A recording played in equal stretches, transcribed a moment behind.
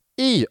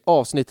I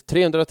avsnitt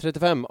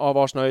 335 av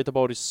Arsenal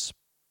Göteborgs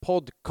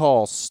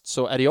Podcast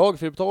så är det jag,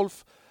 Filip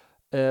Tolf,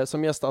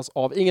 som gästas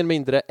av ingen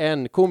mindre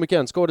än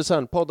komikern,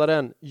 skådespelaren,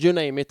 poddaren, you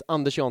name it,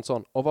 Anders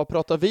Jansson. Och vad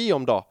pratar vi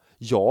om då?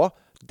 Ja,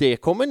 det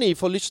kommer ni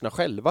få lyssna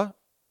själva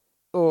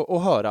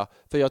och höra.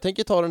 För jag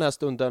tänker ta den här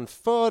stunden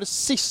för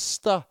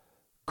sista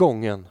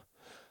gången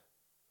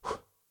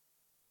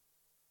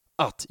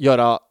att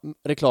göra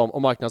reklam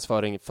och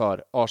marknadsföring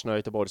för Arsenal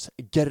Göteborgs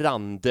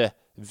grande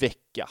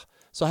vecka.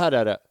 Så här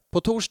är det.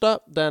 På torsdag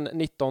den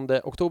 19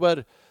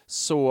 oktober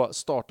så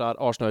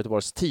startar Arsenal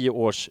Göteborgs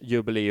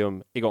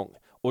 10-årsjubileum igång.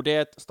 Och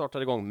det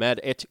startar igång med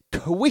ett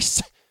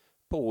quiz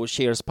på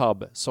Cheers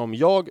Pub som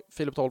jag,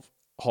 Filip Tolf,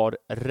 har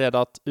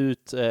räddat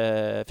ut,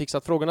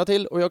 fixat frågorna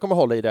till, och jag kommer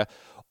hålla i det.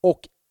 Och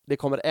det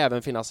kommer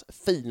även finnas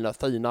fina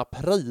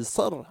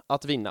priser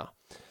att vinna.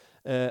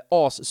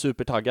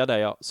 Supertaggad är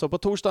jag. Så på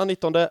torsdag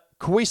 19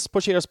 quiz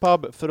på Cheers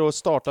Pub för att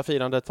starta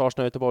firandet för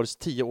Arsenal Göteborgs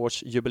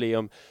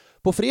 10-årsjubileum.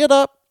 På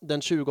fredag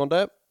den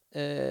 20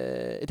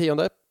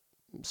 10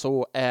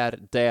 så är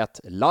det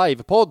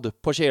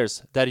livepodd på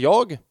Cheers där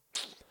jag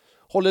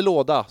håller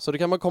låda, så det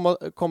kan man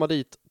komma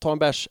dit, ta en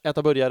bärs,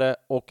 äta burgare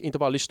och inte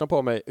bara lyssna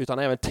på mig utan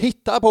även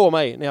titta på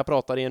mig när jag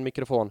pratar i en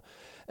mikrofon.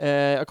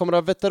 Jag kommer att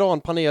ha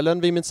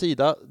veteranpanelen vid min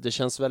sida. Det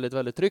känns väldigt,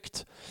 väldigt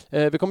tryggt.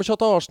 Vi kommer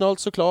tjata Arsenal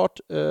såklart.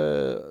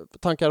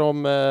 Tankar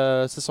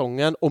om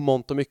säsongen och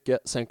mångt och mycket.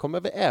 Sen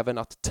kommer vi även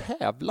att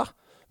tävla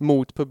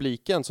mot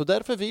publiken. Så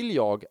därför vill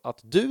jag att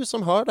du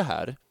som hör det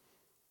här,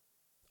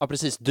 ja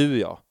precis du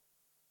ja.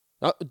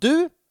 Ja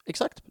du,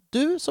 exakt.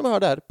 Du som hör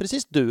det här,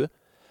 precis du,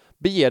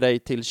 beger dig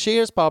till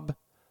Cheers Pub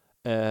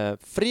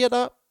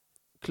fredag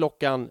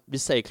klockan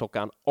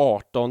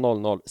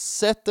 18:00.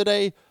 Sätter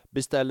dig,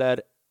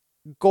 beställer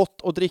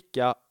gott att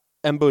dricka,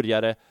 en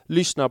burgare,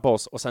 lyssnar på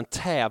oss och sen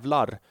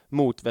tävlar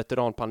mot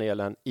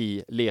veteranpanelen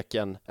i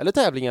leken, eller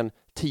tävlingen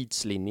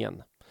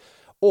Tidslinjen.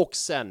 Och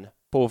sen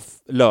på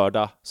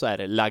lördag så är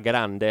det La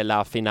Grande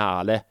La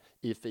Finale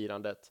i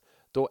firandet.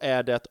 Då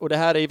är det, och det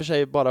här är i och för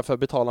sig bara för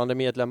betalande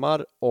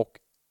medlemmar och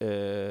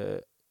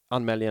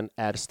anmälningen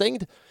är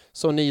stängd.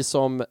 Så ni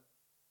som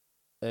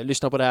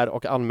lyssnar på det här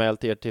och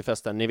anmält er till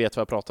festen, ni vet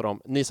vad jag pratar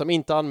om. Ni som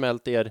inte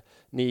anmält er,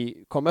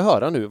 ni kommer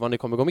höra nu vad ni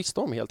kommer gå miste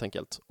om helt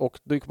enkelt. Och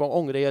du kommer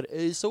ångra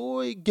er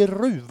så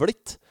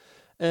gruvligt.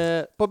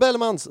 På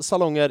Bellmans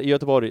salonger i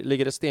Göteborg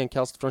ligger det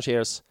stenkast från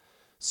Cheers.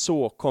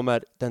 Så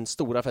kommer den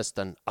stora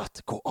festen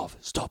att gå av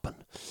stapeln.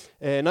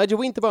 Nigel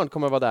Winterburn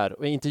kommer vara där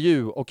och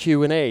intervju och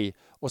Q&A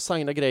och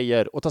signa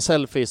grejer och ta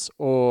selfies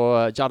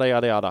och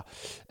jada.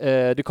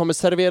 Det kommer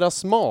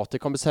serveras mat, det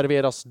kommer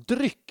serveras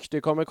dryck,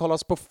 det kommer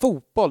kollas på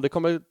fotboll, det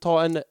kommer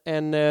ta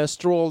en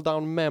stroll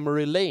down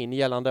memory lane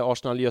gällande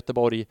Arsenal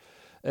Göteborg.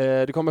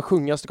 Det kommer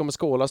sjungas, det kommer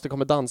skålas, det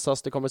kommer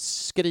dansas, det kommer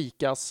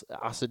skrikas.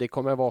 Alltså det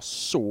kommer vara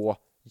så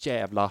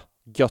jävla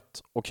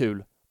gött och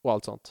kul och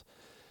allt sånt.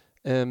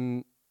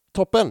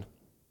 Toppen!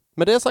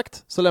 Med det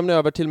sagt så lämnar jag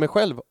över till mig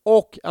själv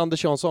och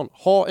Anders Jansson.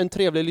 Ha en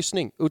trevlig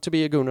lyssning. Ut to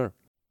be a gunner.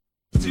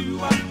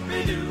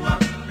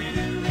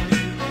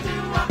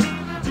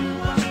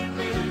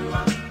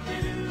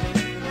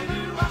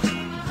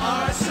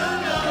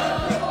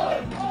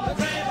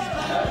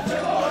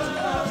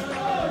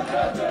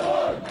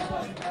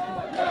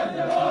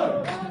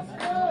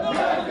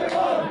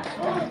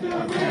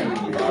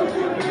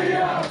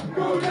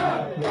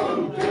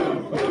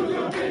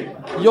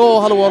 Ja,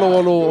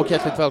 hallå och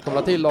hjärtligt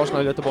välkomna till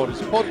Arsenal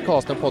Göteborgs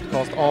Podcast, en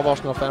podcast av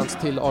Arsenal-fans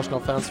till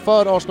Arsenal-fans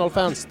för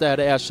Arsenal-fans, där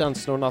det är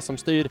känslorna som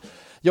styr.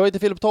 Jag heter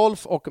Filip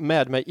Tolf och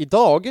med mig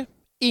idag,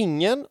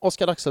 ingen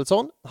Oskar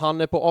Axelsson,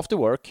 han är på after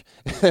work.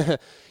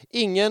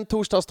 Ingen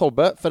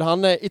Torsdags-Tobbe, för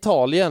han är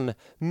Italien.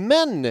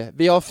 Men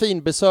vi har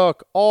finbesök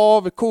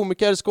av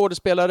komiker,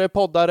 skådespelare,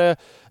 poddare,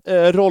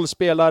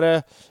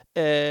 rollspelare,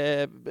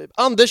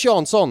 Anders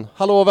Jansson.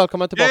 Hallå och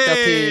välkommen tillbaka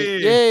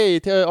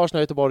till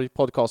Arsenal Göteborg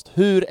Podcast.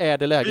 Hur är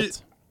det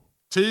läget?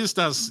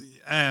 Tisdags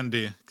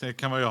Andy, det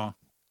kan vara jag.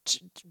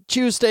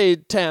 Tuesday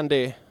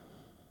Tandy.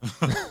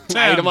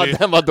 Nej,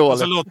 den var dålig.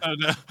 Så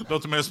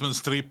låter mer som en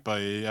strippa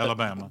i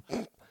Alabama.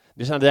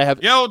 Det kände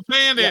jag. Yo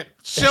Tandy,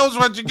 shows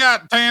what you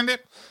got Tandy.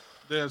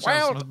 Det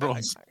känns som ett bra.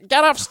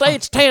 Get off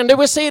stage Tandy,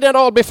 we see that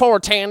all before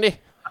Tandy.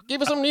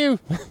 Give us some new.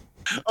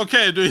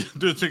 Okej,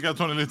 du tycker att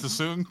hon är lite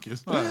sunkig.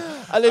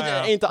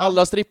 Eller inte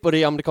alla strippor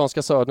i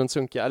amerikanska södern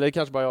sunkiga. Eller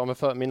kanske bara jag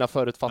med mina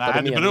förutfattade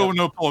meningar. Nej, det beror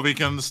nog på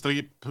vilken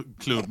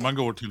strippklubb man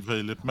går till,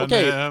 Filip. Men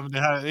det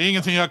här är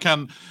ingenting jag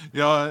kan.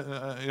 Jag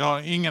har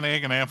ingen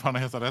egen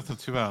erfarenhet av detta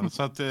tyvärr.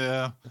 Så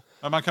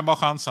att man kan bara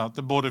chansa att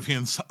det både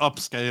finns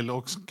upscale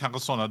och kanske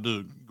sådana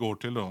du går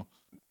till då.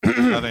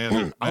 Där är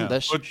det.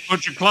 Anders.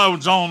 Put your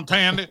clothes on,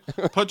 Tandy.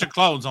 Put your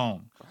clothes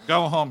on. Go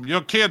home.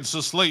 Your kids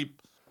asleep.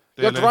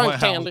 You're drunk,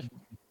 Tandy.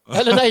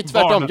 Eller nej,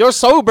 tvärtom. You're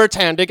sober,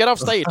 Tandy. Get off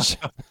stage.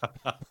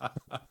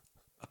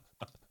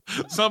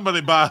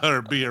 Somebody buy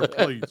her beer,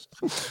 please.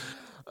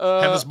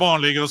 Hennes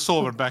barn ligger och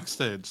sover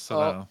backstage.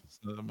 Sådär.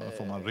 Så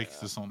får man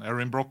riktigt sån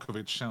Erin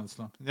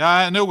Brockovich-känsla.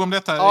 Ja, nog om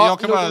detta. Jag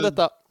kan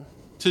bara...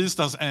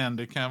 Tisdags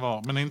Andy kan jag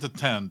vara, men inte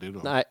Tandy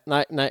då.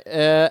 Nej.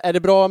 Är det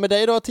bra med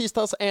dig då,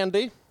 tisdags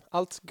Andy?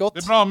 Allt gott? Det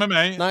är bra med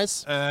mig.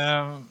 Nice.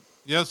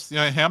 Yes,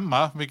 jag är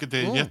hemma, vilket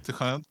är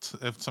jätteskönt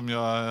eftersom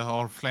jag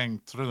har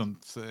flängt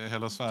runt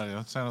hela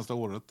Sverige senaste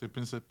året i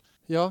princip.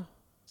 Ja.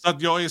 Så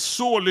att jag är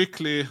så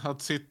lycklig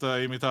att sitta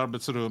i mitt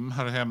arbetsrum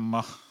här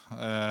hemma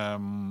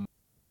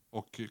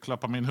och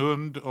klappa min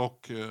hund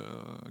och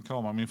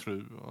krama min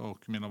fru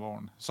och mina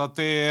barn. Så att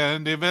det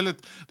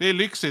är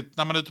lyxigt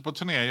när man är ute på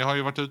turné. Jag har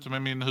ju varit ute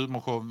med min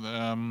humorshow.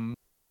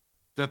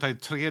 Detta är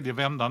 3:e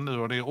vändan nu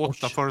och det är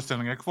 8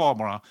 föreställningar kvar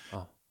bara.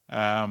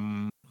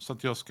 Så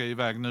att jag ska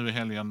iväg nu i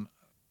helgen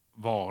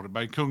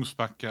Varberg,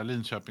 Kungsbacka,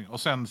 Linköping.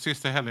 Och sen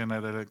sista helgen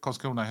är det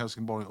Karlskrona,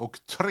 Helsingborg och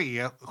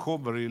 3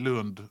 shower i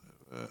Lund.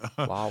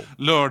 Wow.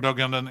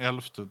 Lördagen den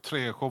 11:e.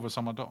 3 shower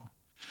samma dag.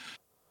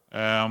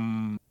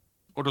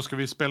 Och då ska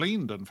vi spela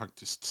in den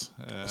faktiskt.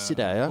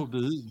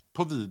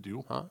 På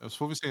video. Så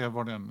får vi se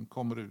var den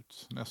kommer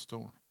ut nästa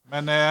år.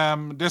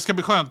 Men det ska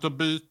bli skönt att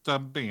byta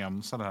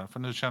ben sådär. För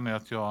nu känner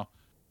jag att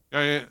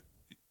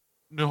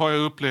nu har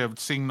jag upplevt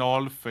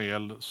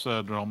signalfel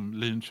söder om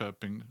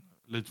Linköping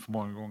lite för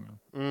många gånger.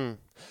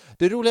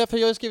 Det är roliga, för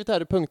jag har skrivit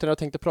här i punkterna jag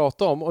tänkte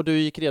prata om och du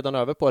gick redan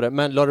över på det.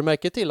 Men la du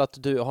märke till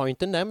att du har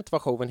inte nämnt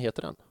vad showen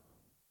heter än?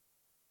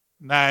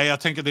 Nej,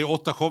 jag tänker det är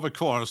 8 shower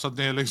kvar så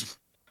det är liksom...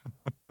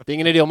 Det är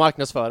ingen idé att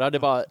marknadsföra, det är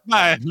bara...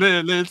 Nej,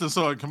 lite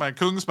så kan man.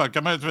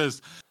 Kungsbacka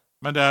möjligtvis.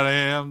 Men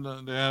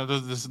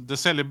det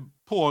säljer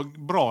på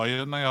bra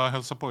när jag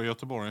hälsar på i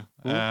Göteborg.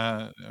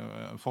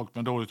 Folk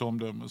med dåligt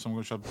omdöme som går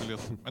och köper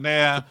biljetter.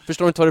 Men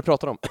förstår inte vad du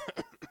pratar om.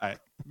 Nej.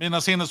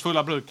 Mina sinnens,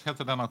 fulla, bruk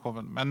heter denna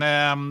showen. Men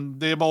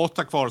det är bara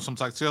 8 kvar som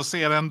sagt. Så jag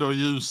ser ändå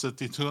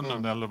ljuset i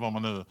tunneln eller vad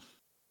man nu...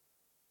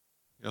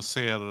 Jag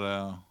ser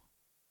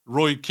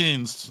Roy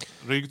Keens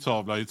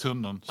ryggtavla i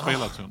tunneln,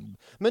 spelartunneln.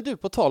 Men du,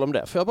 på tal om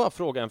det, får jag bara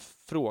fråga en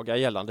fråga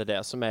gällande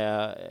det som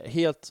är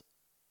helt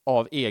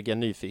av egen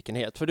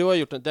nyfikenhet? För du har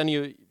gjort den är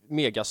ju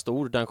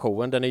megastor, den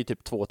showen. Den är ju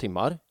typ 2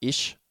 timmar,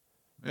 ish.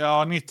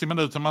 Ja, 90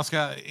 minuter. Man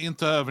ska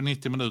inte över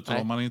 90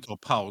 minuter om man inte har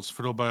paus.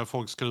 För då börjar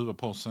folk skruva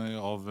på sig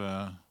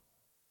av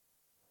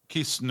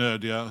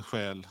kissnödiga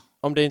skäl.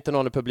 Om det är inte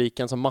någon i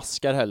publiken som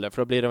maskar heller,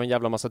 för då blir det en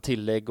jävla massa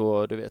tillägg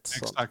och du vet.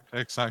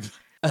 Exakt.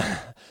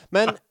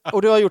 Men,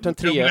 och du har gjort en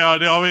 3... Ja,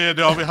 det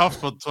har vi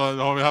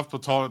haft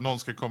på någon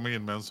ska komma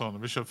in med en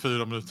sån. Vi kör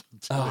 4 minuter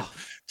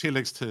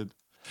tilläggstid.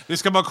 Vi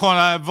ska bara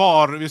kolla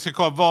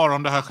var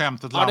om det här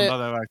skämtet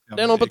landade verkligen.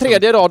 Det är någon på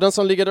 3:e raden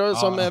som ligger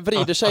som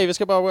vrider sig. Vi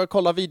ska bara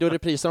kolla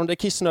videorepriser om det är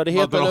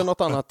kissnödighet eller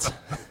något annat.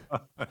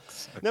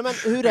 Nej, men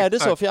hur är det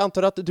så? För jag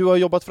antar att du har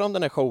jobbat fram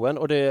den här showen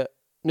och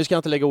nu ska jag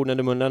inte lägga orden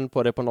i munnen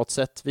på det på något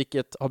sätt,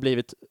 vilket har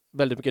blivit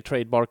väldigt mycket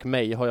trademark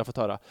mig, har jag fått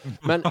höra.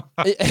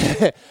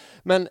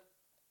 Men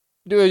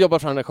du har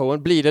jobbat fram den här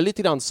showen. Blir det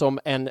lite grann som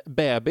en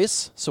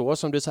bebis, så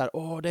som du säger,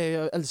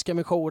 jag älskar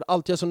min show,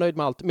 alltid är så nöjd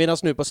med allt. Medan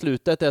nu på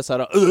slutet är så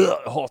här,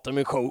 jag hatar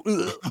min show,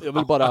 jag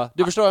vill bara,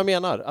 du förstår vad jag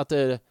menar? Att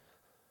det...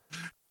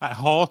 Jag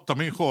hatar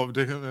min show,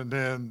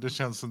 det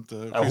känns inte...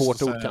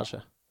 hårt ord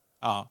kanske.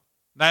 Ja.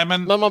 Nej,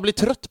 men man blir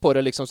trött på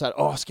det liksom så här,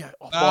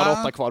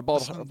 bara 8 kvar,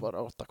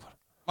 bara 8 kvar.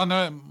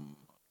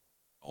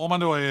 Om man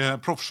då är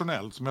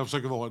professionell, som jag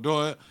försöker vara,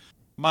 då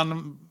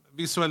man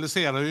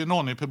visualiserar ju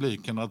någon i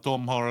publiken att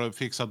de har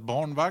fixat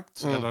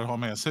barnvakt eller har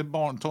med sig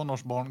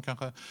tonårsbarn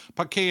kanske.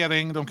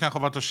 Parkering, de kanske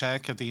har varit och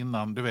käkat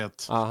innan, du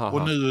vet.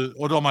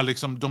 Och de har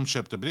liksom, de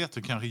köpte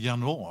biljetter kanske i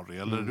januari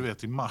eller du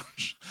vet i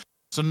mars.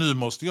 Så nu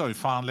måste jag ju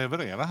fan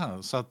leverera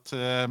här. Så att,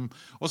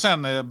 och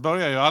sen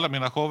börjar ju alla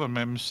mina shower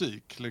med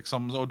musik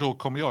liksom, och då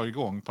kommer jag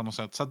igång på något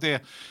sätt. Så att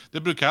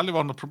det brukar aldrig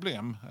vara något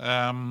problem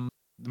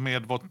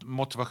med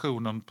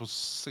motivationen på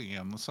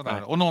scen.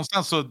 Sådär. Och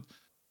någonstans så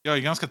jag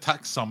är ganska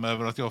tacksam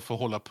över att jag får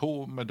hålla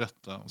på med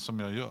detta som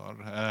jag gör.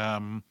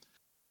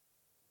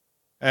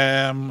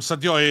 Så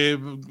att jag är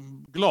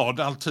glad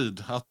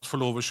alltid att få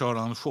lov att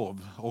köra en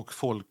show. Och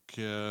folk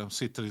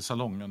sitter i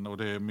salongen och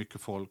det är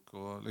mycket folk.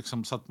 Och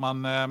liksom, så att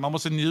man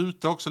måste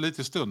njuta också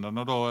lite i stunden.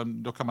 Och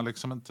då kan man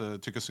liksom inte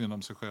tycka synd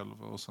om sig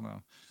själv. Och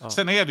sådär. Ja.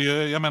 Sen är det ju,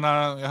 jag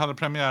menar, jag hade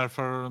premiär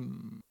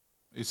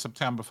i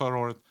september förra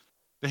året.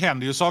 Det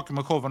händer ju saker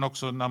med showen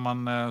också när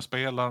man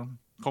spelar.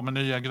 Kommer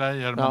nya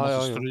grejer, man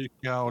måste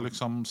stryka och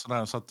liksom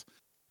sådär. Så att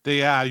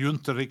det är ju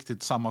inte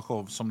riktigt samma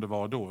show som det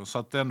var då. Så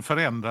att den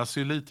förändras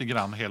ju lite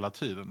grann hela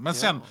tiden. Men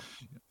sen,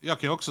 jag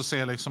kan ju också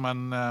se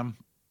liksom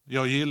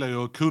jag gillar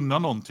ju att kunna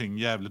någonting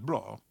jävligt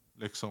bra.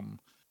 Liksom,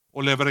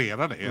 och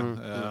leverera det.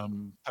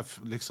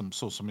 Liksom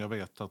så som jag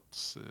vet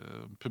att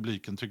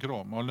publiken tycker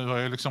om. Och nu har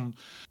jag liksom,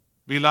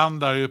 vi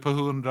landar ju på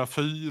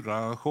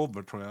 104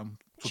 shower tror jag.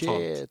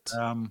 Totalt.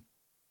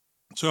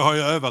 Så jag har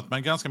ju övat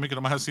mig ganska mycket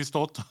de här sista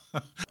 8.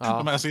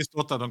 De här sista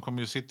 8, de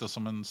kommer ju sitta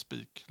som en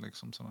spik.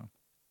 Liksom, sådär.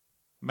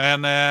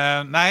 Men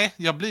nej,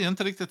 jag blir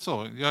inte riktigt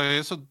så. Jag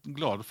är så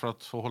glad för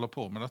att få hålla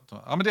på med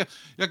detta. Ja, men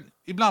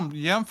ibland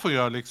jämför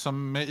jag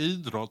liksom med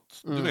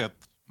idrott. Du vet,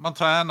 man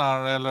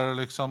tränar eller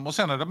liksom, och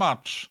sen är det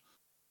match.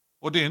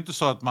 Och det är inte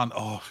så att man,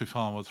 fy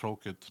fan vad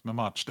tråkigt med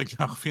match. Det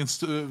kanske finns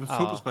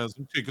fotbollsspelare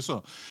som tycker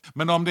så.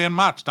 Men om det är en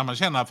match där man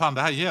känner, fan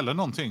det här gäller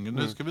någonting.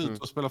 Nu ska vi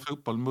ut och spela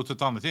fotboll mot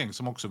ett annat gäng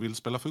som också vill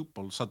spela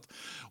fotboll. Så att,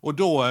 och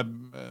då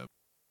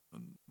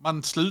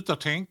man slutar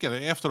tänka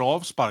det. Efter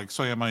avspark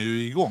så är man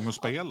ju igång och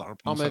spelar. På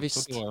Ja, något men sätt.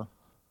 visst.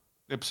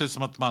 Det är precis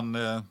som att man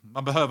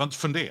behöver inte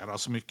fundera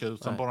så mycket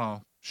utan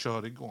bara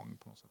kör igång.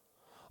 På något sätt.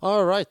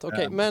 All right,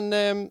 okej. Men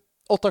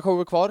 8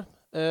 shower kvar.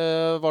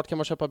 Vart kan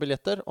man köpa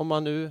biljetter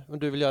om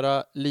du vill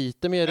göra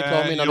lite mer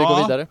reklam innan vi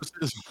går vidare?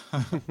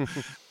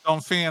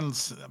 De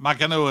finns, man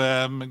kan nog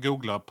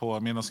googla på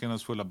mina,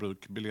 sinnens, fulla,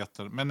 bruk,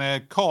 biljetter.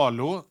 Men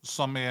Carlo,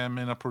 som är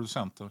mina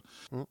producenter,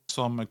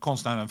 som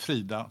konstnären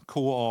Frida,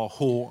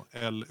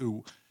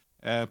 KAHLO.se,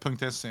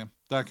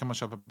 där kan man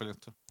köpa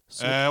biljetter.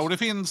 Och det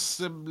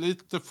finns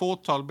lite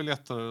fåtal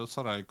biljetter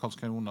sådär, i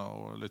Karlskrona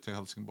och lite i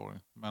Helsingborg.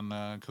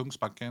 Men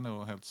Kungsbacka är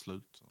nog helt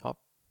slut. Ja.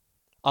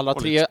 Alla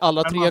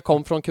tre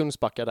kom från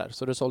Kungsbacka där,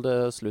 så det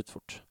sålde slut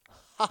fort.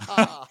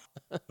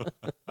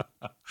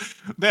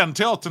 Den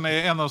teatern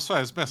är en av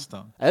Sveriges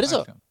bästa. Är det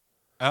så?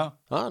 Ja.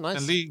 Nice.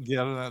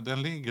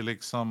 Den ligger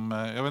liksom,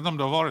 jag vet inte om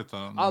du har varit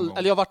där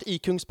eller jag har varit i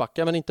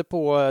Kungsbacka, men inte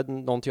på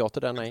någon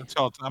teater där, nej.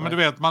 Ja, men du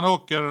vet,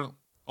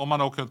 om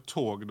man åker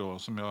tåg då,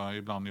 som jag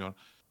ibland gör,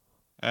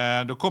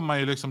 då kommer man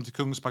ju liksom till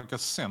Kungsbacka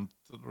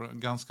center,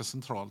 ganska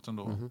centralt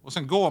ändå. Och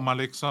sen går man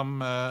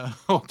liksom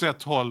åt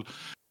ett håll.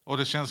 Och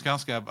det känns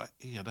ganska, vad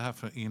är det här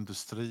för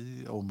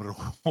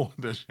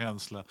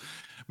industriområdekänsla?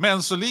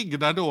 Men så ligger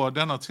där då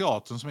denna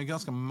teatern som är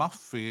ganska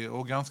maffig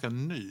och ganska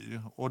ny.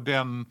 Och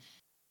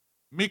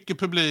mycket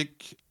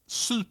publik,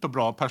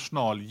 superbra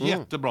personal,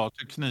 jättebra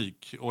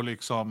teknik och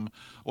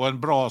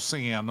en bra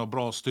scen och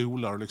bra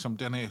stolar. Liksom,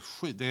 det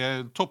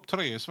är topp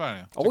 3 i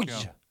Sverige.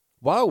 Oj!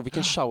 Wow,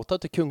 vilken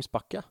shoutout till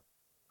Kungsbacka.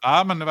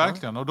 Ja, men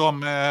verkligen. Och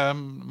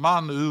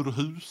man ur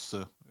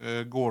huset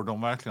går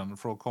de verkligen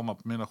för att komma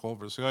på mina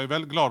shower. Så jag är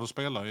väldigt glad att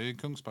spela i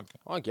Kungsbacka.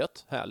 Ja,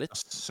 gött. Härligt. Jag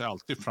ser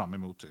alltid fram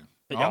emot det.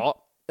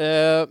 Ja.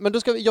 Men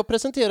jag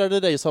presenterade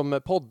dig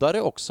som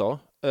poddare också.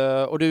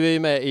 Och du är ju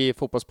med i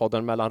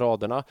fotbollspodden Mellan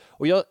Raderna.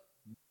 Och jag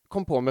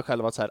kom på mig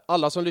själv att så här,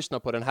 alla som lyssnar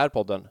på den här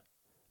podden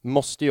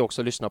måste ju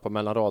också lyssna på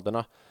Mellan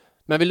Raderna.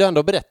 Men vill du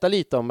ändå berätta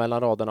lite om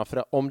Mellan Raderna,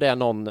 för om det är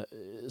någon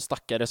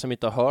stackare som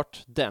inte har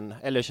hört den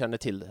eller känner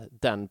till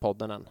den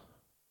podden än?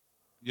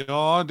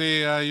 Ja,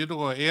 det är ju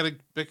då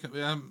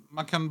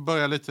man kan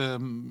börja lite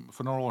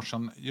för några år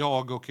sedan.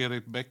 Jag och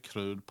Erik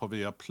Bäckrud på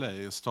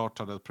Viaplay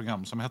startade ett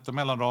program som hette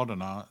Mellan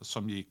Raderna,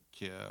 som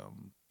gick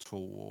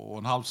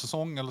 2,5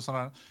 säsong eller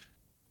sådär.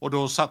 Och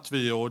då satt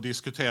vi och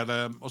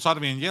diskuterade, och så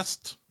hade vi en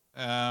gäst.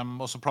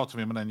 Och så pratade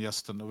vi med den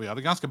gästen, och vi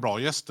hade ganska bra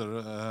gäster,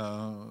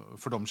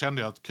 för de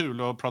kände att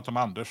kul att prata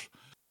med Anders.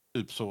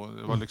 Typ så.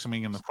 Det var liksom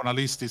ingen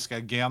journalistisk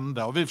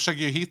agenda. Och vi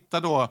försöker ju hitta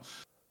då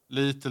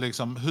lite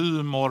liksom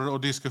humor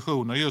och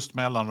diskussioner just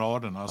mellan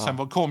raderna.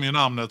 Sen kom ju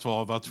namnet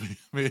av att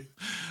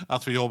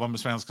vi jobbar med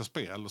Svenska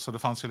Spel. Så det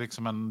fanns ju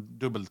liksom en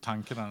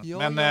dubbeltanke där.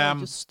 Ja,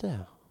 just det.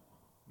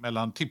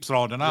 Mellan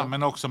tipsraderna,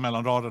 men också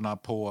mellan raderna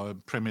på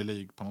Premier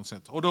League på något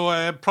sätt. Och då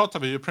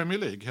pratade vi ju Premier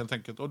League helt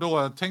enkelt. Och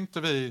då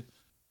tänkte vi,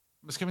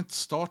 men ska vi inte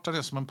starta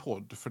det som en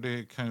podd? För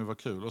det kan ju vara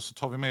kul. Och så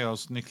tar vi med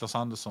oss Niklas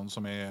Andersson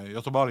som är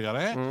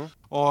göteborgare.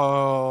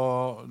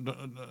 Och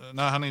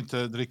när han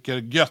inte dricker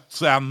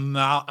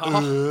götterna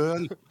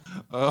öl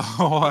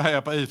och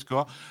hejar på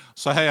IFK,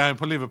 så hejar han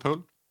på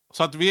Liverpool.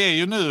 Så att vi är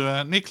ju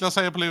nu, Niklas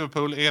hejar på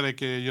Liverpool,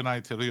 Erik är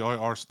United och jag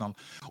är Arsenal.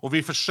 Och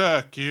vi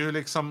försöker ju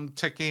liksom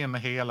täcka in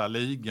hela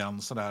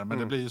ligan sådär. Men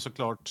det blir ju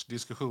såklart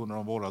diskussioner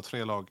om våra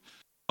 3 lag.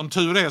 Som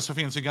tur är så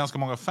finns ju ganska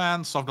många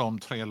fans av de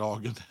 3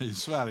 lagen i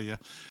Sverige.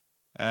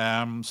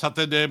 Så att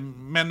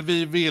men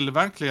vi vill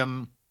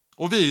verkligen,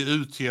 och vi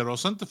utger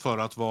oss inte för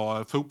att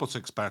vara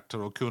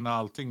fotbollsexperter och kunna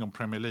allting om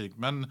Premier League,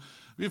 men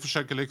vi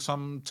försöker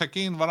liksom täcka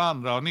in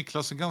varandra. Och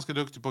Niklas är ganska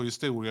duktig på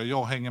historia.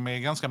 Jag hänger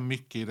med ganska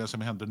mycket i det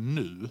som händer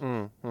nu.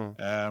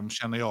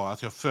 Känner jag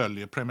att jag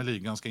följer Premier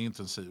League ganska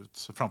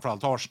intensivt.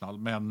 Framförallt Arsenal,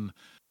 men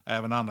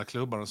även andra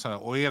klubbar och så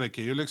här. Och Erik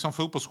är ju liksom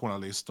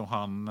fotbollsjournalist, och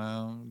han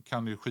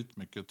kan ju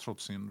skitmycket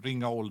trots sin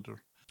ringa ålder.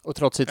 Och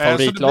trots sitt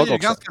favoritlag också.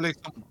 Ganska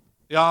liksom,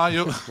 ja,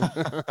 jo.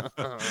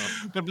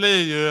 Det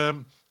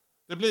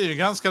blir ju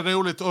ganska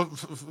roligt, och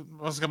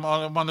vad ska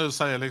man nu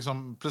säga,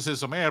 liksom, precis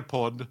som er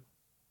podd,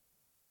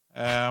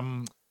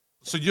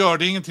 så gör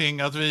det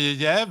ingenting att vi är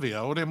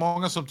jäviga, och det är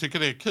många som tycker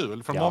det är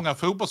kul. För många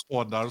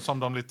fotbollspoddar, som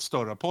de lite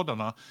större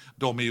poddarna,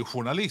 de är ju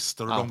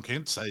journalister, och de kan ju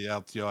inte säga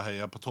att jag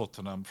hejar på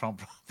Tottenham,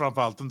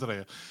 framförallt inte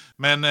det.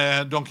 Men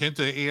de kan ju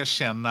inte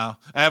erkänna,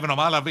 även om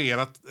alla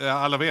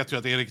vet ju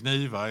att Erik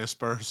Niva är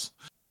Spurs.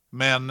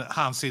 Men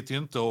han sitter ju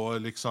inte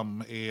och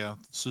liksom är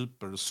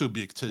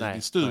supersubjektiv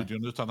i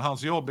studion, utan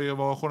hans jobb är att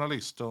vara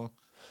journalist och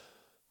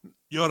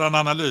göra en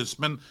analys.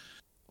 Men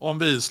om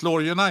vi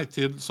slår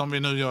United, som vi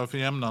nu gör för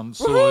jämnan,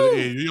 så är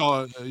ju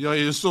jag är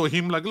ju så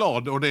himla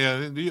glad. Och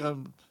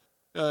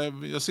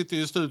jag sitter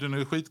i studion och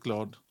är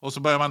skitglad. Och så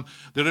börjar man,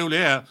 det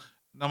roliga är,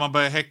 när man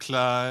börjar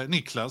häckla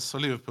Niklas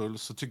och Liverpool,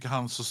 så tycker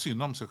han så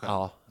synd om sig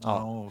själv.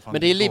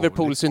 Men det är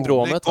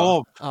Liverpool-syndromet.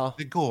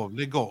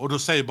 Lägg av. Och då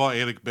säger bara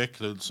Erik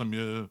Bäckrud, som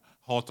ju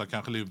hatar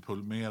kanske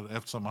Liverpool mer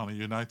eftersom han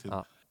är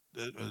United.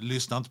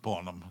 Lyssna inte på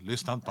honom.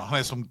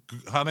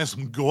 Han är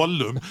som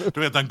Gollum. Du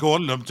vet, en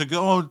Gollum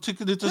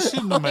tycker lite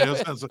synd om mig. Och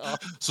sen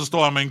så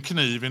står han med en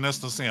kniv i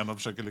nästa scen och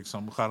försöker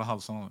liksom skära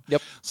halsen av honom.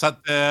 Yep. Så att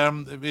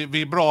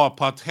vi är bra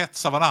på att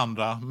hetsa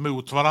varandra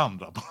mot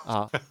varandra.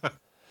 Ja.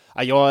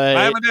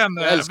 Nej,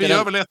 men vi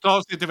gör väl ett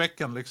avsnitt i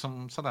veckan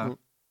liksom sådär.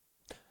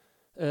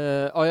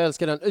 Ja, jag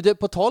älskar den.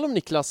 På tal om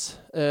Niklas,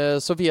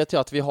 så vet jag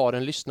att vi har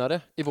en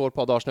lyssnare i vår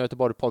podd Arsenal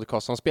Göteborg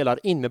Podcast som spelar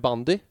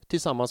innebandy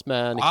tillsammans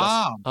med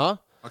Niklas. Ja.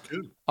 Vad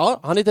kul. Ja,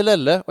 han heter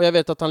Lelle och jag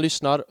vet att han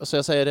lyssnar. Så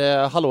jag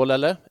säger hallå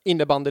Lelle,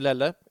 innebandy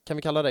Lelle, kan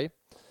vi kalla dig?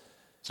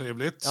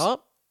 Trevligt. Ja.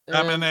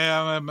 Men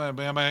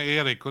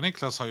Erik och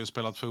Niklas har ju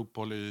spelat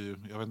fotboll i,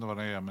 jag vet inte vad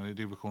det är, men i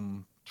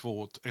division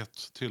 2, 1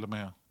 till och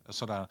med.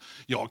 Sådär.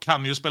 Jag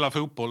kan ju spela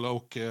fotboll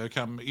och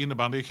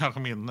innebandy är kanske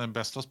min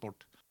bästa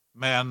sport.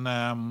 Men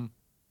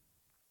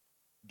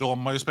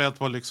de har ju spelat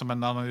på liksom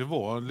en annan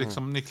nivå.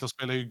 Liksom Niklas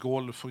spelar ju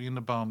golf och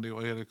innebandy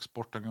och Erik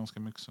sportar ganska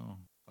mycket. Så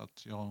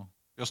att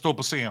jag står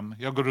på scen,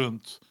 jag går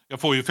runt. Jag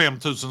får ju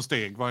 5000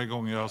 steg varje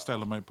gång jag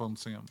ställer mig på en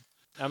scen.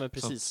 Ja, men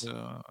precis. Så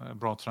att,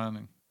 bra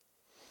träning.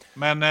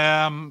 Men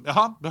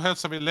då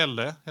hälsar vi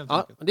Lelle.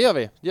 Ja, det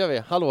gör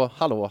vi.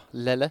 Hallå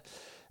Lelle.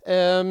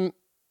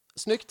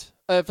 Snyggt.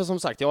 För som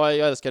sagt, jag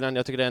älskar den.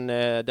 Jag tycker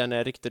den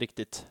är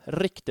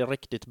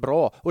riktigt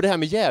bra. Och det här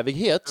med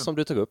jävighet som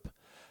du tog upp.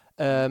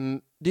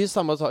 Det är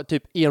samma sak,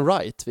 typ Ian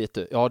Wright, vet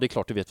du. Ja, det är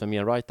klart du vet vem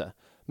Ian Wright är.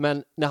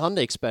 Men när han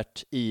är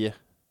expert i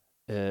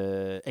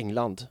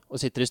England och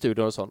sitter i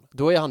studion och sånt,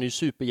 då är han ju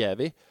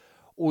superjävig.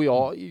 Och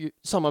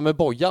samma med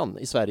Bojan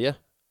i Sverige.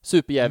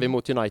 Superjävig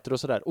mot United och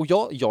sådär. Och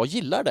jag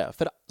gillar det.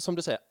 För som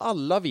du säger,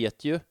 alla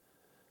vet ju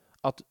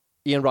att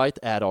Ian Wright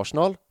är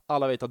Arsenal.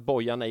 Alla vet att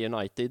Bojan är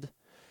United.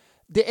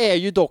 Det är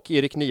ju dock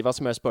Erik Niva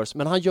som är Spurs,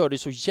 men han gör det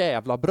så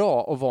jävla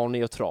bra att vara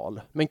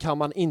neutral. Men kan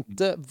man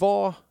inte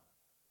vara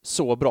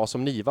så bra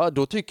som Niva,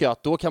 då tycker jag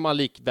att då kan man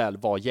likväl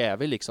vara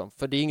jävig liksom.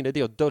 För det är ingen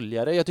idé att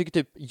dölja det. Jag tycker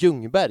typ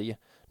Ljungberg,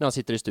 när han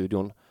sitter i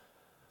studion,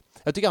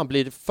 jag tycker han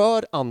blir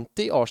för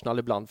anti-Arsenal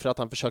ibland för att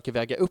han försöker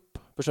väga upp.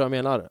 Förstår vad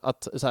jag menar?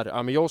 Att så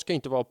här, men jag ska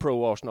inte vara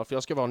pro-Arsenal för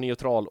jag ska vara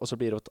neutral och så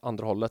blir det åt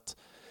andra hållet.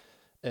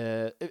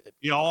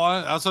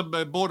 Ja, alltså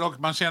både och.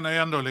 Man känner ju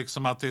ändå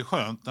liksom att det är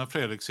skönt när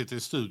Fredrik sitter i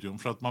studion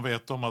för att man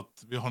vet om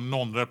att vi har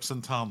någon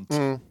representant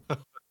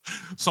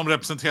som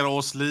representerar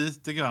oss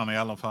lite grann i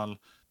alla fall.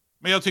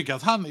 Men jag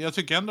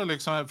tycker ändå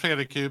liksom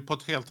Fredrik är ju på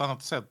ett helt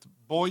annat sätt.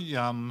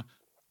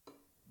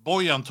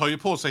 Bojan tar ju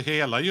på sig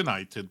hela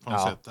United på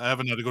något sätt.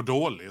 Även när det går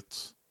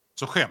dåligt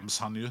så skäms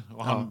han ju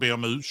och han ber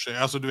om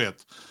ursäkt. Alltså du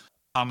vet,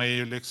 han är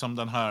ju liksom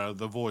den här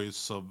the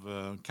voice of,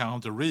 kanske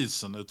inte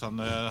reason, utan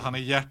han är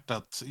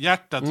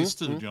hjärtat i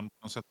studion på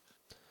något sätt.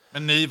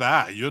 Men Niva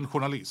är ju en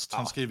journalist.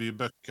 Han skriver ju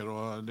böcker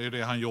och det är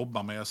det han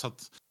jobbar med. Så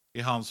att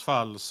i hans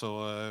fall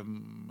så...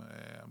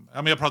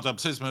 men jag pratade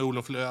precis med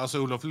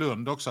Olof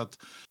Lund också, att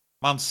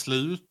man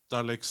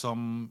slutar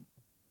liksom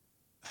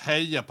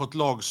heja på ett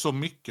lag så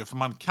mycket, för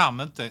man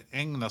kan inte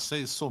ägna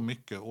sig så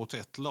mycket åt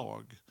ett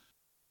lag.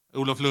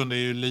 Olof Lund är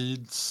ju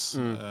Leeds...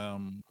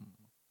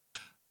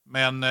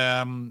 Men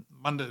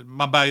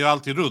man bär ju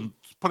alltid runt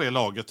på det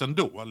laget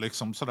ändå.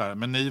 Liksom sådär.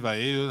 Men Niva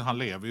han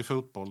lever ju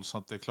fotboll, så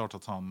att det är klart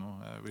att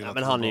han vill... Ja,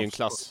 men han är ju en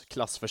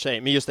klass för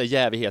sig. Men just det,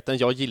 jävigheten,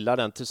 jag gillar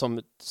den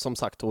som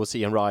sagt hos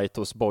Ian Wright,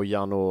 hos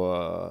Bojan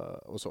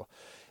och så.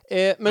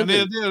 Men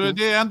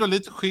det är ändå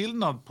lite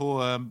skillnad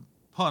på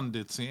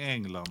pundits i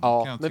England.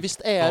 Ja, men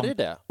visst är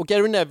det. Och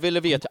Gary Neville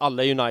vet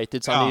alla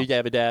United, så han är ju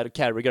jävig där.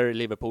 Carragher i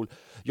Liverpool.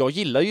 Jag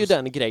gillar ju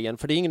den grejen,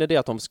 för det är ingen idé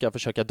att de ska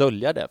försöka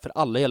dölja det. För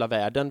alla i hela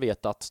världen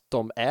vet att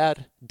de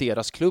är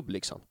deras klubb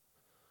liksom.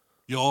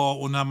 Ja,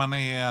 och när man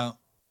är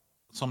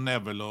som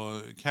Neville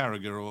och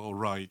Carragher och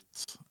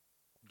Wright,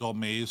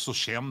 de är ju så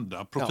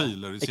kända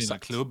profiler i sina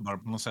klubbar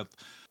på något sätt.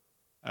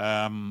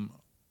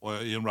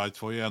 Och Ian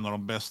Wright var ju en av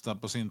de bästa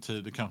på sin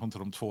tid. Det kanske inte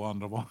de två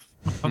andra var.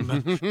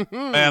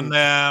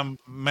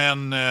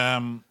 men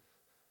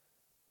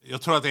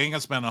jag tror att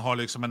engelsmännen har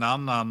liksom en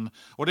annan...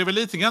 Och det är väl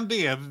lite grann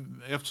det,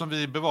 eftersom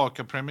vi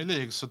bevakar Premier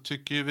League så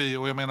tycker vi,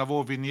 och jag menar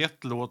vår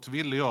vignettlåt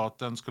ville jag att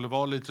den skulle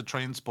vara lite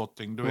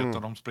trainspotting. Du vet när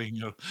de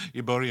springer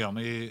i början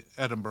i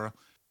Edinburgh.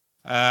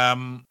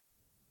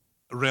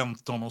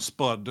 Renton och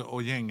Spud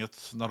och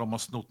gänget när de har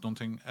snott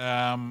någonting.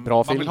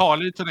 Man vill ha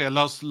lite det,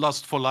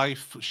 Lust for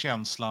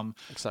Life-känslan.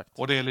 Exakt.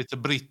 Och det är lite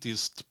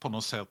brittiskt på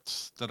något sätt.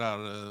 Det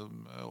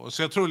där.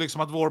 Så jag tror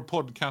liksom att vår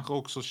podd kanske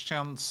också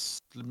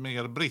känns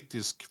mer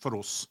brittisk för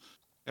oss.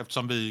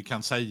 Eftersom vi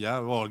kan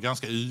vara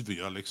ganska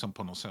yviga liksom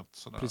på något sätt.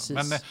 Sådär.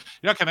 Men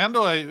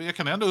jag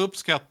kan ändå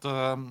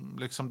uppskatta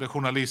liksom det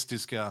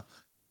journalistiska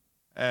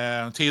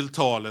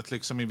tilltalet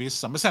liksom i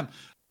vissa. Men sen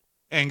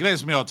en grej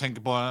som jag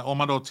tänker på, om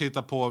man då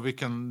tittar på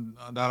vilken,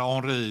 där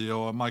Henry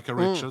och Michael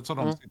Richards och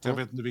jag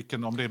vet inte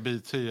vilken, om det är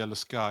BT eller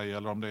Sky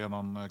eller om det är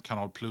någon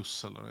Kanal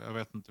Plus eller jag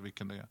vet inte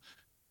vilken det är.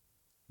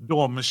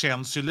 De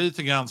känns ju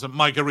lite grann som,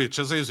 Michael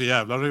Richards är ju så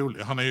jävla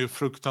rolig, han är ju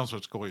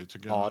fruktansvärt skoj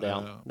tycker jag. Ja,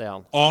 det är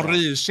han.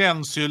 Henry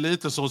känns ju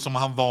lite så som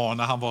han var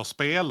när han var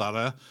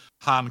spelare.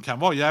 Han kan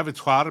vara jävligt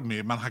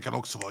charmig, men han kan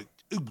också vara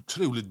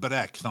otroligt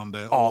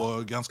beräknande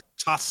och ganska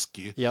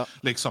taskig. Ja.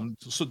 Liksom,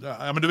 så,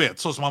 ja, men du vet,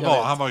 så som han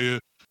var.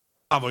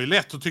 Han var ju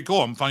lätt att tycka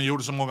om för han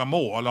gjorde så många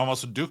mål. Han var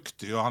så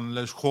duktig och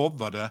han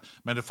showade.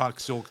 Men det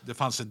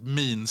fanns ett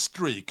mean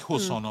streak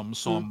hos honom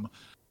som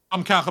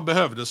kanske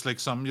behövdes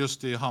liksom,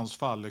 just i hans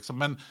fall. Liksom.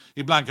 Men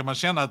ibland kan man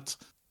känna att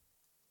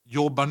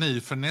jobbar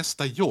ni för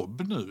nästa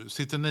jobb nu?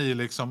 Sitter ni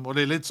liksom, och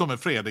det är lite som med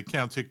Fredrik kan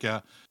jag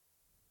tycka.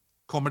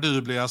 Kommer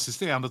du bli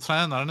assisterande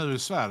tränare nu i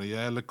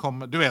Sverige?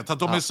 Eller du vet att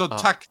de är så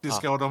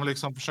taktiska och de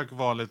liksom försöker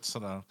vara lite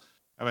sådär.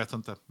 Jag vet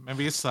inte. Men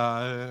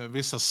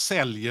vissa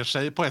säljer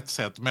sig på ett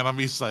sätt medan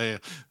vissa är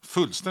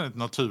fullständigt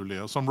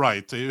naturliga. Som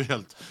Wright är ju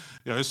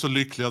jag är så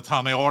lycklig att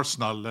han är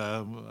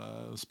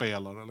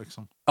Arsenal-spelare.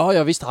 Liksom.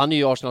 Ja, visst. Han är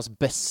ju Arsenals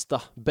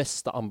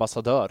bästa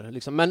ambassadör.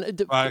 Liksom. Men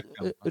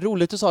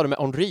roligt du sa det med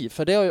Henry,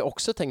 för det har jag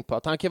också tänkt på.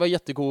 Att han kan vara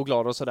jättegod och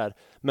glad och sådär.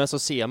 Men så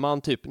ser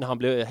man typ när han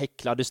blir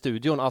häcklad i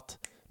studion att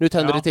nu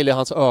tänder det till i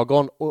hans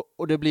ögon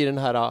och det blir den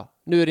här,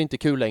 nu är det inte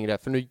kul längre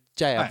för nu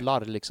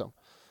jävlar liksom.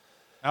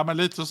 Ja, men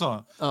lite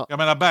så. Ja. Jag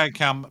menar,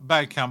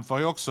 Bergkamp var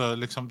ju också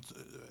liksom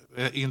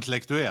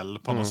intellektuell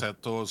på något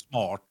sätt och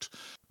smart.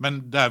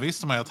 Men där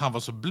visste man ju att han var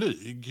så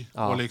blyg.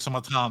 Och liksom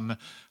att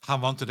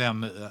han var inte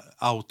den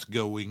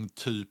outgoing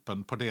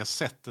typen på det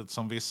sättet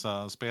som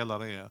vissa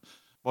spelare är.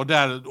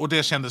 Och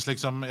det kändes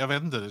liksom, jag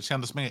vet inte, det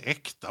kändes mer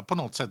äkta på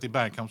något sätt i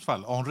Bergkamps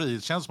fall.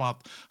 Henry känns som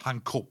att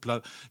han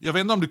kopplar, jag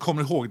vet inte om du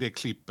kommer ihåg det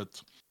klippet.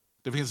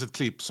 Det finns ett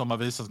klipp som har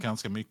visat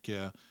ganska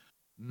mycket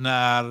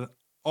när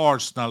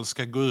Arsenal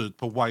ska gå ut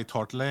på White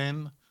Hart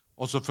Lane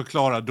och så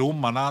förklarar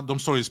domarna, de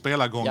står i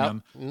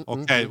spelargången,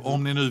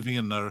 om ni nu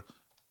vinner,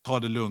 ta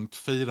det lugnt,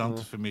 fira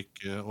inte för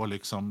mycket och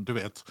liksom, du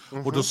vet.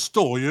 Och då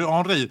står ju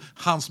Henry,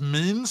 hans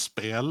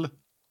minspel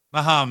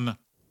när han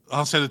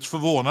ser lite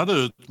förvånad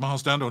ut, men han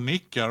står ändå och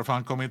nickar för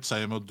han kommer inte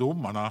säga emot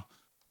domarna.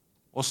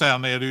 Och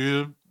sen är det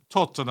ju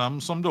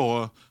Tottenham som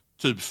då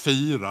typ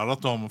firar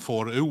att de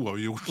får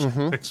oavgjort.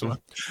 Liksom.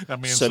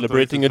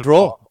 Celebrating a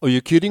draw. Are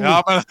you kidding me?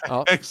 Ja, men,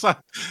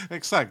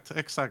 exakt.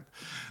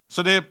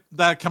 Så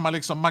där kan man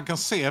liksom, man kan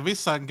se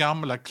vissa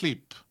gamla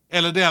klipp.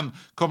 Eller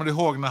kommer du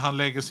ihåg när han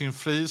lägger sin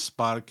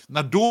frispark,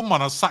 när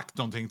domarna har sagt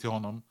någonting till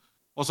honom.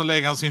 Och så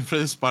lägger han sin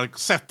frispark,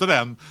 sätter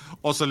den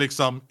och så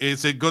liksom,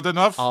 is it good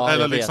enough?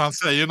 Eller liksom han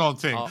säger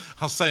någonting.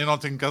 Han säger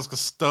någonting ganska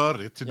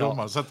störigt till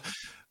domaren. Så att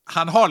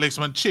han har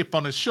liksom en chip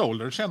on his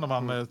shoulder, känner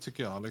man,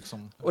 tycker jag.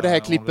 Liksom. Och det här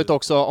klippet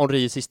också,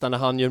 Henry sista när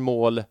han gör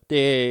mål, det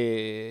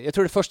är, jag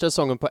tror det är första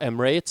säsongen på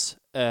Emirates.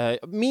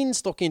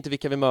 Minns dock inte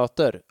vilka vi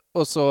möter.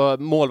 Och så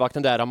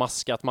målvakten där har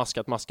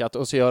maskat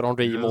och så gör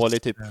Henry mål i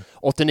typ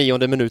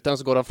 89:e minuten,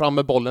 så går han fram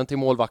med bollen till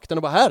målvakten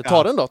och bara här,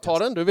 ta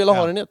den, du vill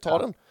ha den, ta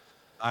den.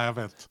 Ja, jag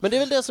vet. Men det är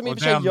väl det som i och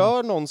för sig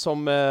gör någon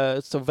som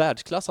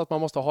världsklass, att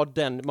man måste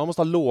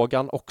ha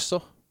lågan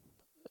också.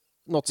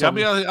 Något som,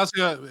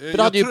 för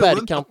det hade ju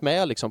Bergkamp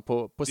med liksom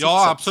på sitt sätt.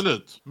 Ja,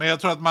 absolut. Men jag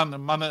tror att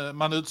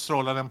man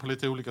utstrålar den på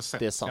lite olika sätt.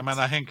 Det är sant. Jag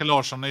menar, Henke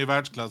Larsson är ju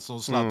världsklass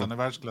och Zlatan är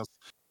världsklass.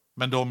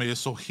 Men de är ju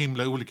så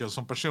himla olika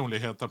som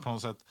personligheter på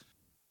något sätt.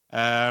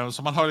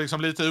 Så man har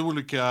liksom lite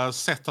olika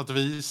sätt att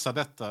visa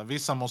detta.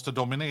 Vissa måste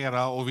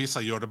dominera och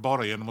vissa gör det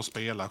bara genom att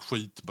spela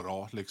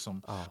skitbra.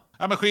 Liksom.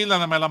 Ja, men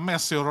skillnaden mellan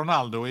Messi och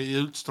Ronaldo i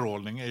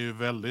utstrålning är ju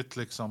väldigt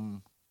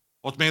liksom,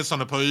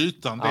 åtminstone på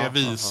ytan, det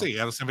vi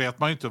ser. Sen vet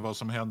man ju inte vad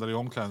som händer i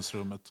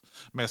omklädningsrummet.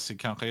 Messi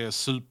kanske är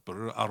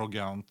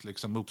superarrogant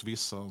liksom, mot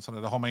vissa. Så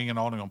det har man ingen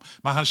aning om.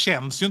 Men han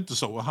känns ju inte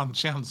så. Han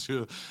känns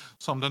ju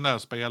som den där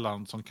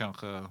spelaren som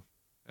kanske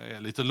är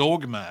lite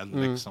lågmäld.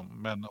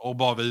 Liksom, och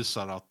bara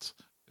visar att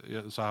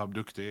så här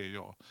duktig är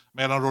jag.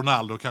 Medan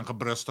Ronaldo kanske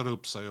bröstar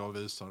upp sig och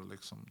visar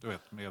liksom, du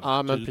vet,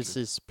 mer men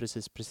precis.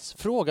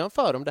 Frågan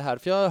för om det här,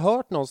 för jag har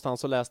hört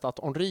någonstans och läst att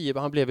Henry,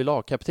 han blev ju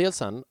lagkapten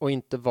sen och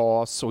inte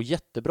var så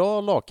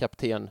jättebra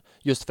lagkapten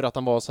just för att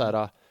han var så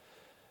här,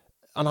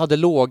 han hade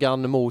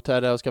lågan mot,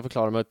 jag ska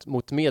förklara,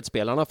 mot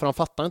medspelarna, för han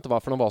fattade inte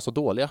varför de var så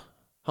dåliga.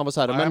 Han var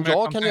så här, men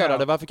jag kan göra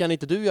det, varför kan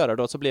inte du göra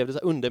det? Och så blev det så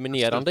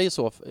underminerande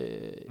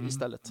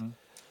istället.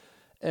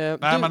 Nej,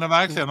 men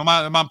verkligen.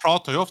 Man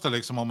pratar ju ofta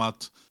liksom om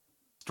att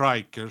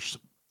strikers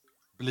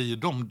blir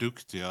de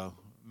duktiga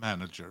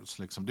managers.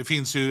 Liksom. Det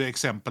finns ju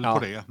exempel på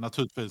det,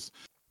 naturligtvis.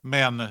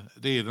 Men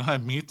det är den här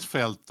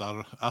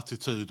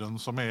mittfältarattityden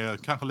som är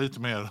kanske lite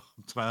mer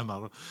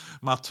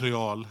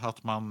tränarmaterial.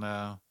 Att man,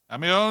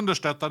 men jag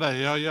understöttar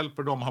dig, jag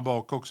hjälper dem här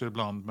bak också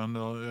ibland, men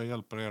jag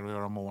hjälper er att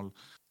göra mål.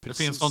 Precis.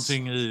 Det finns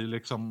någonting i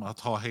liksom, att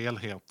ha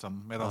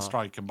helheten, medan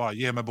striken bara,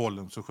 ge mig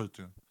bollen så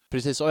skjuter jag.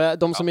 Precis, och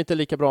de som inte är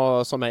lika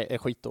bra som mig är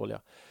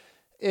skitdåliga.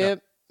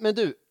 Men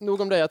du,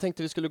 nog om det. Jag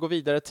tänkte vi skulle gå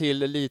vidare till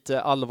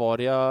lite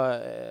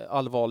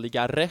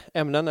allvarligare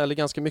ämnen, eller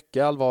ganska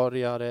mycket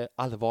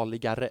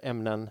allvarligare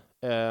ämnen.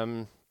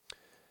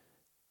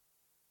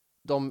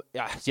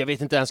 Jag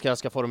vet inte ens hur jag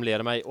ska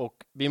formulera mig, och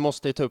vi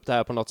måste ta upp det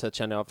här på något sätt,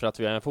 känner jag, för att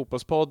vi är en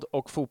fotbollspodd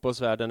och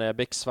fotbollsvärlden är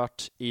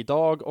becksvart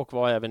idag och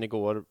var även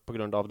igår på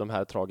grund av de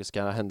här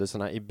tragiska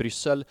händelserna i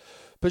Bryssel.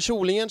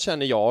 Personligen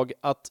känner jag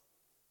att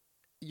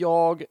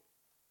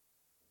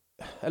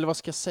eller vad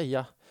ska jag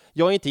säga?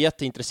 jag är inte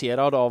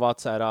jätteintresserad av att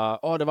så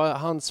här, det var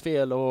hans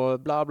fel och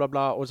bla bla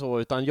bla och så,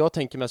 utan jag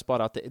tänker mest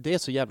bara att det är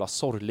så jävla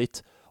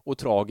sorgligt och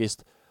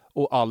tragiskt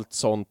och allt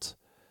sånt.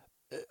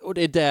 Och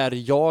det är där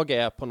jag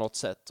är på något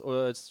sätt. Och,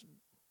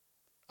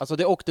 alltså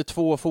det åkte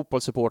 2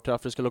 fotbollssupportrar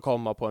för att skulle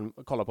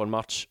kolla på en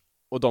match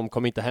och de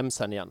kom inte hem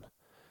sen igen.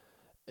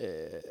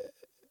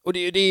 Och det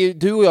är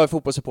du och jag är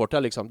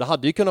fotbollssupportrar liksom. Det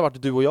hade ju kunnat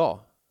varit du och jag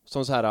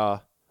som så här,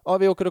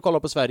 vi åker och kollar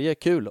på Sverige,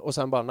 kul, och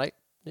sen bara nej,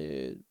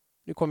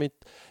 nu kommer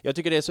inte. Jag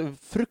tycker det är så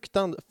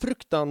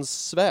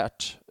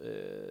fruktansvärt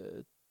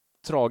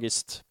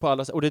tragiskt på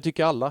alla sätt, och det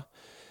tycker alla.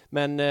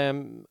 Men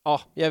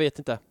jag vet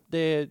inte. Det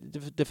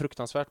är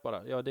fruktansvärt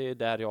bara. Ja, det är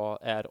där jag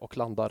är och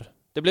landar.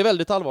 Det blir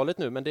väldigt allvarligt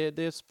nu, men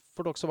det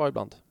får det också vara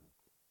ibland.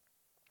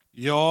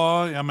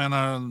 Ja, jag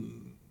menar,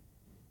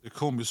 det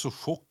kom ju så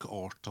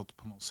chockartat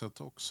på något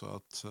sätt också.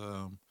 Att,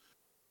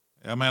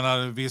 jag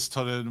menar, visst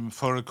har det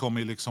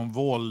förekommit liksom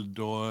våld,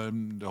 och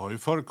det har ju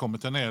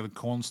förekommit en del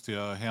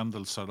konstiga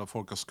händelser där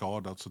folk har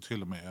skadats och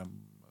till och med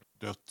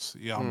dött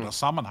i andra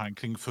sammanhang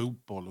kring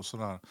fotboll och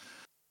sådär.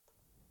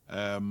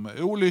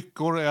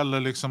 Olyckor eller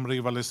liksom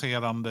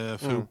rivaliserande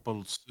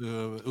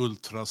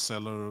fotbollsultras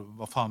eller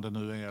vad fan det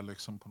nu är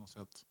liksom på något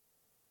sätt.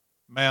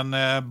 Men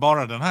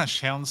bara den här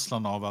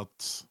känslan av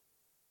att,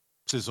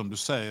 precis som du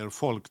säger,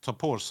 folk tar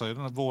på sig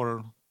den här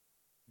vår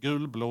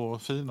gulblå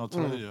fina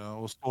tröja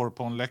och står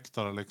på en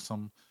läktare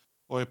liksom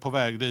och är på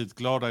väg dit,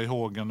 glada i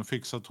hågen,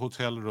 fixat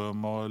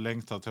hotellrum och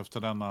längtat efter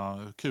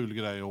denna kul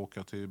grej att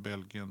åka till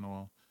Belgien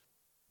och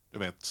du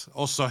vet.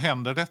 Och så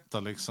händer detta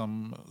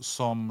liksom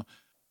som.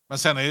 Men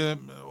sen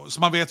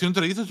så man vet ju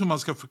inte riktigt hur man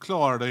ska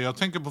förklara det. Jag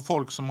tänker på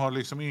folk som har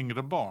liksom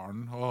yngre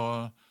barn.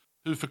 Och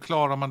hur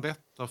förklarar man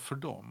detta för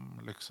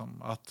dem?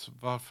 Liksom? Att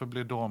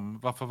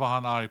varför var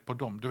han arg på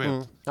dem? Du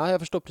vet. Ja, jag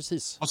förstår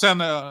precis. Och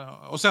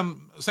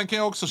sen kan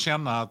jag också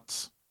känna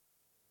att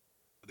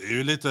det är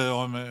ju lite,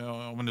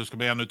 om vi nu ska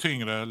bli ännu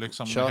tyngre,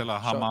 liksom hela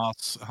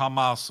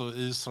Hamas och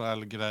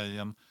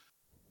Israel-grejen.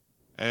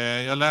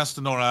 Jag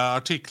läste några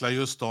artiklar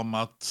just om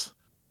att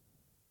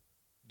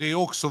det är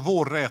också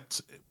vår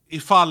rätt. I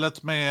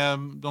fallet med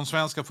de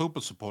svenska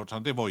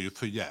fotbollssupportrarna, det var ju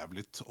för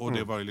jävligt. Och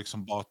det var ju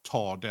liksom bara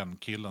ta den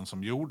killen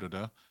som gjorde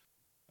det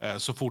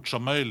så fort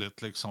som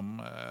möjligt. Liksom.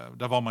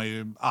 Där var man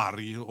ju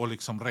arg och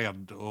liksom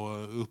rädd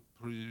och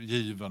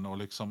uppgiven och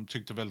liksom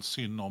tyckte väldigt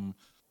synd om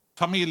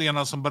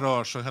familjerna som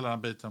berörs och hela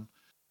den biten.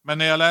 Men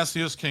när jag läste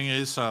just kring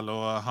Israel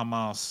och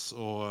Hamas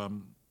och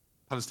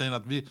Palestina,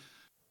 att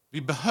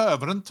vi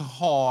behöver inte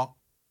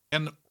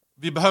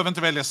vi behöver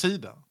inte välja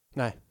sida.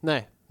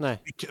 Nej.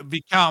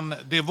 Vi kan,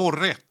 det är vår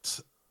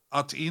rätt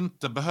att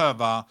inte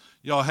behöva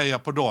jag hejar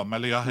på dem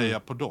eller jag hejar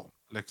på dem.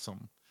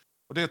 Liksom.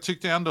 Och det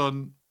tyckte jag ändå,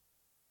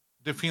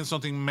 det finns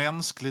någonting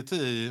mänskligt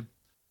i.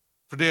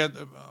 För det,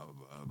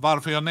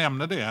 varför jag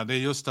nämner det är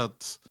just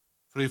att,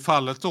 för i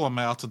fallet då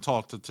med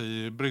attentatet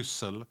i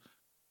Bryssel,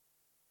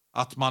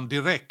 att man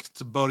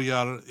direkt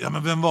börjar, ja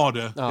men vem var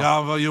det?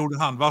 Ja, vad gjorde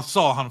han? Vad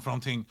sa han för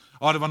någonting?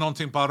 Ja, det var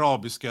någonting på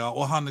arabiska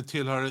och han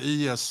tillhör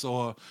IS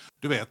och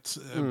du vet.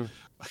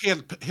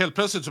 Helt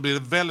plötsligt så blir det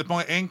väldigt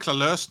många enkla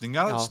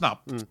lösningar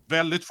snabbt,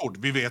 väldigt fort.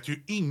 Vi vet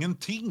ju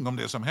ingenting om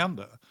det som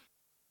hände.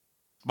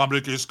 Man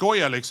brukar ju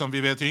skoja liksom,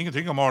 vi vet ju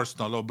ingenting om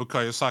Arsenal och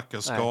Bukayo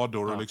Sakas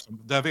skador. Och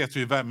liksom, där vet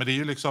vi, men det är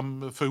ju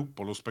liksom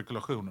fotboll och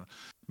spekulationer.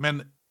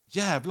 Men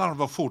jävlar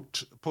vad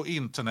fort på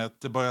internet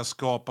det börjar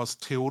skapas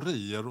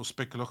teorier och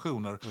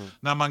spekulationer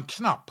när man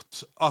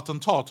knappt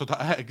attentatet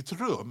har ägt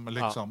rum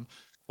liksom.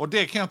 Och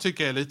det kan jag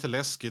tycka är lite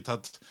läskigt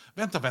att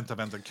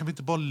vänta, kan vi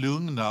inte bara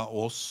lugna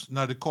oss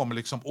när det kommer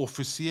liksom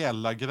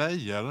officiella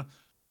grejer?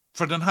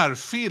 För den här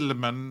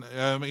filmen,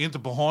 inte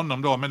på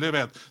honom då, men det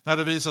vet, när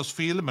det visas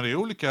filmer i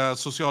olika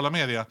sociala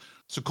medier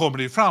så kommer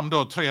det fram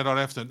då 3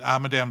 dagar efter,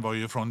 men den var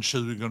ju från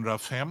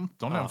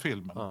 2015 den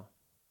filmen.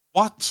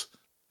 What?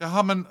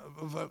 Ja men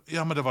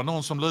det var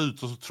någon som la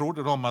ut och så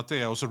trodde de att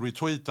det, och så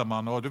retweetar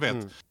man och du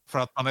vet, för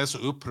att man är så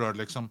upprörd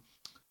liksom.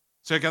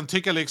 Så jag kan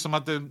tycka liksom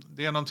att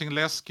det är någonting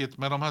läskigt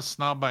med de här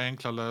snabba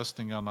enkla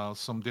lösningarna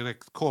som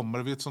direkt kommer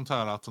vid ett sånt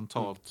här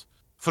attentat.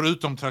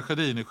 Förutom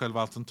tragedin i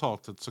själva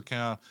attentatet så kan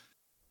jag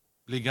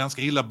bli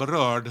ganska illa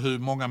berörd hur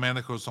många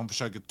människor som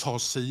försöker ta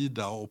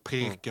sida och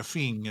peka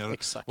finger.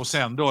 Exakt. Och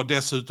sen då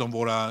dessutom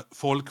våra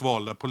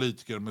folkvalda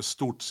politiker med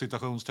stort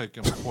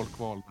citationstecken på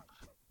folkvalda.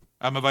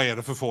 Ja, men vad är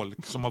det för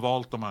folk som har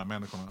valt de här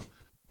människorna?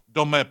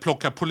 De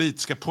plockar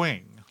politiska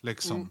poäng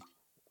liksom.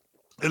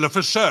 Eller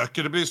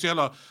försöker, det blir så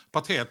jävla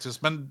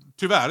patetiskt. Men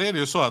tyvärr är det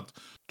ju så att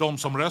de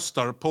som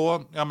röstar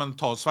på,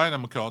 ta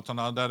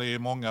Sverigedemokraterna, där det är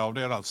många av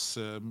deras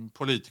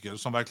politiker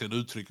som verkligen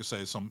uttrycker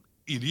sig som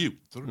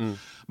idioter.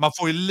 Man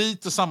får ju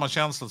lite samma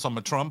känsla som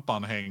med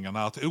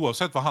Trump-anhängarna, att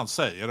oavsett vad han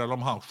säger eller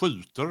om han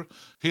skjuter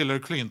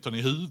Hillary Clinton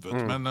i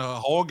huvudet, men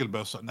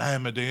hagelbössa, nej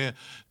men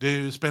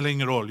det spelar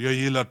ingen roll, jag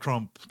gillar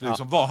Trump.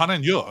 Liksom, vad han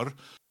än gör.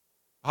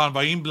 Han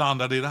var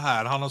inblandad i det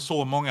här, han har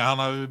så många, han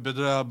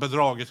har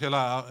bedragit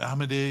hela,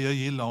 jag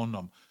gillar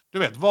honom. Du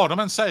vet, vad de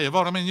än säger,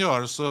 vad de än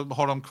gör så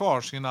har de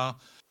kvar sina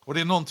Och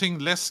det är någonting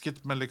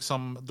läskigt med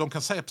liksom, de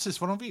kan säga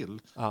precis vad de vill.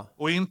 Ja.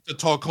 Och inte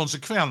ta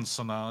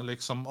konsekvenserna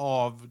liksom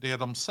av det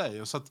de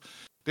säger. Så att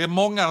det är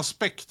många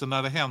aspekter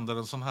när det händer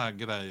en sån här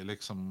grej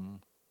liksom.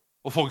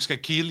 Och folk ska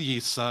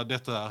killgissa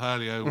detta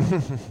härliga ord.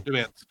 Du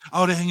vet,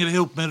 det hänger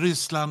ihop med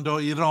Ryssland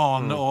och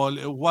Iran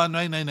och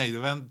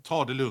nej,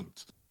 ta det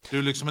lugnt. Du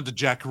är liksom inte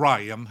Jack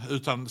Ryan,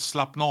 utan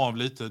slappna av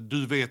lite.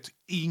 Du vet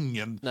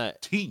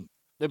ingenting.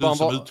 Det är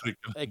bara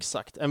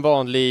exakt, en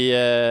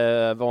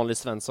vanlig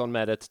Svensson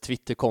med ett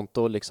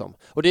Twitterkonto liksom.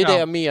 Och det är det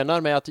jag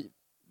menar med att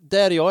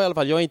där jag i alla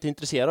fall, jag är inte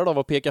intresserad av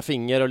att peka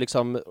finger och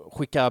liksom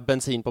skicka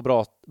bensin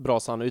på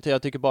brasan, utan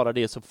jag tycker bara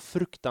det är så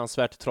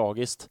fruktansvärt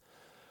tragiskt.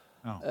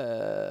 Ja.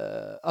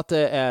 Att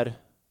det är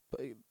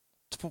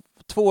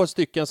två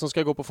stycken som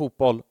ska gå på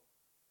fotboll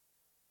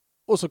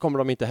och så kommer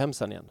de inte hem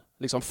sen igen.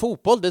 Liksom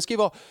fotboll, det ska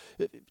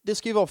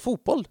ju vara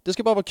fotboll. Det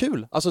ska bara vara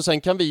kul. Alltså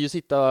sen kan vi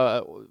ju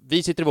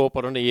vi sitter i vår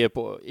podd och ni är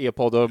på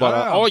e-podd och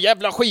bara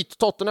jävla skit,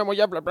 Tottenham och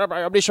jävla bla bla,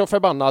 jag blir så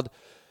förbannad.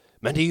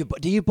 Men det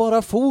är ju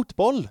bara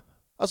fotboll.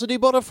 Alltså det är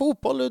bara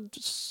fotboll.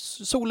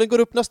 Solen går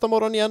upp nästa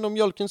morgon igen och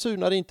mjölken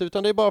surnar inte,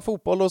 utan det är bara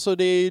fotboll och så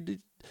det är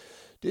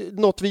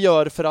något vi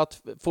gör för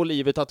att få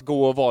livet att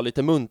gå och vara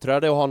lite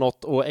muntrare och ha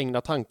något att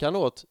ägna tankarna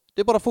åt.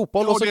 Det är bara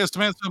fotboll. Och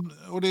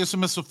det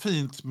som är så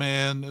fint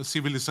med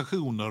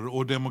civilisationer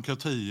och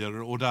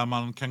demokratier och där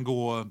man kan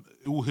gå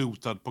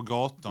ohotad på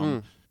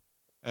gatan.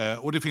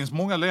 Och det finns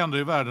många länder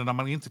i världen där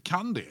man inte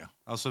kan det.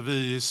 Alltså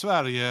vi i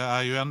Sverige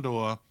är ju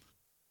ändå,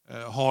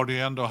 har det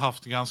ändå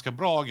haft ganska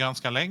bra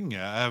ganska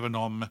länge, även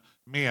om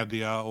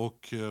media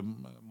och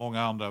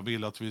många andra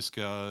vill att vi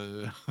ska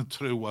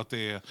tro att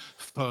det är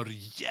för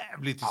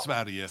jävligt i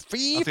Sverige. Att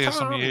det är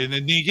som i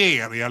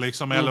Nigeria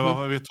liksom, eller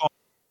vad vi tar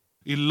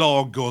i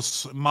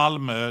Lagos,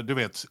 Malmö, du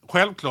vet.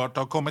 Självklart det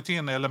har kommit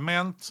in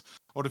element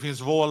och det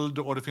finns våld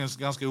och det finns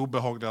ganska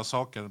obehagliga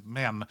saker,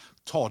 men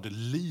ta det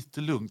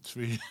lite lugnt.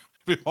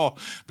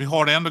 Vi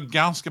har det ändå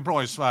ganska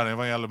bra i Sverige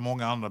vad gäller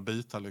många andra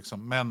bitar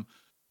liksom, men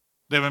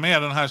det är väl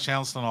mer den här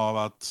känslan av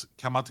att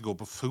kan man inte gå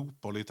på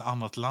fotboll i ett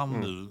annat land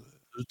nu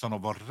utan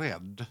att vara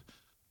rädd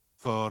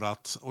för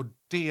att, och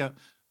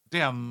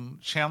den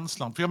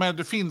känslan, för jag menar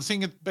det finns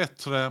inget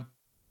bättre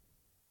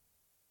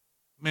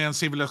med en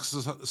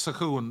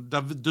civilisation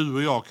där du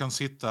och jag kan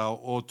sitta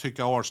och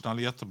tycka Arsenal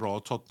är jättebra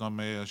och Tottenham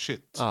är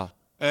shit.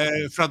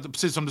 För att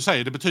precis som du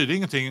säger, det betyder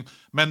ingenting,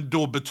 men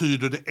då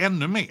betyder det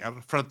ännu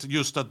mer, för att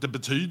just att det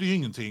betyder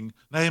ingenting.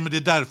 Nej, men det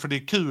är därför det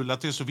är kul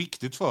att det är så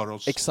viktigt för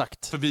oss.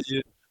 Exakt. För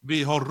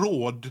vi har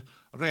råd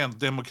rent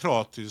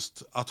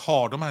demokratiskt att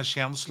ha de här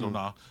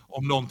känslorna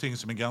om någonting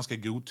som är ganska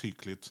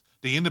godtyckligt.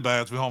 Det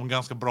innebär att vi har en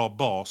ganska bra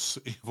bas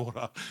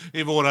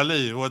i våra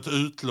liv och ett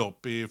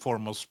utlopp i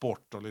form av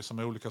sport och liksom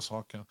olika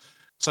saker.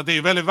 Så det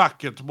är väldigt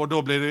vackert, och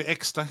då blir det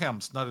extra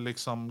hemskt när det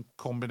liksom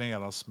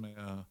kombineras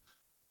med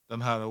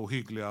den här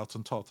ohyggliga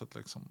attentatet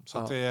liksom. Så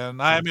att det är,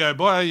 nej, men jag är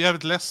bara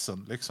jävligt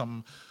ledsen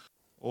liksom,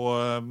 och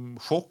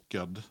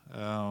chockad.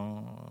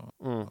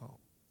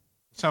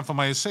 Sen får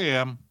man ju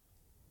se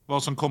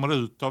vad som kommer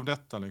ut av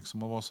detta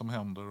liksom, och vad som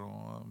händer.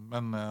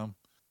 Men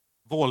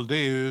våld är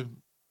ju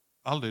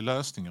aldrig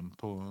lösningen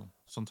på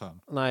sånt här.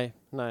 Nej,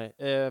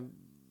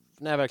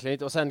 verkligen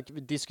inte. Och sen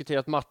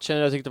diskuterat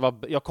matchen.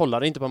 Jag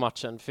kollade inte på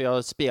matchen för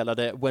jag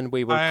spelade When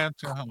We Were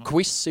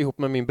quiz ihop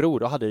med min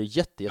bror och hade det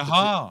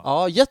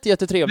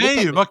jättetrevligt.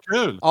 Nej, vad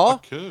kul! Ja,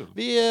 vad kul.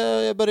 Vi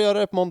började göra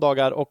det på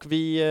måndagar och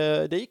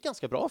det gick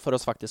ganska bra för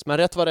oss faktiskt. Men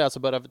rätt vad det är så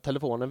började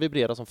telefonen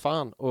vibrera som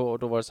fan och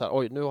då var det så här,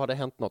 oj, nu har det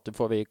hänt något, det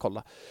får vi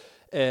kolla.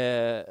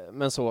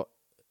 Men så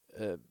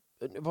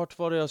vart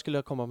var det jag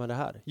skulle komma med det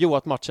här? Jo,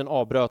 att matchen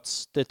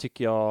avbröts, det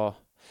tycker jag.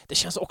 Det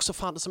känns också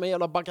fan som en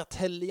jävla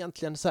bagatell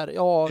egentligen. Så här,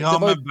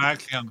 men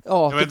verkligen.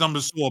 Jag vet inte om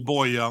du såg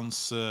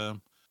Bojans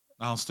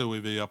när han stod i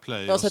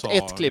Viaplay. Jag har sett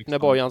ett klipp när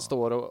Bojan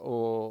står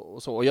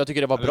och så. Och jag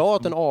tycker det var bra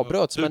att den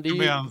avbröts.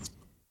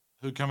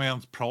 Hur kan vi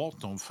ens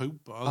prata om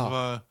fotboll?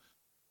 Alltså,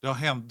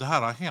 det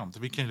här har hänt.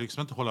 Vi kan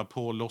liksom inte hålla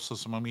på och låtsas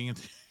som om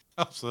ingenting.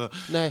 Alltså,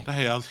 det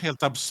här är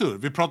helt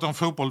absurd. Vi pratar om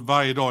fotboll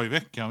varje dag i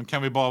veckan.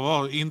 Kan vi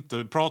bara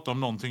inte prata om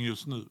någonting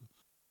just nu?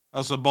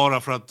 Alltså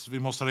bara för att vi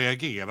måste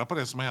reagera på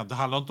det som har hänt. Det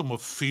handlar inte om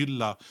att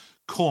fylla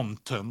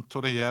content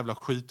och det jävla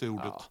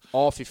skitordet.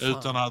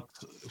 Utan att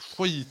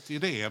skit i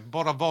det.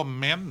 Bara vara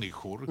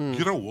människor.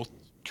 Gråt.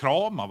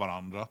 Krama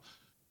varandra.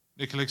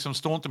 Ni kan liksom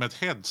stå inte med ett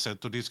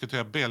headset och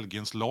diskutera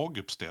Belgiens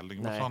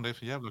laguppställning. Vad fan det är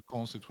för jävla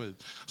konstigt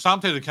skit.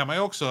 Samtidigt kan man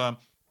ju också...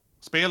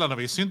 Spelarna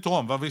visste inte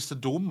om, vad visste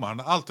domaren?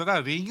 Allt det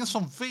där, det är ingen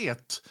som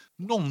vet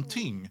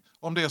någonting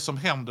om det som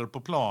händer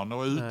på plan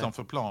och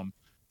utanför plan.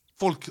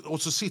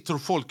 Och så sitter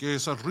folk i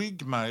så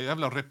ryggmärg,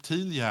 jävla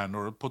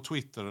reptilhjärnor på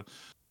Twitter,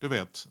 du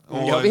vet. Och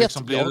jag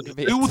liksom vet.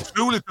 blir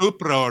otroligt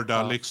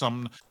upprörda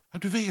liksom.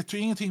 Du vet ju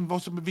ingenting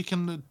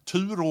vilken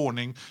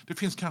turordning. Det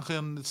finns kanske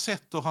en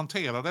sätt att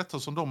hantera detta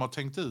som de har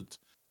tänkt ut.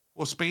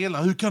 Och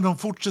spela, hur kan de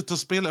fortsätta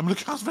spela? Men de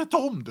kanske vet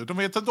om det, de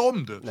vet inte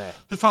om det. Nej.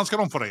 Hur fan ska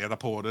de få reda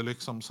på det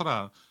liksom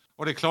sådär.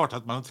 Och det är klart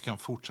att man inte kan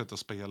fortsätta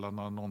spela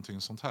när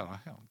någonting sånt här har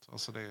hänt.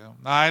 Alltså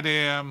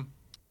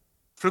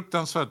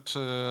fruktansvärt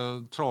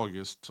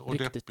tragiskt och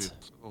Riktigt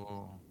deppigt.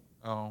 Och,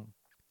 ja,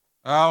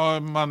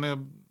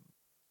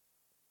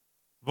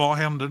 vad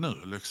händer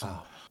nu liksom?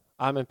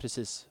 Ja, men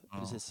precis.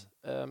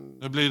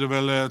 Nu blir det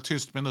väl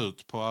tyst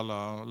minut på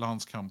alla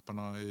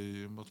landskamperna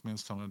i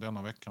åtminstone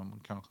denna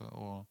veckan kanske.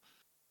 Och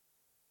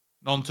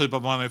någon typ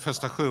av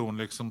manifestation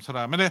liksom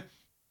sådär. Men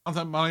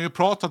man har ju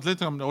pratat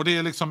lite om det. Och det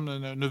är liksom,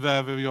 nu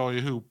väver jag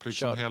ihop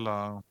liksom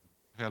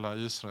hela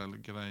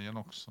Israel-grejen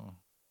också.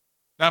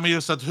 Nej, men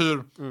just att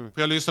för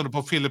jag lyssnade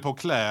på Filip och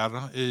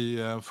Claire i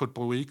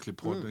Football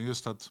Weekly-podden.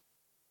 Just att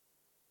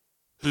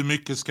hur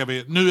mycket ska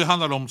vi... Nu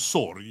handlar det om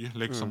sorg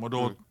liksom. Och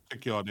då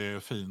tycker jag det är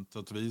fint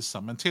att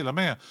visa. Men till och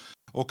med,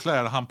 och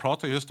Claire han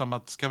pratar just om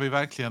att ska vi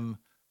verkligen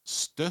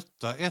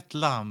stötta ett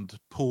land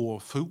på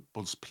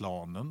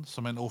fotbollsplanen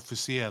som en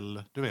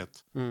officiell, du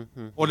vet.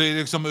 Och det är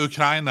liksom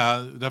Ukraina,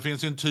 där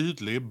finns ju en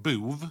tydlig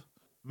bov.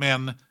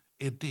 Men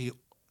är det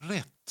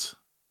rätt?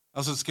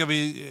 Alltså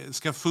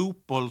ska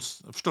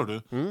fotbolls... Förstår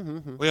du?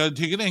 Och jag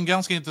tycker det är en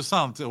ganska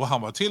intressant... Och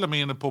han var till och med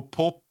inne på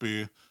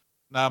Poppy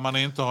när man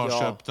inte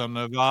har köpt en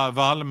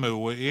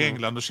vallmo i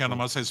England. Då känner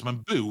man sig som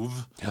en bov.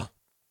 Ja.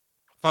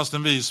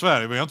 Fastän vi i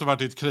Sverige, vi har inte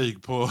varit i ett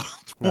krig på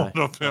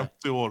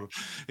 250 år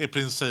i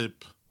princip.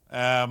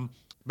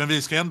 Men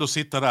vi ska ändå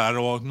sitta där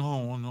och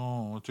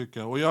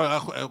tycka. Och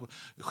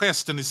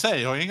gesten i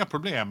sig har jag inga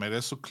problem med. Det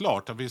är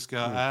såklart att vi ska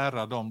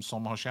ära de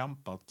som har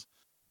kämpat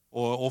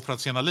och offrat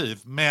sina liv.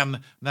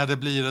 Men när det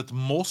blir ett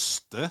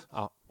måste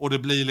och det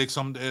blir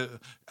liksom,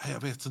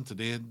 jag vet inte,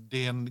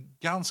 det är en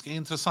ganska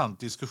intressant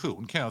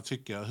diskussion kan jag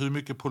tycka. Hur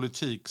mycket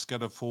politik ska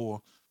det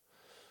få,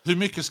 hur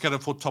mycket ska det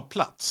få ta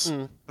plats?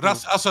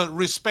 Alltså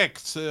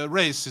respect,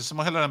 racism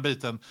och hela den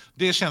biten,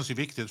 det känns ju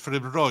viktigt för det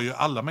rör ju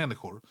alla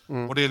människor.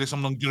 Och det är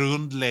liksom de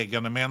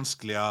grundläggande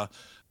mänskliga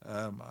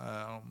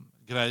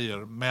grejer.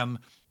 Men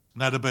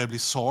när det börjar bli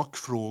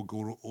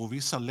sakfrågor och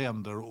vissa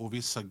länder och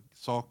vissa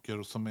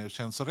saker som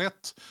känns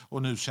rätt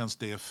och nu känns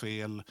det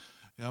fel.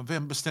 Ja,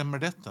 vem bestämmer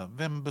detta?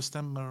 Vem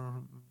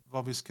bestämmer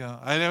vad vi ska...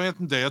 Nej, jag vet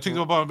inte. Jag tyckte det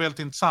var bara väldigt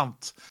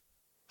intressant.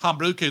 Han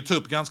brukar ju ta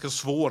upp ganska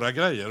svåra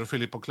grejer,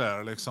 Filip och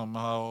Claire. Liksom.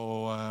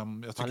 Och,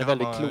 jag tycker han är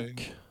väldigt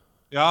klok.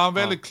 Ja,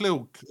 väldigt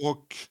klok.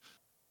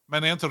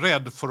 Men är inte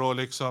rädd för att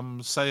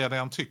liksom säga det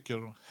han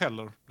tycker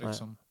heller.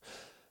 Liksom.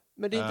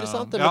 Men det är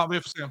intressant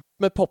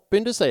med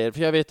poppin du säger,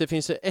 för jag vet det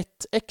finns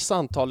ett x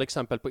antal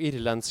exempel på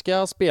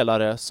irländska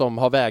spelare som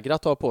har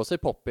vägrat ha på sig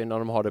poppin när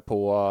de har det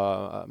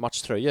på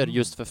matchtröjor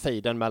just för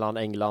fejden mellan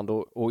England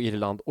och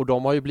Irland, och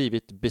de har ju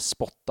blivit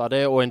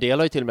bespottade och en del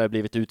har ju till och med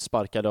blivit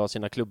utsparkade av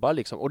sina klubbar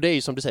liksom. Och det är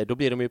ju som du säger, då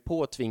blir de ju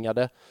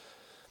påtvingade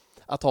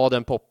att ha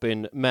den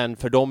poppin, men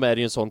för dem är det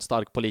ju en sån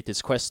stark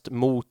politisk gest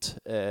mot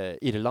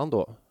Irland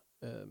då.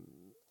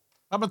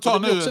 Ja, men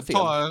ta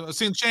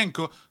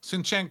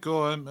Sinchenko,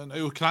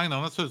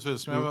 Ukraina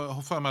naturligtvis, men jag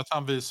har för mig att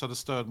han visade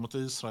stöd mot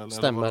Israel.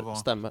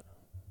 Stämmer.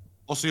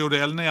 Och så gjorde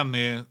El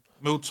Neni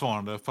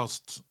motsvarande,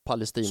 fast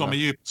Palestina. Som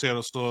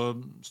egyptier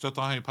så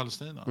stöttar han ju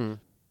Palestina.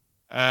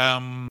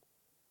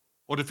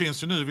 Och det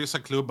finns ju nu vissa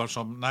klubbar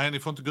som, nej ni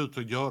får inte gå ut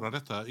och göra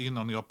detta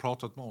innan ni har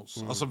pratat med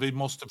oss. Alltså vi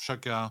måste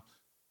försöka,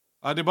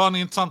 det är bara en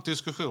intressant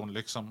diskussion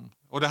liksom.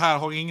 Och det här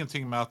har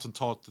ingenting med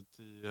attentatet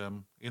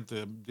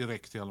inte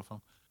direkt i alla fall,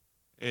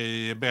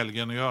 i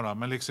Belgien att göra.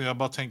 Men liksom jag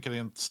bara tänker i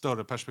ett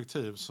större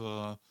perspektiv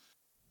så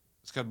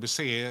ska det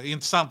bli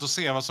intressant att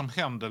se vad som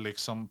händer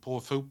liksom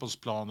på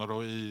fotbollsplaner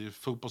och i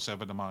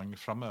fotbollsevenemang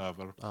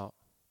framöver. Ja.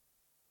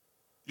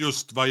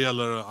 Just vad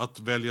gäller att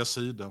välja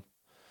sida.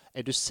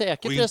 Är du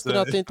säker förresten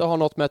att det inte har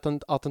något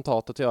med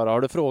attentatet att göra?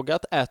 Har du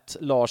frågat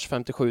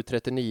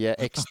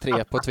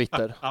Lars5739x3 på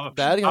Twitter?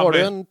 Där har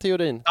du en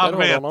teorin. Där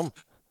har du honom.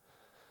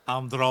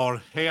 Han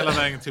drar hela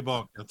vägen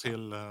tillbaka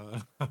till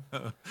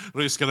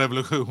ryska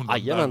revolutionen.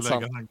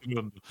 Jajamensan.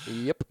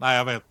 Yep. Nej,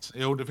 jag vet.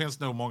 Jo, det finns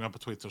nog många på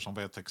Twitter som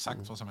vet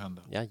exakt vad som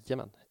händer.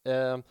 Jajamän.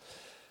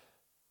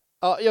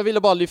 Jag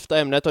ville bara lyfta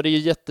ämnet och det är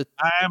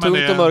jättetungt och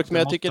mörkt, men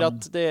jag tycker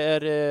att det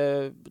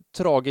är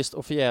tragiskt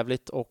och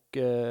förjävligt och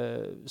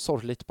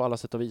sorgligt på alla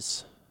sätt och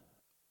vis.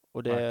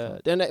 Och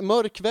det är en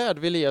mörk värld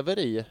vi lever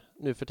i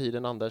nu för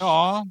tiden, Anders.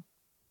 Ja,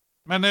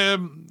 men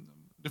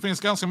det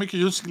finns ganska mycket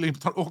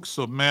ljusglimtar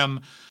också,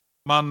 men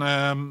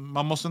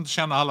man måste inte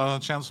känna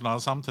alla känslorna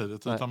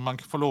samtidigt. Nej. Utan man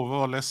får lov att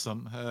vara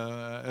ledsen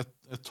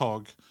ett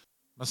tag.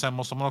 Men sen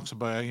måste man också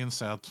börja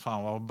inse att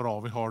fan vad bra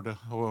vi har det.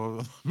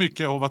 Och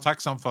mycket att vara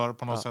tacksam för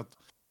på något sätt.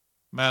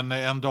 Men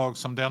en dag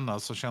som denna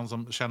så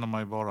känner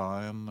man ju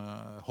bara en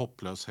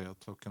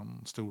hopplöshet och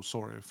en stor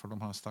sorg för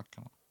de här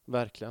stackarna.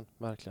 Verkligen,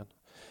 verkligen.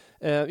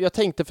 Jag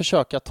tänkte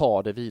försöka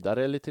ta det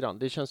vidare lite grann.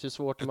 Det känns ju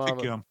svårt när man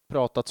har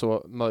pratat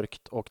så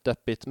mörkt och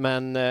deppigt.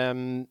 Men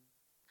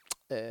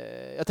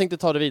jag tänkte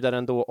ta det vidare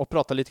ändå och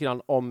prata lite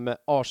grann om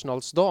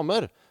Arsenals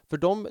damer. För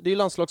det är ju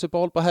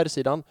landslagsuppehåll på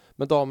herrsidan,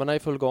 men damerna är i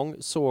full gång.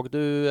 Såg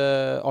du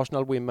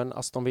Arsenal Women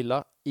Aston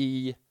Villa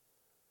i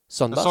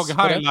söndags? Jag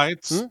såg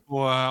highlights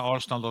på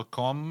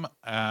arsenal.com.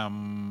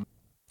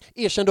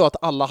 Erkänn då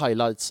att alla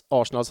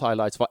Arsenals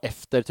highlights var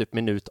efter typ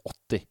minut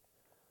 80.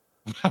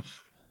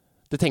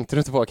 Det tänkte du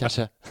inte på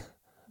kanske?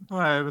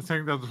 Nej, det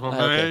tänkte jag inte på.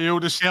 Men okay.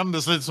 Det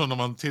kändes lite så när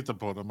man tittar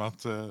på dem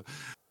att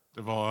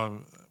det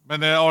var...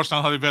 Men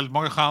Arsenal hade väldigt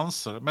många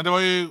chanser. Men det var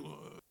ju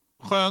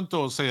skönt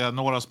att se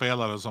några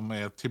spelare som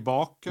är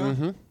tillbaka.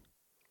 Mm-hmm.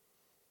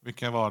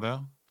 Vilka var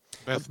det?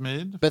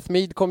 Beth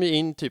Mead kom ju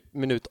in typ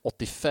minut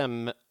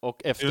 85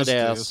 och efter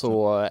det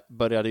så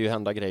började ju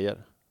hända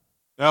grejer.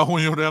 Ja,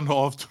 hon gjorde ändå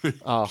avtryck.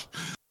 Ja.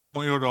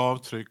 Hon gjorde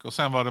avtryck. Och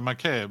sen var det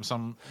McCabe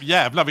som...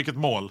 Jävla vilket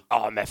mål!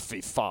 Ja, men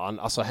fy fan.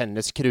 Alltså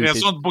hennes krut... Det är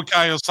sånt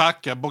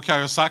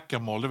Bukayo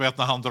Saka-mål. Du vet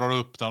när han drar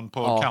upp den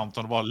på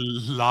kanten och bara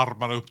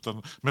larmar upp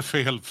den med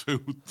fel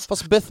fot.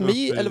 Fast Beth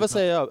Mead, eller vad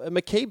säger jag?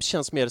 McCabe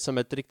känns mer som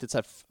ett riktigt så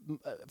här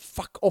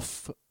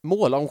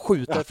fuck-off-mål. Hon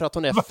skjuter för att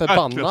hon är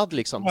förbannad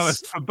liksom. Hon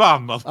är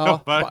förbannad,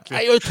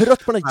 verkligen. Jag är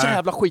trött på den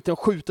jävla skiten.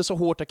 Hon skjuter så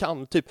hårt jag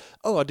kan. Typ,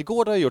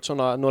 Ödegård har gjort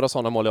några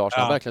sådana mål i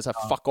Arsenal. Verkligen så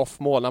här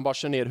fuck-off-mål. Han bara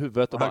kör ner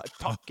huvudet och bara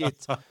fuck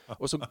it.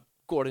 Och så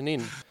går den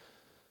in.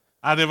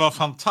 Ja, det var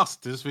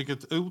fantastiskt.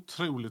 Vilket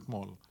otroligt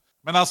mål.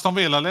 Men Aston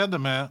Villa ledde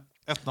med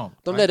 1-0.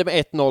 De ledde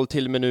med 1-0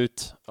 till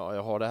minut... Ja,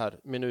 jag har det här.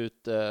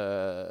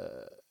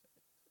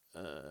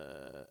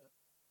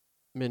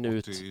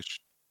 Minut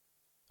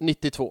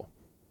 92.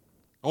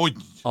 Oj!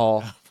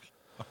 Ja.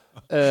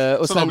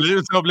 Och så sen...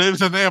 det har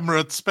blivit en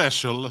Emirates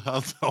special.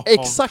 Alltså.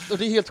 Exakt, och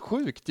det är helt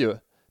sjukt ju.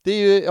 Det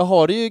är ju. Jag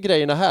har ju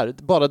grejerna här.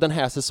 Bara den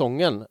här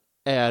säsongen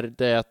är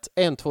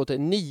det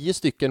 9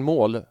 stycken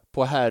mål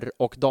på herr-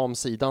 och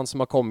damsidan som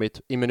har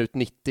kommit i minut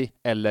 90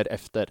 eller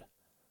efter.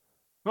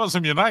 Det var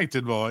som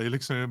United var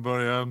i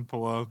början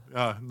på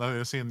när det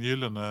är sin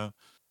gyllene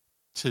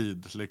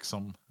tid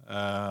liksom.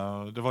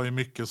 Det var ju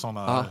mycket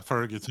sådana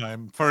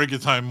Fergie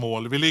time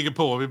mål. Vi ligger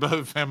på, vi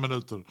behöver 5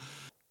 minuter.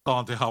 Ta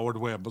han till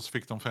Howard Webb och så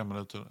fick de 5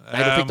 minuter.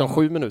 Nej, då fick de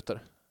 7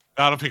 minuter.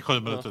 Ja, de fick 7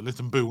 minuter.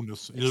 Liten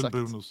bonus,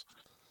 julbonus.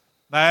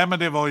 Nej, men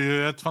det var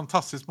ju ett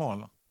fantastiskt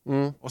mål.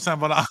 Mm. Och sen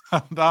var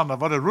det andra,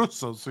 var det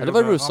Russo? Ja, det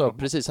var Russo,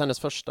 precis, hennes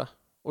första.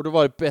 Och då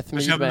var det Beth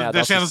Mead med.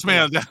 Det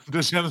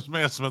kändes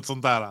mer som ett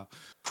sånt där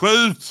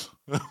skjut!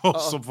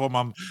 Och så får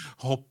man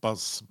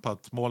hoppas på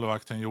att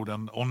målvakten gjorde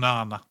en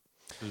Onana.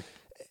 Typ.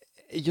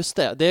 Just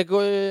det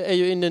är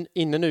ju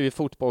inne nu i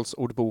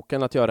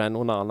fotbollsordboken att göra en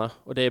Onana.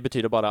 Och det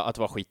betyder bara att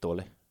vara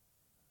skitdålig.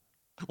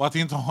 Och att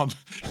inte ha,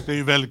 det är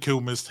ju väldigt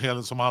komiskt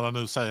som alla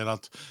nu säger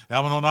att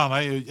men någon annan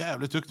är ju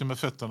jävligt duktig med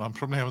fötterna.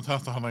 Problemet är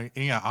att han har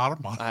inga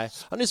armar. Nej,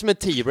 han är som en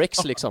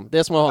T-Rex liksom. Det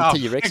är som att ha en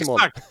T-Rex i mål.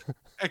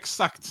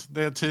 Exakt,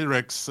 det är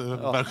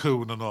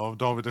T-Rex-versionen av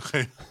David de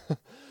Gea.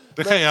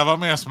 De Gea var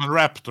mer som en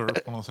raptor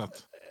på något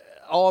sätt.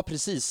 Ja,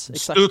 precis.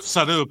 Exakt.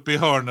 Studsade upp i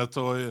hörnet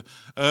och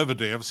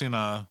överdrev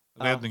sina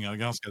räddningar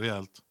ganska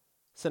rejält.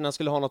 Sen när han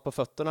skulle ha något på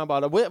fötterna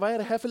bara, vad är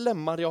det här för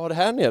lemmar jag har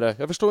här nere?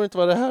 Jag förstår inte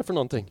vad det är här för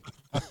någonting.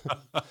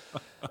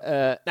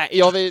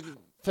 Nej,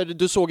 för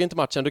du såg inte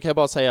matchen. Du kan jag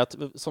bara säga att,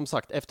 som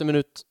sagt,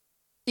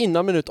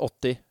 innan minut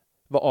 80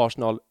 var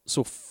Arsenal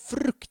så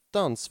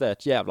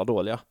fruktansvärt jävla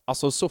dåliga.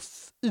 Alltså så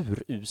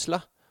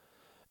urusla.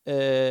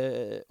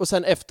 Och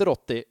sen efter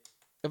 80,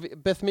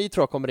 Beth Mead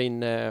tror jag kommer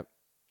in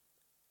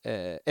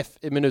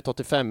i minut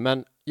 85,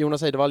 men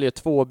Jonas Eidevall gör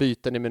 2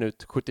 byten i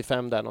minut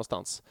 75 där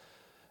någonstans.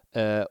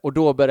 Och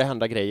då börjar det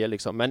hända grejer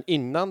liksom. Men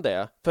innan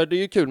det, för det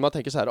är ju kul, man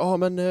tänker så här,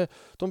 men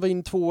de var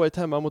in 2-1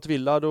 hemma mot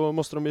Villa, då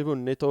måste de ju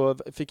vunnit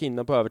och fick in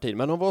den på övertid.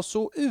 Men de var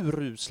så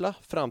urusla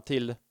fram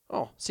till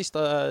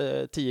sista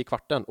 10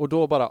 kvarten. Och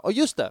då bara,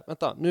 just det,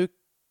 vänta, nu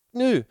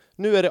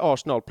är det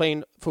Arsenal,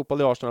 playing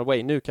fotboll i Arsenal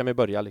way, nu kan vi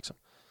börja liksom.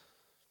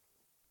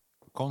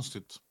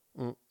 Konstigt.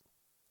 Mm.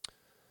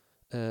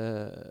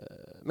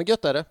 Men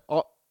gött är det.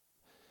 Ja.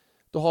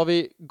 Då har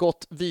vi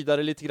gått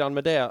vidare lite grann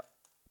med det.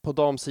 På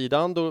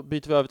damsidan, då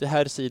byter vi över till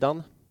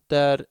herrsidan.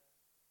 Där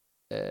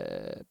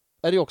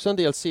är det också en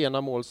del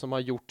sena mål som har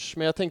gjorts.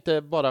 Men jag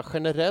tänkte bara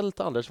generellt,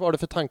 Anders, vad har du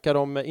för tankar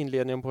om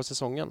inledningen på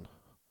säsongen?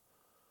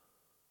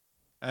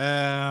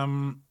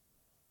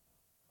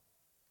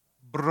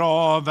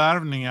 Bra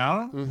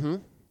värvningar. Mm-hmm.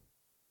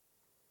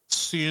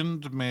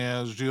 Synd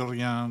med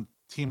Jurgen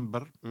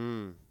Timber.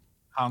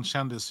 Han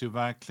kändes ju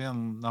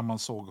verkligen, när man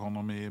såg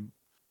honom i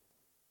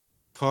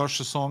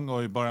försäsong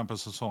och i början på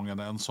säsongen,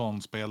 en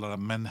sån spelare,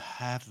 men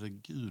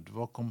herregud,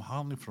 var kom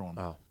han ifrån?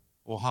 Ja.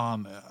 Och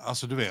han,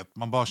 alltså du vet,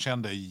 man bara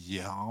kände,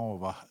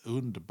 vad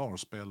underbar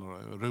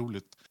spelare,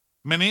 roligt.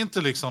 Men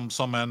inte liksom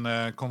som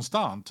en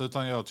konstant,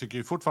 utan jag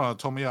tycker fortfarande att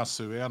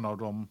Tomiyasu är en av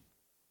de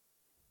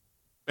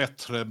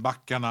bättre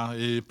backarna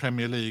i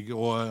Premier League,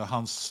 och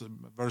hans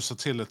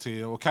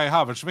versatility, och Kai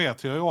Havertz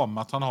vet jag ju om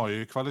att han har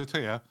ju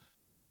kvalitet.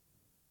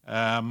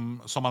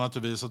 Som han inte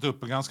visat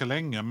upp ganska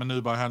länge, men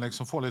nu börjar han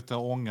liksom få lite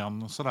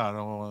ångan sådär,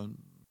 och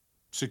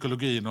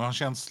psykologin, och han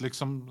känns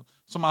liksom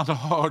som han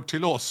hör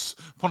till oss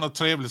på något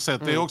trevligt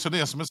sätt. Det är också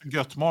det som är så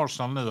gött med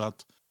Arsenal nu,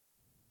 att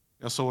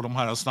jag såg de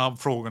här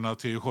snabbfrågorna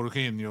till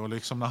Jorginho,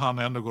 liksom när han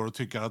ändå går och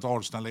tycker att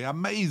Arsenal är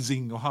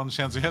amazing, och han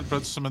känns ju helt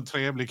plötsligt som en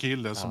trevlig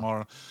kille som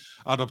har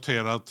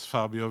adopterat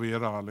Fabio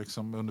Vieira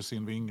liksom under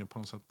sin vinge på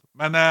något sätt.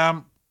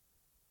 Men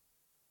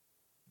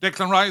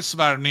Declan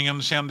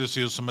Rice-värvningen kändes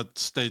ju som ett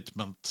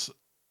statement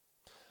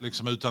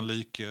liksom utan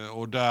like,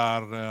 och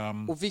där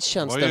och visst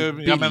känns den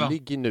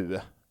billig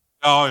nu.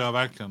 Ja,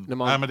 verkligen. När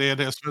man... Nej, men det är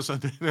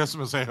det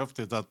som är så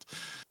häftigt att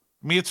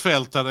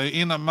mittfältare,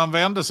 innan man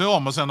vänder sig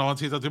om och sen när man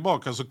tittar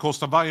tillbaka så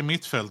kostar varje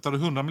mittfältare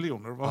 100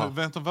 miljoner.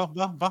 Vänta,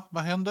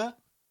 vad hände?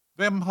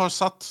 Vem har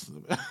satt...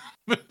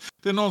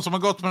 Det är någon som har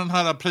gått med den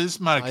här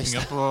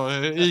prismärkningen på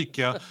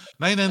Ica.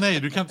 Nej,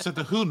 du kan inte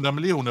sätta 100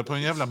 miljoner på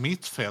en jävla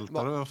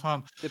mittfältare. Vad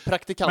fan? Det är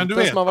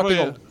praktikanten som har varit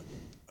igång.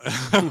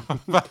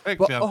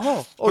 Verkligen.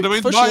 Och det var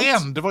inte bara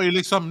en, det var ju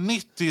liksom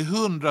 90,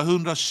 100,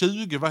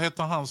 120. Vad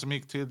heter han som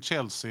gick till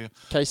Chelsea?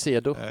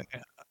 Caicedo.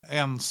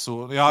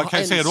 Enzo. Ja,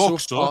 Caicedo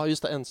också. Ja,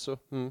 just det, Enzo.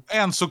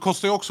 Enzo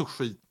kostar ju också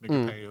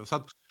skitmycket pengar. Så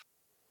att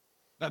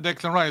när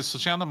Declan Rice så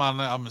känner man,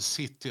 ja men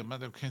City, men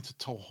det kan inte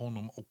ta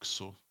honom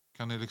också.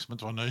 Kan ni liksom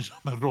inte vara nöjda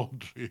med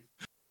Rodri.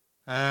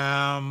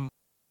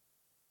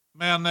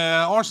 Men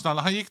Arsenal,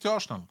 han gick till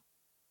Arsenal.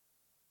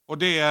 Och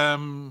det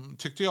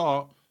tyckte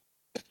jag...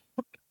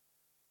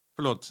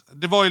 Förlåt.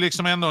 Det var ju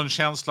liksom ändå en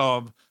känsla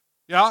av...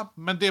 Ja,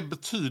 men det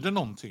betyder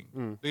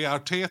någonting. Det är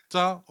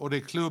Arteta och det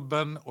är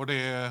klubben och det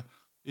är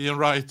Ian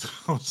Wright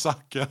och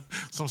Saka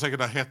som säkert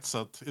har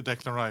hetsat i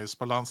Declan Rice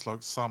på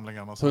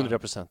landslagssamlingarna.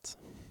 100%.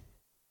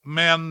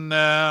 Men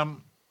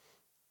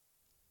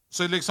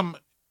så är det liksom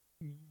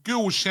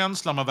god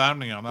känsla med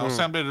värvningarna. Och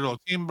sen blir det då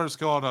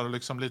timberskador och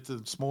liksom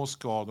lite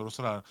småskador och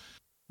sådär.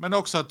 Men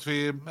också att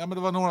men det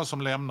var några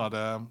som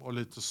lämnade och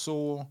lite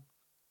så.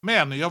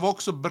 Men jag var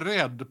också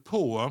beredd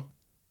på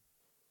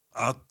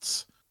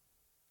att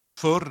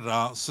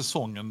förra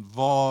säsongen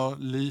var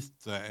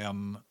lite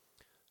en...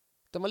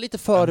 Den var lite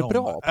för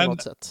bra på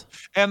något sätt.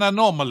 En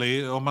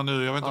anomaly, om man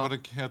nu, jag vet inte vad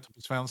det heter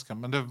på svenska,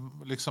 men det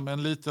var liksom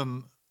en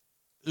liten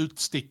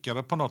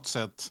utstickare på något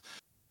sätt.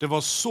 Det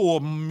var så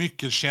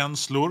mycket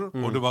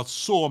känslor och det var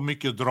så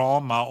mycket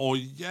drama och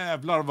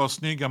jävlar vad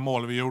snygga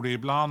mål vi gjorde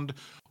ibland.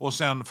 Och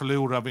sen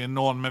förlorade vi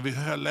någon, men vi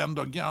höll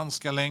ändå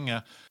ganska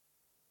länge.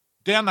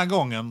 Denna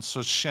gången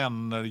så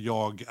känner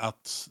jag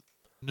att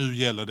nu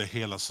gäller det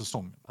hela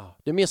säsongen. Ja,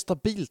 det är mer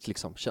stabilt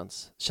liksom,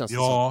 känns det som.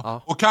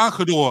 Ja, och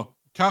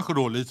kanske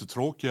då lite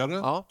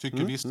tråkigare,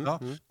 tycker vissa.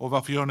 Och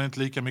varför gör ni inte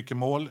lika mycket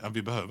mål? Ja,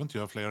 vi behöver inte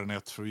göra fler än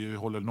ett, för vi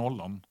håller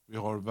nollan. Vi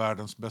har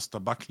världens bästa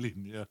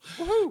backlinje.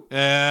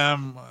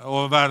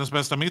 Och världens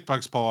bästa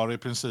mittbackspar i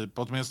princip.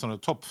 Åtminstone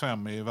topp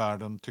 5 i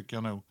världen, tycker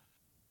jag nog.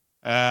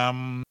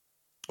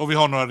 Och vi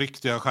har några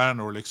riktiga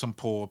stjärnor liksom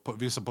på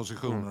vissa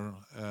positioner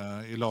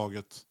i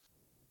laget.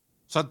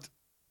 Så att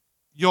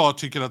jag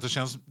tycker att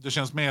det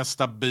känns mer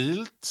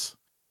stabilt.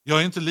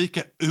 Jag är inte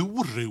lika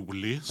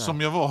orolig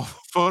som jag var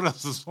förra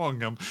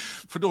säsongen.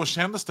 För då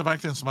kändes det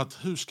verkligen som att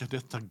hur ska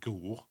detta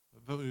gå?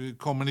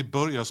 Kommer ni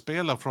börja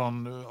spela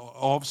från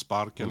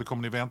avspark eller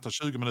kommer ni vänta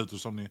 20 minuter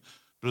som ni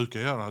brukar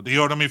göra? Det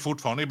gör de ju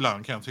fortfarande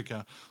ibland, kan jag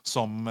tycka,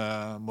 som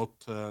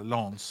mot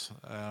Lans.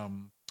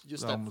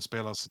 Just det. De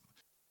spelar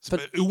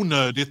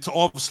onödigt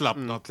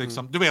avslappnat.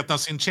 Liksom. Du vet när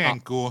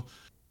Sinchenko...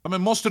 Ja,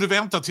 men måste du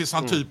vänta tills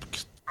han typ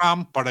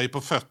trampar dig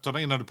på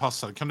fötterna innan du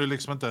passar? Kan du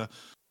liksom inte...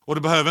 Och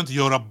du behöver inte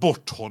göra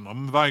bort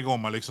honom varje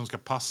gång man liksom ska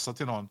passa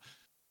till någon.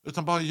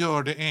 Utan bara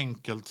gör det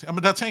enkelt. Ja,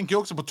 men där tänker jag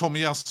också på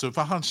Tomiyasu.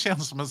 För han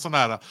känns som en sån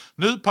här...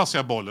 Nu passar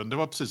jag bollen. Det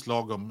var precis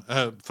lagom.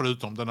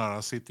 Förutom den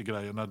här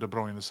City-grejen när De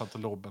Bruyne satte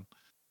lobben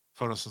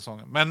förra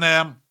säsongen. Men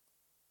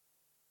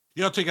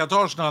jag tycker att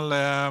Arsenal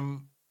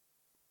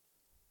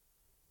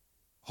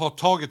har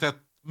tagit ett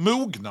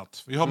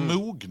mognat. Vi har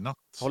mognat.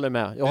 Jag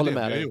håller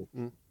med dig.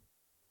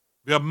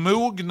 Vi har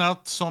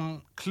mognat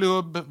som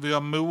klubb. Vi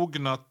har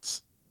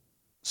mognat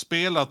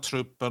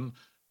spelartruppen.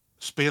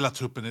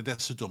 Spelartruppen är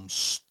dessutom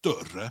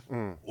större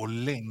och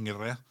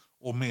längre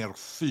och mer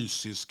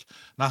fysisk.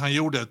 När han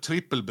gjorde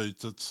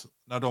trippelbytet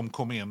när de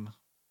kom in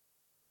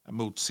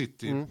mot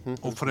City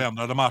och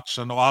förändrade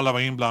matchen och alla var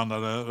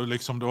inblandade och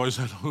liksom, det var ju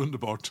så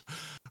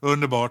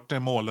underbart det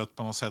målet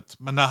på något sätt.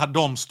 Men när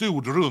de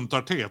stod runt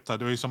Arteta,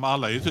 det var ju som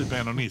alla är typ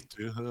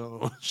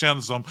 1,90 och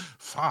kändes som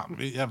fan,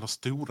 vi är jävla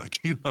stora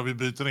killar vi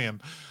byter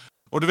in.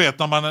 Och du vet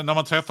när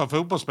man träffar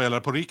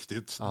fotbollsspelare på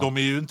riktigt, de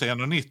är ju inte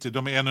 1,90,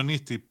 de är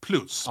 1,90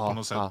 plus på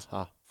något sätt.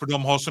 För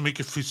de har så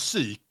mycket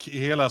fysik i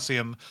hela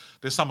sin...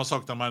 Det är samma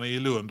sak när man är i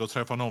Lund och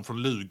träffar någon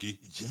från Lugi.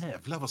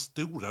 Jävlar vad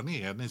stora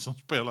ni är, ni som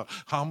spelar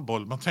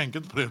handboll. Man tänker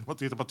inte på det när man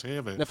tittar på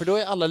tv. Nej, för då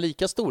är alla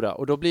lika stora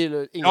och då blir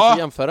det inget att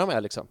jämföra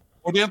med liksom.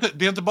 Och det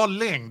är inte bara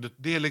längd,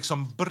 det är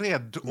liksom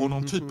bredd och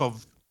någon typ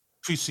av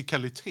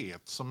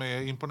fysikalitet som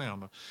är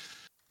imponerande.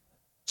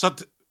 Så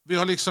att vi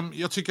har liksom,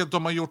 jag tycker att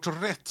de har gjort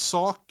rätt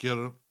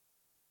saker.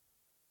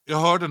 Jag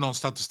hörde någon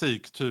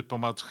statistik typ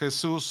om att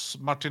Jesus,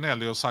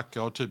 Martinelli och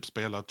Saka har typ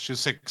spelat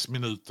 26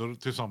 minuter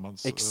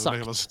tillsammans.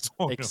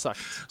 Exakt.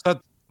 Så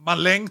att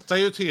man längtar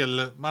ju till,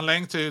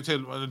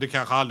 det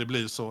kanske aldrig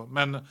blir så,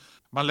 men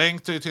man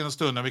längtar ju till en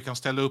stund när vi kan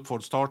ställa upp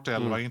vårt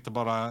startelva, inte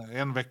bara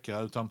en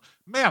vecka,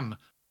 men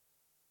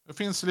det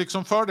finns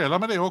liksom fördelar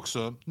med det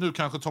också. Nu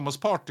kanske Thomas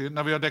Partey,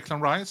 när vi har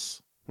Declan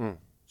Rice,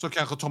 så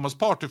kanske Thomas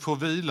Partey får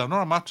vila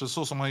några matcher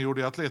så som han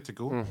gjorde i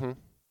Atletico.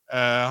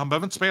 Han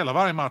behöver inte spela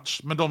varje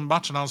match, men de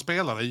matcherna han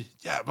spelar i,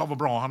 jävlar vad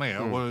bra han är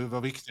och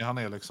vad viktig han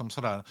är. Liksom,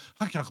 sådär.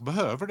 Han kanske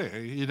behöver det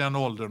i den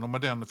åldern och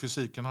med den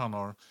fysiken han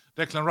har.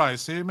 Declan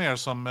Rice är ju mer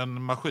som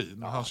en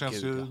maskin. Han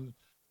känns ju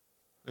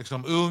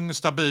liksom ung,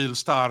 stabil,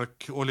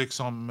 stark och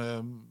liksom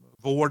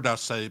vårdar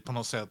sig på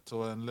något sätt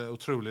och en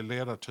otrolig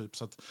ledartyp.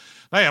 Så att,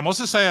 nej, jag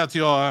måste säga att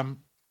jag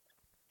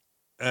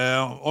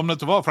om det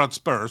inte var för att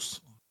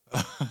Spurs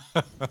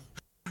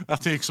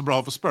att det gick så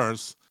bra för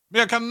Spurs, men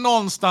jag kan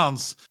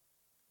någonstans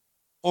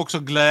också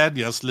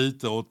glädjas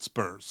lite åt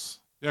Spurs.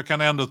 Jag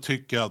kan ändå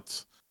tycka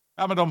att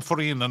men de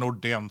får in en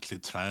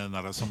ordentlig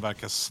tränare som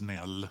verkar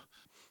snäll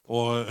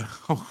och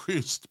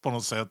schysst på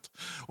något sätt.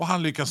 Och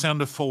han lyckas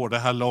ändå få det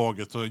här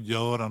laget att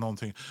göra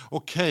någonting.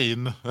 Och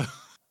Kane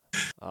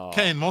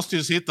måste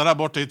ju sitta där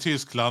borta i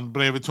Tyskland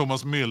bredvid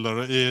Thomas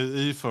Müller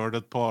iförd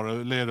ett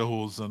par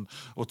lederhosen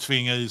och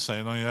tvinga i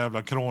sig någon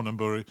jävla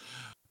Kronenburg.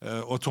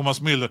 Och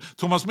Thomas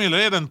Müller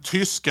är den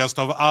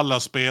tyskaste av alla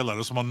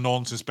spelare som har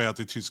någonsin spelat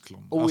i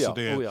Tyskland.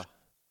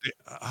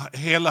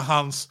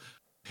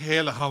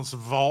 Hela hans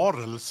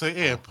varelse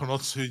är på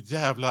något så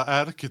jävla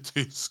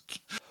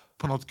ärketysk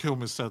på något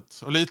komiskt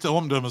sätt. Och lite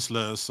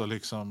omdömeslös och,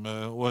 liksom,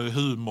 och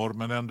humor,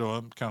 men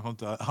ändå kanske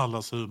inte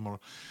allas humor.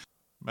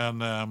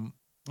 Men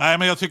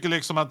jag tycker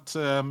liksom att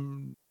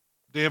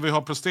det vi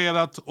har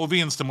presterat och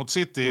vinsten mot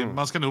City,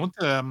 man ska nog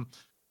inte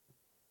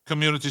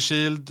Community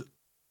Shield,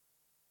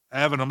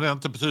 även om det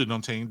inte betyder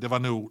någonting, det var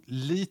nog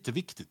lite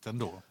viktigt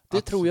ändå.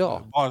 Det tror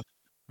jag.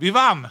 Vi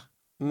vann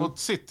mot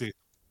City.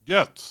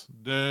 Gött,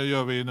 det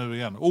gör vi nu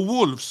igen. Och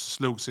Wolves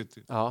slog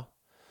City. Ja.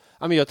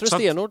 Men jag tror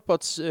stenhårt på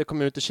att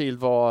Community Shield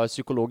var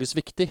psykologiskt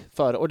viktig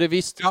för. Och det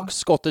visst,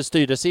 skottet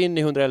styrdes in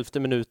i 111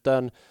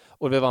 minuten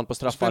och vi vann på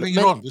straffar.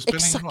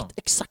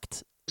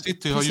 Exakt.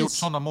 City har gjort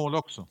sådana mål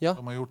också. Ja.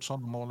 De har gjort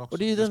sådana mål också. Och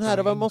det är ju den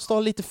här, man måste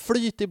ha lite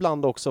flyt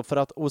ibland också för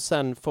att och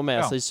sen få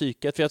med sig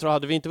psyket. För jag tror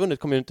hade vi inte vunnit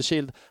Community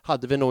Shield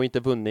hade vi nog inte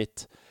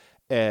vunnit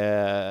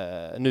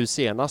nu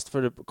senast.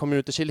 För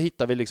Community Shield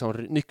hittade vi liksom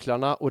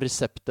nycklarna och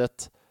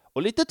receptet.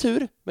 Och lite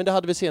tur, men det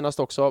hade vi senast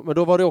också. Men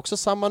då var det också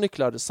samma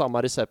nycklar,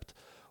 samma recept.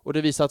 Och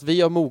det visar att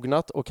vi har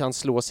mognat och kan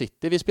slå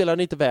City. Vi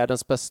spelade inte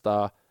världens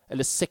bästa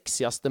eller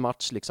sexigaste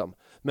match liksom.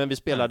 Men vi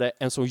spelade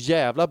en så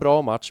jävla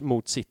bra match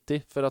mot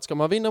City. För att ska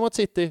man vinna mot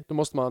City, då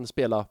måste man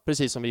spela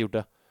precis som vi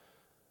gjorde.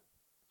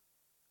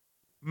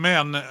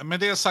 Men med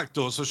det sagt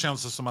då så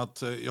känns det som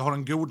att jag har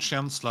en god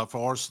känsla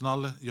för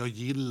Arsenal. Jag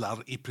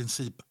gillar i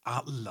princip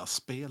alla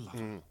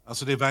spelare.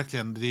 Alltså det är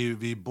verkligen,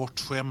 vi är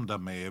bortskämda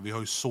med. Vi har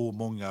ju så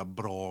många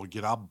bra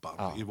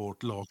grabbar i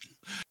vårt lag.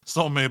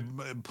 Som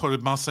är på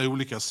en massa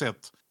olika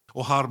sätt.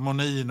 Och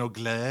harmonin och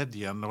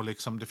glädjen och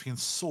liksom det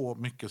finns så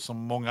mycket som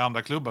många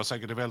andra klubbar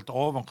säkert är väldigt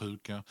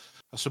avundsjuka.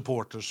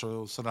 Supporters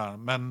och sådär.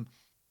 Men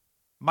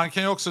man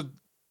kan ju också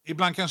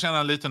ibland kan känna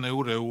en liten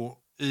oro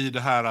i det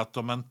här att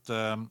de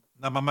inte,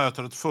 när man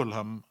möter ett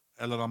Fulham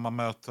eller när man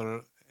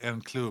möter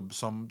en klubb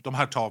som, de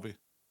här tar vi.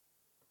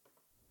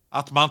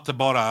 Att man inte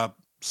bara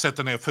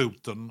sätter ner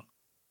foten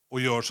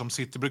och gör som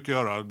City brukar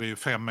göra, det blir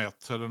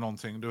 5-1 eller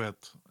någonting, du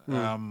vet.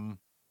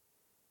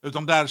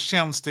 Utan där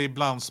känns det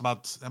ibland som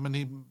att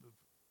ni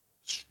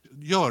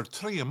gör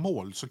 3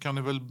 mål så kan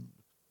ni väl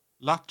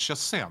latcha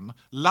sen.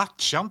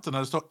 Latcha inte när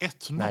det står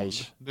 1-0. Nej.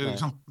 Det är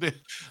liksom,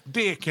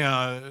 det kan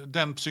jag,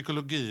 den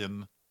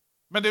psykologin.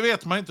 Men det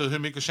vet man inte hur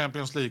mycket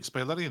Champions League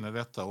spelar in i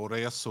detta. Och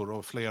resor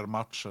och fler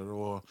matcher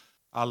och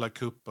alla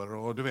kupper.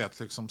 Och du vet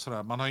liksom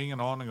sådär. Man har ingen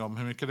aning om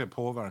hur mycket det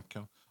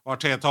påverkar. Och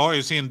Arteta har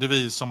ju sin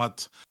devis som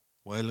att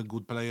well,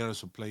 good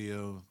players will play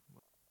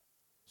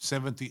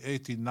 70,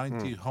 80,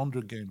 90,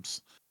 100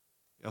 games.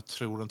 Jag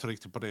tror inte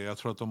riktigt på det. Jag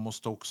tror att de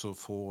måste också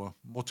få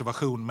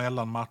motivation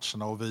mellan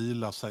matcherna och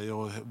vila sig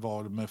och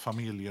vara med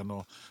familjen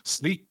och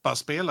slippa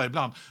spela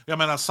ibland. Jag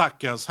menar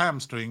Sakas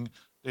hamstring,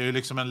 det är ju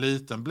liksom en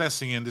liten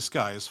blessing in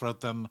disguise för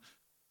att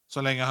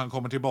så länge han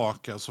kommer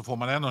tillbaka så får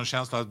man ändå en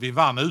känsla att vi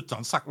vann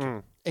utan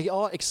Saka.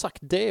 Ja, exakt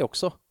det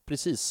också.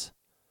 Precis.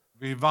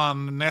 Vi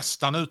vann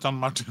nästan utan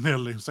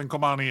Martinelli. Sen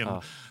kom han in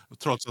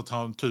trots att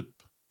han typ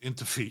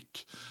inte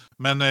fick.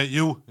 Men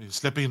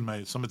släpp in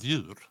mig som ett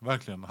djur,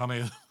 verkligen. Han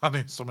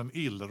är som en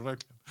iller,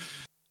 verkligen.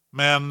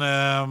 Men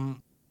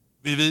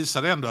vi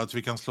visade ändå att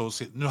vi kan slå.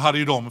 Nu hade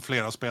ju de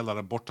flera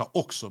spelare borta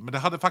också, men det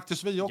hade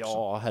faktiskt vi också.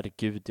 Ja,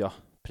 herregud, ja.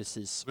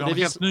 Precis. Vi har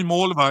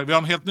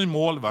en helt ny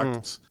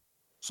målvakt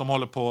som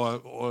håller på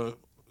och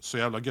så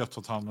jävla gött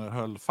att han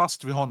höll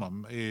fast vid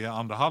honom i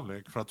andra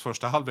halvlek. För att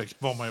första halvlek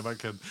var man ju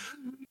verkligen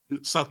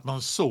satt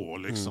man så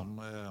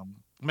liksom.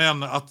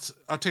 Men att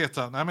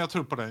Arteta, nej men jag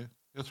tror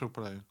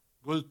på dig.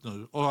 Gå ut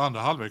nu. Och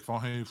andra halvlek var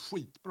han ju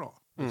skitbra.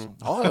 Liksom.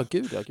 Ja,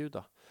 gud.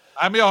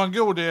 Nej, men jag har en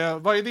god idé.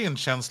 Vad är din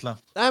känsla?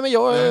 Nej, men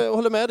jag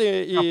håller med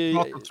dig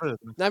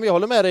jag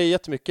håller med dig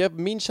jättemycket.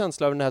 Min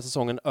känsla av den här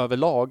säsongen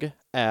överlag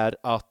är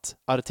att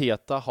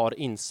Arteta har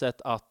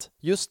insett att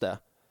just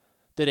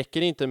det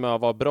räcker inte med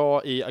att vara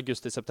bra i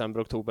augusti,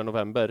 september, oktober,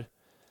 november.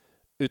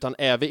 Utan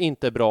är vi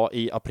inte bra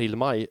i april,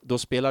 maj, då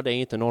spelar det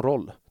inte någon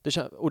roll.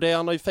 Och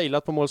han har ju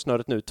failat på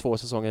målsnöret nu 2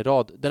 säsonger i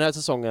rad. Den här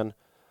säsongen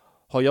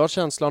har jag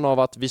känslan av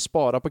att vi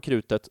sparar på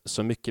krutet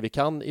så mycket vi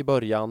kan i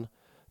början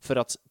för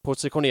att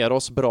positionera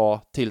oss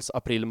bra tills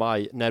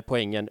april-maj när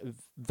poängen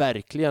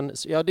verkligen...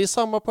 Ja, det är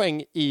samma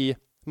poäng i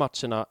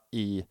matcherna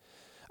i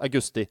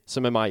augusti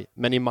som i maj,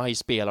 men i maj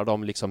spelar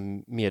de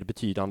liksom mer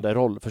betydande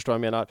roll, förstår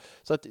jag menar.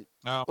 Så att,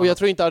 och jag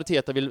tror inte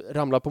Arteta vill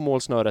ramla på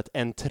målsnöret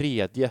en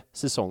tredje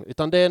säsong,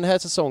 utan det är den här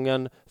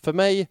säsongen för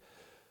mig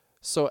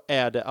så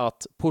är det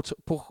att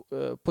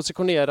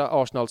positionera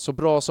Arsenal så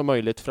bra som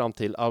möjligt fram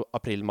till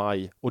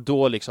april-maj och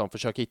då liksom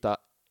försöka hitta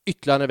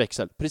ytterligare en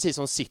växel, precis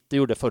som City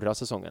gjorde förra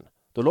säsongen.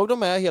 Då låg de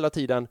med hela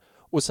tiden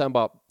och sen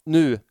bara,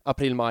 nu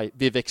april-maj,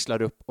 vi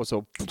växlar upp och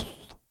så...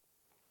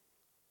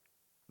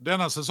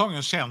 Denna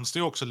säsongen känns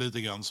det också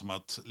lite grann som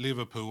att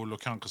Liverpool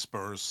och kanske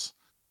Spurs,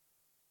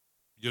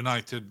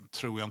 United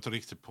tror jag inte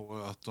riktigt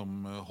på att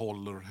de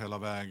håller hela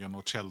vägen,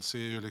 och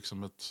Chelsea är ju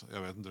liksom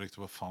jag vet inte riktigt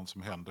vad fan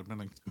som händer med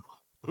den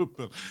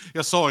gruppen.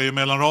 Jag sa ju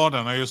mellan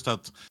raderna just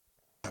att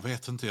jag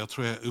vet inte, jag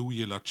tror jag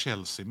ogillar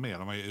Chelsea mer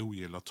än vad jag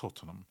ogillar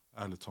Tottenham,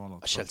 ärligt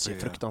talat. Chelsea är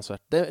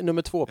fruktansvärt. Det är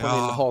nummer 2 på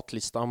min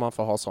hatlista om man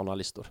får ha sådana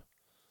listor.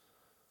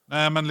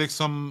 Nej, men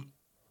liksom...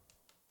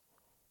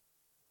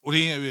 Och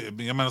det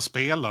är, jag menar,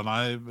 spelarna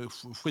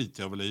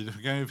skiter jag väl i.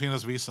 Det kan ju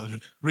finnas vissa.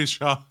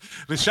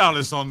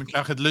 Richarlison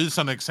kanske ett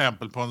lysande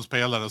exempel på en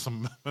spelare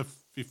som...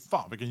 Fy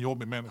fan, vilken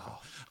jobbig människa.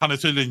 Han är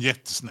tydligen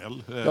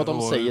jättesnäll. Ja,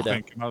 de säger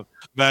det.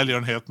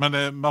 Välgörenhet.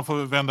 Men man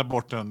får vända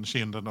bort den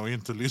kinden och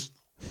inte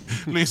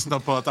lyssna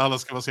på att alla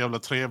ska vara så jävla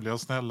trevliga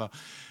och snälla.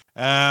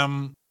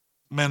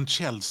 Men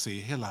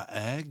Chelsea, hela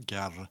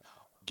ägargrejen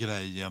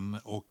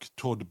och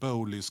Todd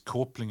Bowleys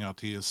kopplingar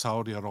till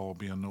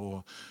Saudiarabien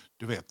och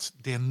du vet,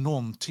 det är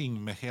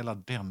någonting med hela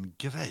den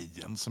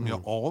grejen som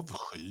jag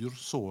avskyr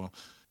så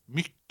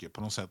mycket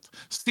på något sätt.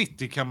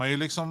 City kan man ju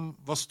liksom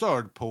vara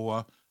störd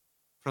på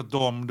för att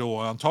de då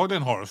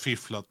antagligen har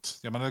fifflat.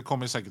 Jag menar, det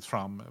kommer säkert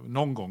fram.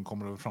 Någon gång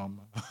kommer det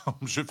fram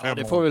om 25 år. Ja,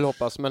 det får vi väl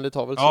hoppas, men det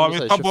tar väl som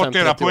vi tar bort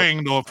era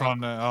poäng då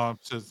från... Ja,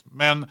 precis.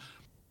 Men...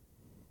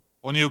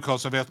 Och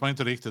Newcastle vet man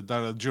inte riktigt,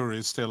 där jury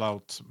is still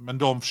out. Men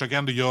de försöker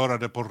ändå göra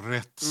det på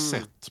rätt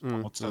sätt på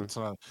något sätt.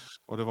 Sådär.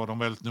 Och det var de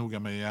väldigt noga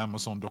med i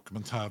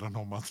Amazon-dokumentären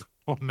om att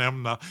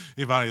nämna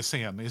i varje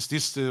scen. Is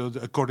this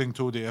according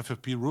to the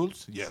FFP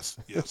rules?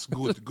 Yes,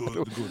 good.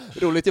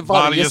 Roligt i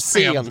varje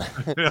scen.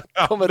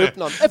 Kommer upp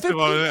någon.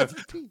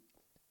 FFP.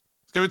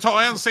 Ska vi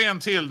ta en scen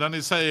till där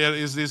ni säger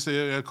is this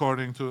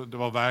according to... Det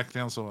var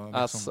verkligen så.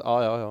 Liksom.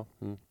 Ja.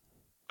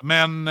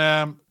 Men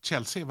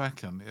Chelsea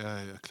verkligen,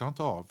 jag klarar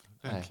inte av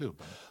den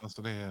klubben.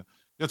 Alltså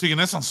jag tycker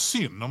nästan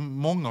synd om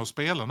många av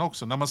spelarna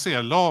också. När man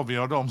ser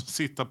Lavia och de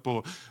sitta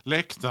på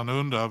läktaren och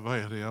undrar vad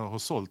är det jag har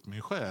sålt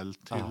min själ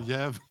till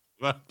jävlar.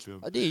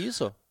 Verkligen. Ja, det är ju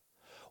så.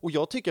 Och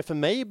jag tycker för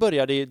mig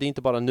börjar det är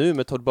inte bara nu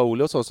med Todd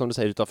Bowley och så som du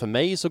säger, utan för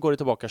mig så går det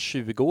tillbaka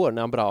 20 år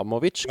när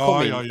Abramovic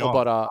kom in och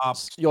bara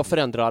jag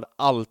förändrar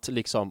allt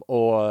liksom.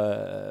 Och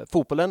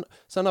fotbollen,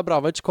 sen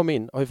Abramovic kom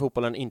in har ju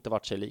fotbollen inte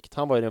varit sig likt.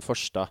 Han var ju den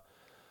första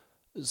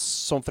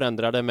som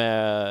förändrade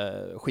med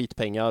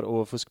skitpengar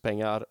och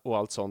fuskpengar och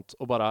allt sånt.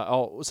 Och bara,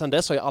 och sen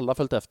dess har ju alla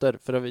följt efter.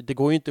 För det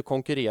går ju inte att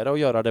konkurrera och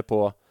göra det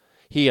på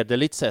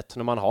hederligt sätt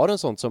när man har en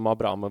sån som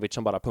Abramovic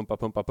som bara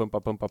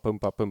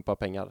pumpar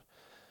pengar.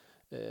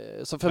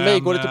 Så för mig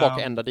går det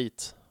tillbaka ända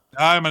dit.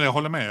 Ja, men jag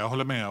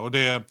håller med. Och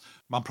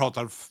man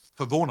pratar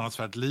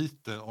förvånansvärt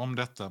lite om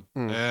detta.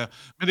 Men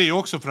det är ju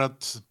också för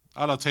att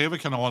alla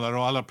tv-kanaler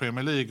och alla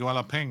Premier League och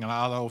alla pengarna,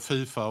 alla och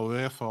FIFA och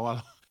UEFA och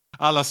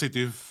alla sitter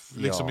ju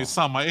liksom i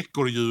samma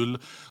ekorrhjul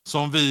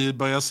som vi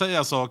börjar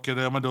säga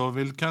saker, men då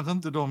vill kanske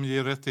inte de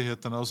ge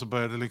rättigheterna och så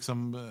börjar det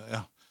liksom,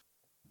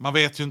 man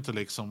vet ju inte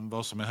liksom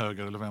vad som är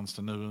höger eller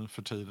vänster nu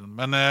för tiden.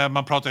 Men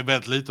man pratar ju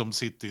väldigt lite om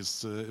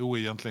Citys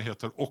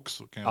oegentligheter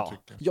också, kan jag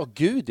tycka. Ja,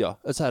 gud ja.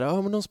 Så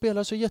här, men de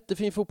spelar så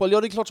jättefin fotboll.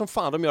 Ja, det är klart som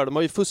fan de gör. De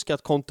har ju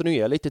fuskat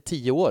kontinuerligt i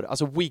 10 år.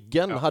 Alltså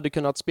Wigan hade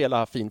kunnat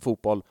spela fin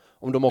fotboll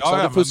om de också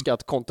hade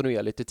fuskat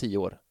kontinuerligt i 10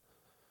 år.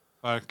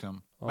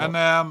 Verkligen. Ja.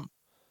 Men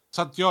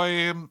så att jag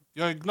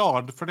är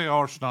glad för det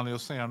Arsenal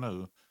jag ser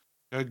nu.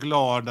 Jag är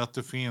glad att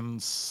det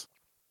finns...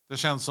 Det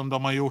känns som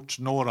de har gjort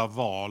några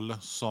val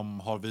som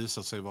har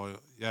visat sig vara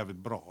jävligt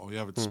bra och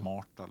jävligt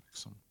smarta.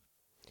 Liksom.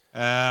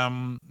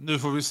 Nu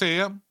får vi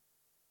se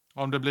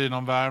om det blir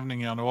någon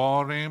värvning i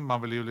januari.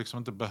 Man vill ju liksom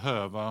inte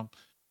behöva...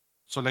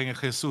 Så länge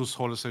Jesus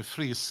håller sig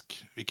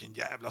frisk. Vilken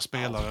jävla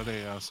spelare det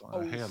är.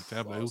 Alltså. Helt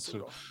jävla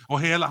otroligt.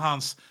 Och hela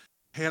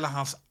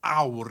hans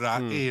aura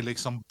är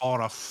liksom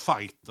bara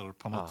fighter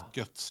på något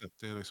gött sätt.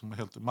 Det är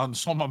liksom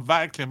som man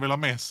verkligen vill ha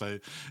med sig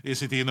i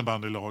sitt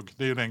innebandylag.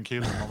 Det är ju den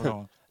killen man vill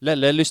ha.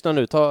 Lelle, lyssna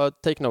nu.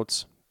 Take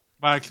notes.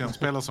 Verkligen,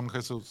 spela som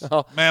Jesus.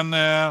 Men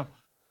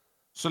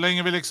så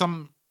länge vi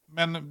liksom...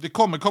 Men det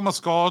kommer komma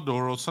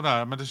skador och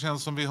sådär. Men det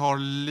känns som vi har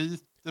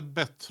lite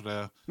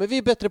bättre... Men vi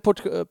är bättre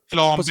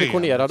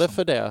positionerade liksom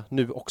för det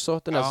nu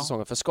också den här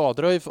säsongen. För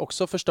skador har ju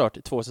också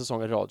förstört 2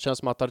 säsonger i rad. Känns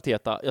som att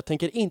Arteta... Jag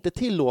tänker inte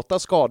tillåta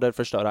skador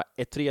förstöra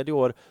ett 3:e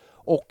år.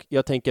 Och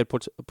jag tänker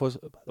på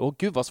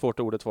gud vad svårt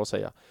ordet var att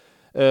säga.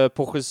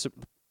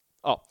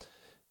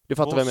 Du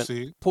fattar vad jag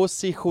menar.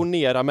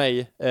 Positionera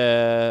mig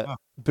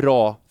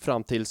bra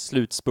fram till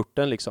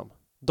slutspurten liksom.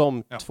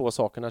 De två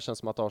sakerna känns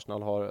som att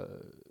Arsenal har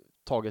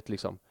tagit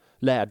liksom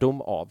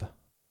lärdom av.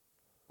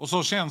 Och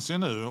så känns det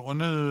nu. Och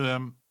nu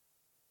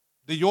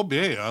det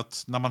jobbiga är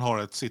att när man har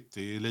ett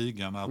City i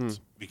ligan att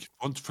vi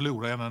får inte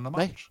förlora en enda match.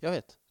 Nej, jag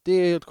vet. Det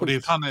är och det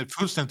är fan ett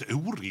fullständigt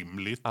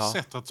orimligt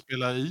sätt att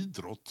spela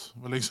idrott.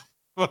 Liksom.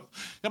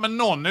 Ja, men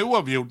någon är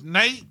oavgjord.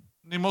 Nej,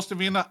 ni måste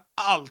vinna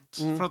allt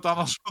för att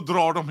annars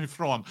drar de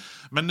ifrån.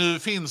 Men nu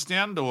finns det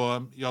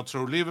ändå, jag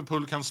tror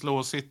Liverpool kan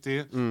slå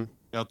City.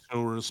 Jag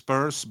tror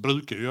Spurs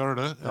brukar göra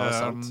det.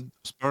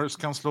 Spurs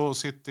kan slå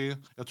City.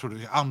 Jag tror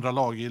det är andra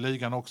lag i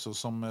ligan också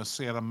som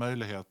ser en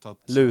möjlighet att...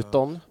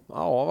 Luton?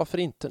 Ja, varför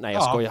inte? Nej,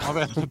 jag skojar. Jag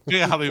vet,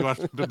 det hade ju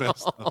varit det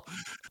bästa.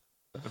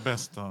 Det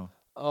bästa.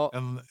 Ja.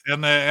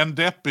 En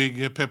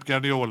deppig Pep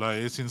Guardiola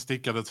i sin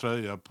stickade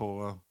tröja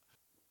på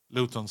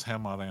Lutons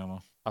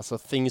hemmaarena. Alltså,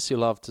 things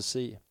you love to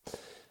see.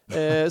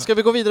 Ska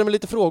vi gå vidare med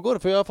lite frågor?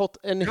 För jag har fått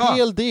en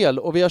hel del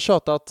och vi har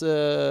tjötat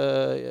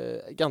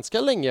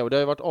ganska länge och det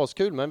har varit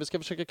askul, men vi ska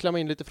försöka klämma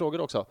in lite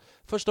frågor också.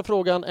 Första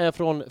frågan är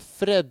från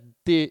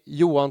Freddy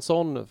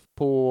Johansson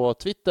på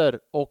Twitter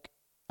och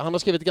han har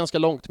skrivit ganska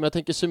långt, men jag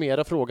tänker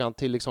summera frågan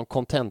till liksom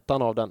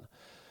kontentan av den.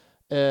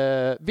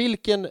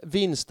 Vilken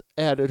vinst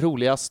är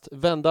roligast?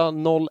 Vända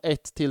 0-1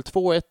 till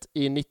 2-1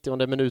 i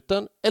 90:e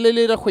minuten eller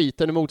lira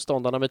skiten i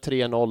motståndarna med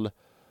 3-0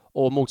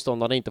 och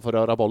motståndarna inte får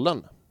röra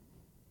bollen?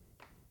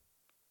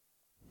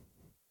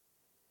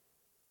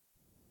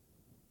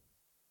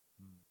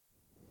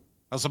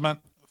 Alltså, men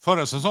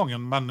förra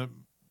säsongen,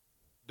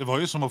 det var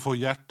ju som att få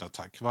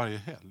hjärtattack varje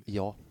helg.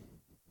 Ja.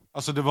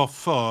 Alltså det var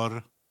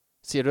för...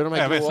 Ser du de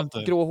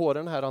här grå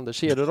håren här, Anders?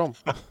 Ser du dem?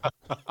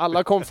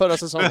 Alla kom förra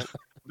säsongen.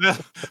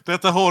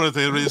 Detta håret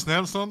är Reece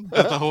Nelson.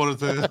 Detta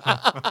håret är...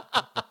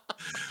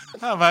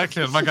 Ja,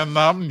 verkligen. Man kan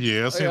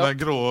namnge sina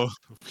grå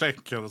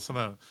fläckar och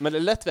sådär. Men det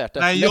är lätt värt det.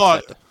 Nej,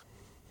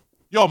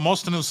 jag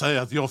måste nog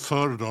säga att jag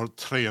föredrar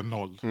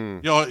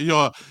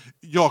 3-0.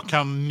 Jag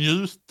kan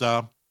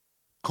njuta.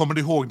 Kommer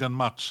du ihåg den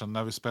matchen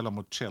när vi spelade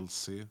mot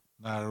Chelsea?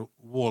 När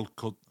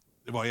Walcott,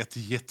 det var ett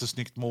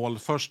jättesnyggt mål.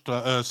 Först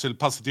Özil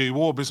passade till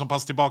Iwobi som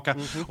passade tillbaka.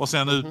 Och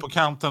sen ut på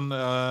kanten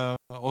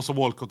och så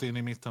Walcott in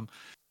i mitten.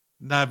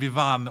 När vi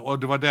vann, och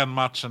det var den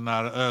matchen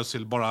när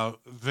Özil bara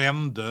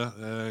vände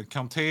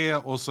Kanté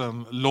och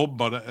sen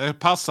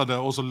passade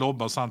och så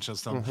lobbade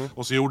Sanchez den.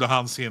 Och så gjorde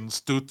han sin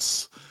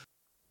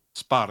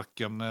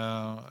studssparken.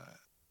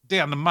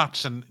 Den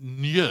matchen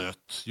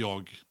njöt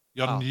jag.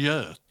 Jag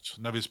njöt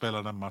när vi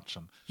spelade den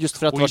matchen. Just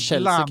för att det var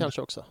Chelsea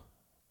kanske också.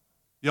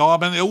 Ja,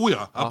 men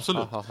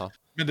absolut.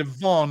 Men det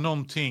var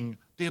någonting,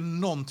 det är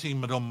någonting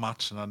med de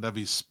matcherna där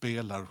vi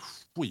spelar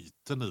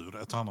skiten ur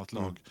ett annat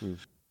lag.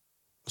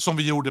 Som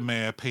vi gjorde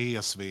med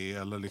PSV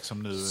eller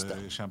liksom nu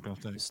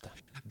Champions League.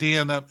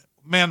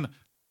 Men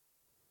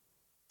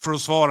för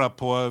att svara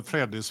på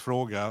Freddys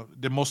fråga,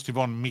 det måste ju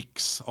vara en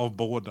mix av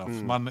båda.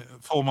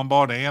 Får man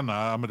bara det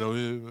ena, men då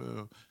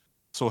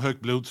så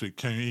högt blodtryck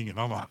kan ju ingen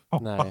annan.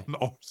 Nej.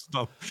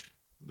 Arsenal.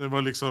 Det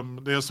var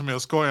liksom det som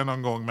jag skojar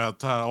någon gång med att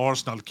det här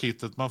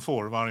Arsenal-kittet man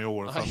får varje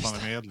år för att man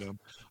är medlem.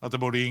 Att det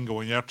borde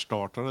ingå en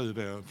hjärtstartare i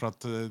det för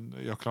att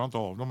jag klarar inte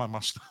av de här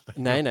matcherna.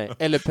 Nej.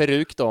 Eller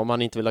peruk då om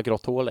man inte vill ha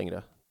grått hår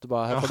längre. Du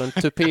bara, här får du en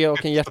tupé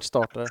och en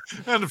hjärtstartare.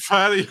 En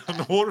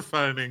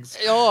hårfärgnings.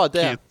 Ja,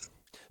 det.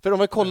 För om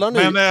vi kollar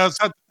nu. Men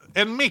så att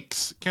en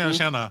mix kan jag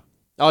känna.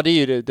 Ja, det är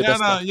ju det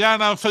bästa.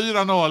 Gärna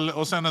 4-0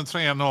 och sen en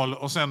 3-0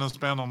 och sen en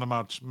spännande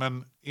match.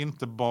 Men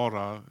inte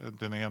bara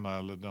den ena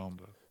eller den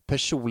andra.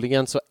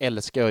 Personligen så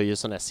älskar jag ju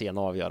sådana här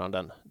sena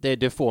avgöranden.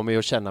 Det får mig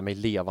att känna mig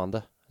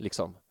levande,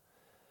 liksom.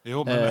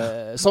 Jo,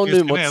 men som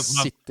nu mot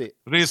City.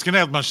 Risken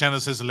är att man känner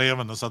sig så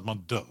levande så att man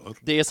dör.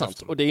 Det är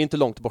sant, och det är inte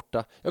långt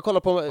borta. Jag kollar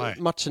på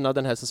matcherna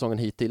den här säsongen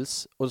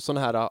hittills. Och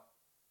sådana här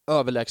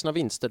överlägsna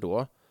vinster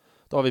då.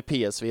 Då har vi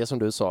PSV som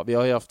du sa. Vi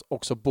har ju haft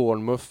också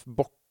Bournemouth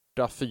borta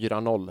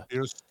 4-0.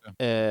 Just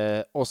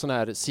det. Och sådana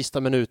här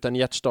sista minuten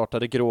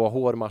hjärtstartade grå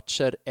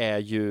hårmatcher är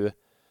ju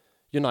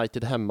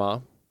United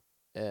hemma.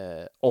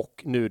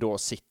 Och nu då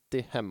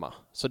City hemma.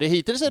 Så det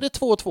hittills är det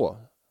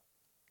 2-2.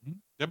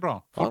 Det är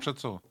bra. Fortsätt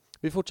så.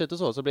 Vi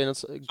fortsätter så blir det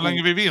så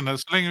länge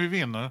vi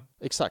vinner.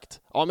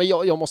 Exakt. Ja, men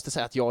jag måste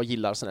säga att jag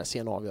gillar sådana här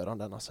sena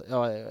avgöranden. Alltså.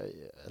 Jag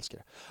älskar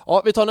det.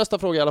 Ja, vi tar nästa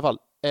fråga i alla fall.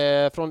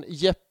 Från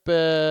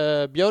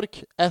Jeppe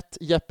Björk,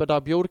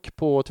 @Jeppedabjörk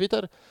på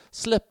Twitter.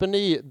 Släpper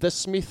ni The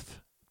Smith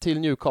till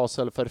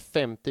Newcastle för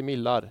 50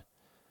 millar?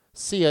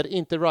 Ser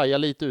inte Raya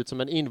lite ut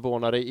som en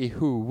invånare i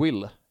Who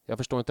Will? Jag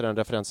förstår inte den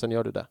referensen,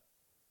 gör du det?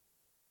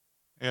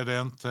 Är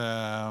det inte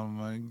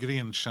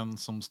Grinchen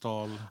som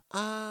stal?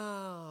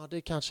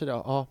 Det kanske det,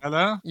 ja.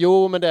 Eller?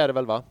 Jo, men det är det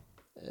väl, va?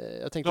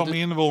 Jag tänkte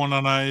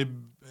invånarna i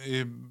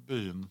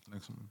byn.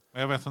 Liksom.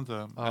 Jag vet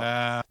inte.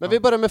 Ja. Men vi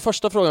börjar med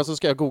första frågan så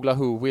ska jag googla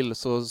Who Will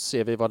så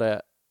ser vi vad det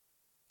är.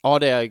 Ja,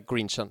 det är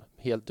Grinchen.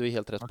 Du är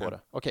helt rätt på det.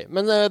 Okej.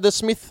 Men The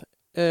Smith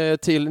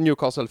till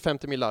Newcastle,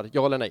 50 millar,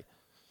 ja eller nej?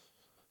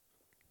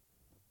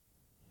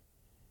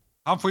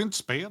 Han får inte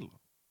spela.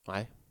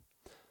 Nej.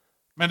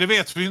 Men det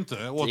vet vi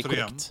inte,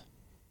 återigen.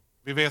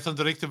 Vi vet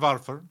inte riktigt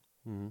varför.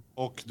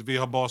 Och vi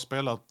har bara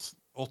spelat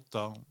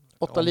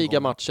 8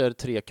 ligamatcher,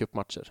 3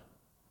 cupmatcher.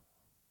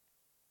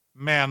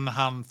 Men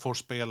han får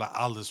spela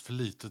alldeles för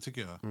lite,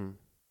 tycker jag.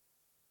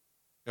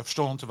 Jag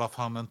förstår inte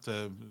varför han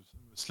inte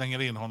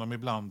slänger in honom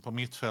ibland på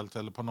mittfält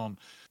eller på någon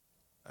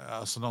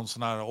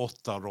sån här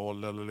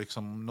 8-roll eller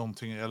liksom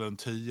någonting, eller en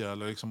 10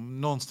 eller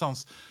liksom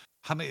någonstans.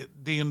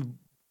 Det är en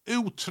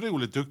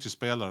otroligt duktig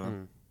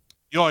spelare.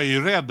 Jag är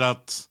ju rädd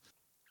att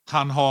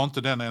han har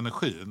inte den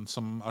energin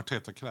som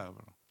Arteta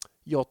kräver.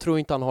 Jag tror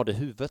inte han har det i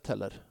huvudet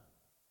heller.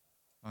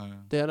 Nej.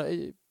 Det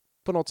är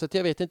på något sätt,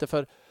 jag vet inte,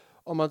 för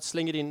om man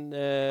slänger in...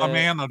 Vad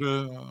menar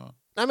du?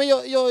 Nej, men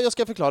jag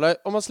ska förklara.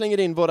 Om man slänger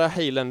in våra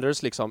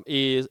Highlanders liksom,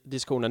 i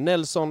diskussionen,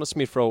 Nelson,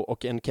 Smith Rowe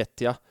och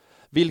Nketiah.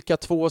 Vilka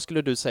 2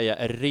 skulle du säga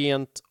är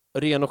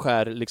ren och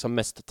skär liksom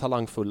mest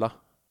talangfulla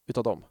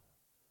utav dem?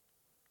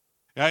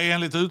 Ja,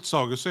 enligt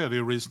utsago så är det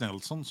ju Reece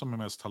Nelson som är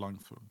mest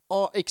talangfull.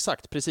 Ja,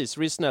 exakt, precis.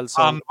 Reece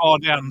Nelson. Han var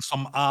den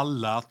som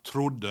alla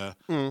trodde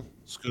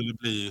skulle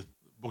bli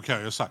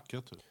Bukayo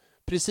Saka. Typ.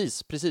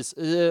 Precis.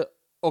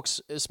 Och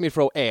Smith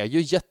Rowe är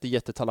ju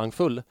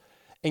jättetalangfull.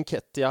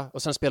 Nketiah,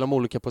 och sen spelar de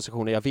olika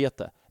positioner, jag vet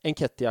det.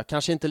 Nketiah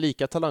kanske inte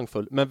lika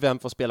talangfull, men vem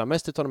får spela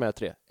mest utav de här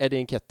 3? Är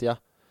det Nketiah?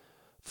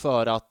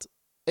 För att,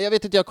 jag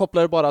vet inte, jag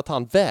kopplar bara att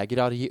han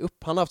vägrar ge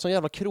upp. Han har haft sån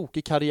jävla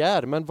krokig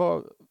karriär, men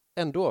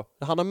ändå.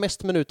 Han har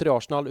mest minuter i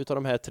Arsenal utav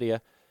de här 3.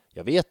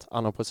 Jag vet,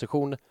 han har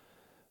position.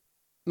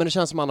 Men det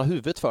känns som han har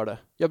huvudet för det.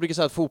 Jag brukar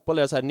säga att fotboll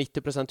är så här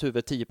 90%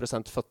 huvud,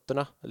 10%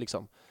 fötterna.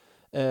 Liksom.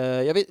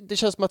 Jag vet, det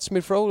känns som att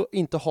Smith Rowe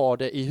inte har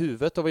det i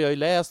huvudet. Och vad jag har ju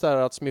läst är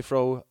att Smith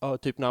Rowe,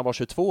 typ när han var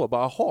 22,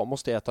 bara, aha,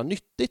 måste jag äta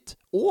nyttigt?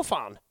 Åh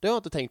fan, det har jag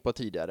inte tänkt på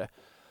tidigare.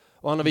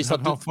 Och han har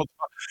visat... Det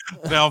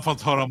har jag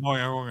fått höra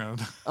många gånger.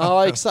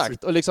 Ja,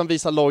 exakt. Och liksom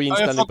visa loj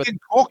inställning. Jag har fått en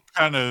kock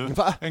här nu.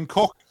 Va? En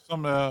kock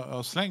som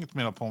har slängt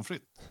mina pommes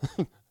frites.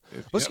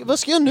 Vad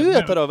ska jag nu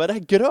äta då? Vad är det här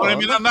gröna? Var är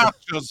mina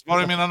nachos?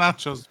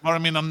 Var är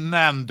mina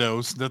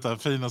Nandos? Detta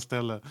fina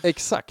ställe.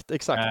 Exakt.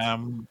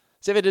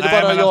 Så jag vet, det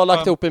är bara jag har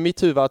lagt upp i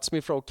mitt huvud att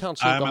Smith Rowe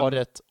kanske inte har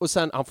rätt. Och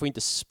sen, han får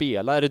inte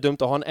spela. Är det dumt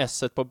att ha en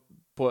esset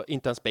på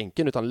inte ens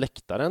bänken utan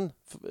läktaren?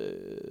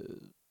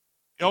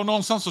 Ja, och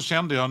någonstans så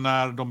kände jag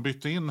när de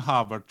bytte in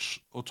Havertz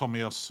och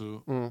Tomiyasu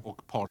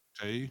och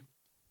Partey,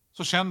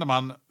 så kände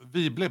man,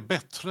 vi blev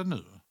bättre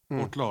nu.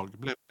 Vårt lag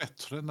blev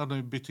bättre när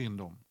de bytte in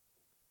dem.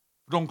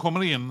 De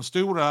kommer in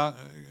stora,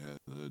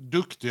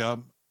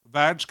 duktiga,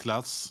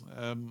 världsklass,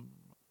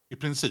 i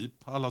princip,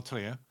 alla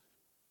 3.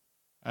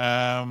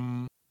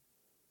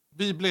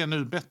 Vi blev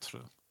nu bättre.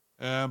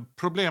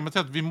 Problemet är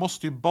att vi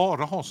måste ju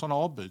bara ha sådana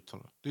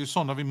avbytare. Det är ju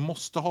sådana vi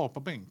måste ha på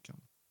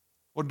bänken.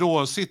 Och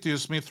då sitter ju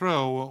Smith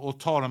Rowe och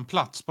tar en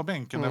plats på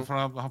bänken därför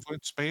att han får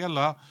inte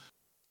spela.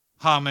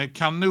 Han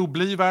kan nog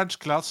bli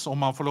världsklass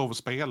om han får lov att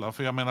spela.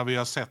 För jag menar, vi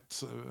har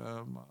sett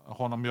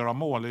honom göra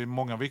mål i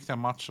många viktiga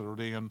matcher. Och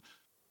det är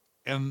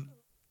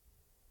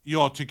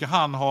jag tycker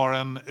han har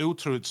en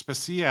otroligt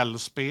speciell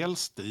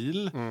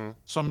spelstil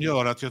som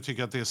gör att jag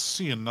tycker att det är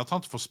synd att han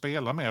inte får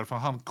spela mer. För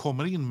han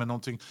kommer in med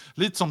någonting,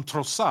 lite som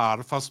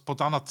Trossard fast på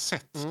ett annat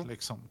sätt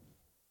liksom.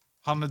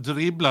 Han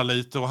dribblar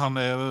lite och han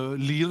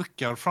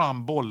lirkar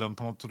fram bollen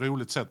på något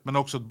roligt sätt. Men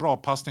också ett bra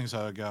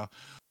passningsöga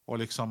och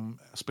liksom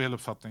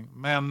speluppfattning.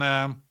 Men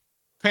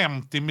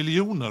 50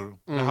 miljoner,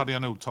 det hade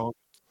jag nog tagit.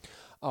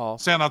 Ja.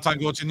 Sen att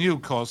han går till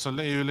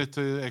Newcastle är ju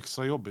lite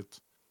extra jobbigt.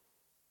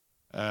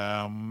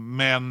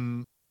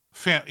 Men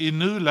i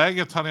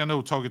nuläget hade jag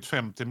nog tagit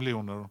 50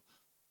 miljoner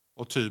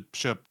och typ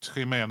köpt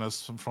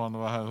Jimenez från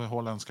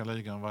holländska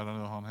ligan. Vad är det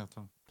nu han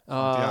heter?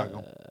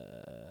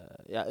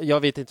 Jag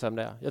vet inte vem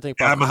det är. Jag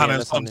tänker på men han är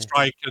en sån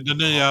striker. Den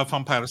nya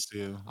Van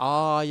Persie.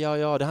 Ja, det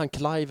har han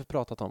Clive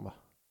pratat om, va?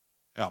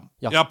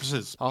 Ja,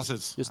 precis.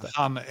 Just det.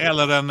 Han,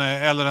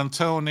 eller en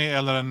Tony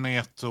eller en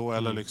Neto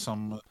eller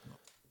liksom...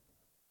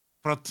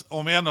 För att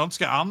om vi ändå inte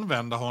ska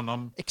använda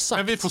honom... Exakt.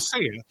 Men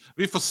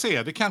vi får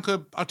se. Det kanske,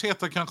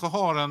 Arteta kanske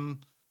har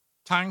en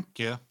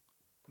tanke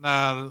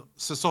när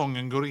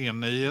säsongen går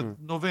in i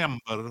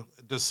november,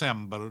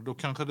 december. Då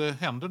kanske det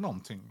händer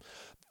någonting.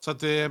 Så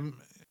att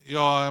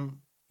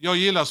jag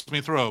gillar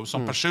Smith Rowe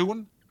som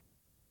person.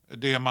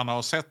 Det man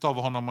har sett av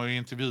honom och i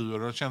intervjuer.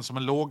 Det känns som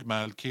en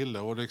lågmäld kille.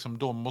 Och liksom,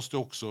 de måste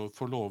också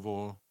få lov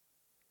att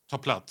ta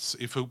plats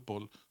i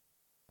fotboll.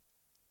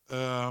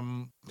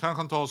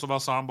 Kanske inte ha så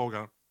vassa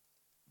armbågar.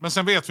 Men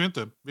sen vet vi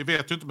inte. Vi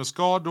vet ju inte med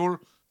skador.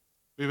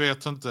 Vi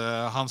vet inte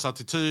hans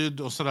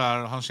attityd och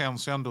sådär. Han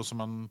känns ju ändå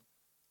som en...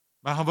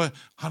 Men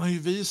han har ju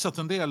visat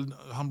en del.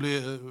 Han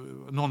blev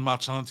någon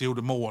match han inte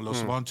gjorde mål och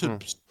så var han typ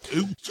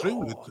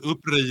otroligt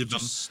uppriven.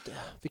 Just det.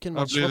 Vilken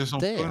match var liksom,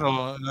 det?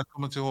 Jag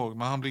kommer inte ihåg,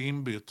 men han blev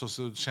inbytt och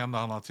så kände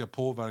han att jag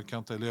påverkar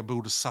inte, eller jag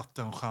borde satt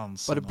en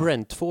chans. Var det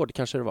Brentford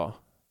kanske det var?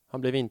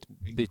 Han blev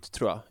inbytt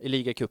tror jag i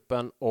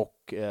ligacupen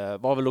och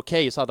var väl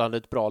okej, så hade han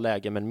ett bra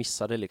läge men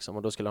missade liksom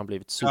och då skulle han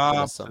blivit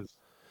superledsen.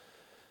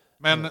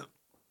 Men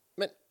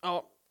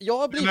ja, jag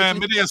har blivit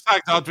med det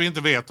sagt att vi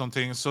inte vet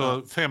någonting,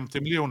 så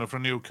 50 miljoner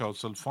från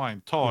Newcastle,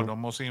 fine, ta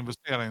dem och så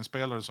investera i en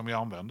spelare som vi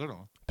använder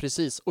då.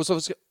 Precis, och så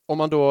om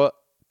man då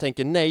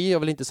tänker nej, jag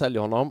vill inte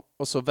sälja honom,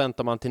 och så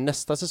väntar man till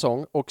nästa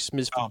säsong och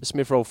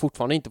Smith Rowe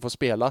fortfarande inte får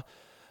spela,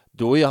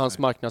 då är hans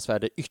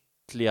marknadsvärde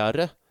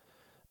ytterligare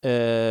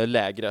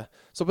lägre.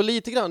 Så på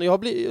lite grann, jag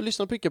har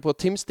lyssnat mycket på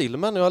Tim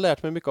Stillman och jag har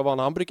lärt mig mycket av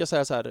honom. Han brukar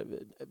säga så här: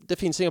 det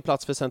finns ingen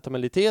plats för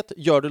sentimentalitet.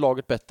 Gör du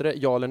laget bättre,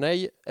 ja eller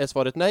nej? Är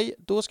svaret nej,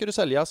 då ska du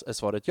säljas. Är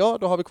svaret ja,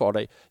 då har vi kvar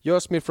dig. Gör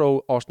Smith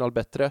Rowe Arsenal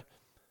bättre?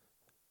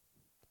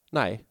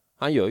 Nej,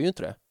 han gör ju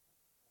inte det.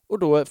 Och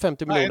då är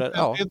 50 miljoner... Nej, det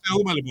är inte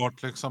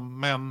omedelbart liksom,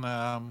 men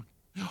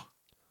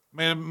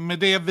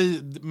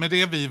med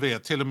det vi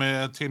vet, till och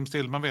med Tim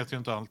Stillman vet ju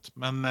inte allt,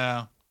 men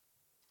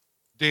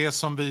det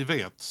som vi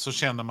vet så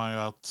känner man ju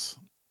att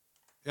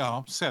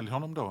sälj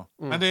honom då.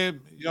 Men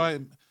jag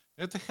är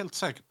inte helt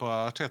säker på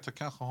att Arteta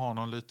kanske har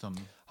någon liten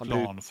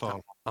plan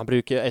för. Han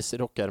brukar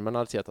S-rockar, men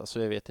Arteta, så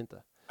jag vet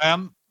inte.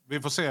 Men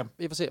vi får se.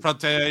 För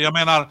att jag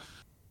menar,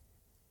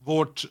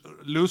 vårt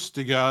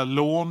lustiga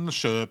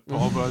lånköp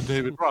av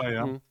David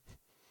Ryan,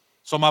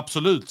 som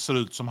absolut ser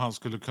ut som han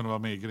skulle kunna vara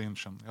med i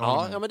Grinchen.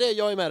 Ja, men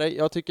jag är med dig.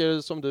 Jag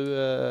tycker som du,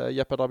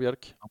 Jeppe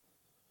Dahlbjörk.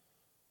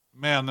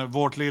 Men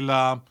vårt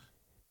lilla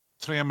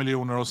 3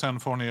 miljoner och sen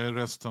får ni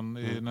resten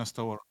i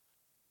nästa år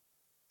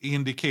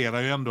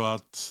indikerar ju ändå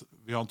att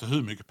vi har inte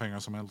hur mycket pengar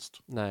som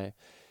helst. Nej.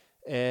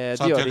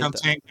 Så att jag kan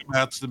tänka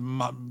mig att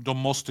de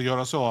måste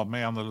göra så av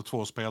med en eller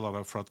två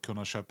spelare för att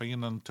kunna köpa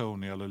in en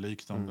Tony eller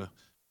liknande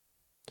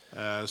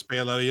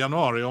spelare i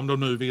januari, om de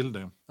nu vill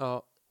det.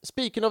 Ja.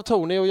 Speaking of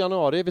Tony och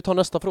januari, vi tar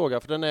nästa fråga,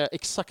 för den är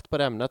exakt på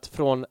det ämnet,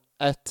 från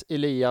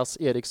 @Elias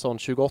Eriksson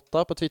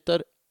 28 på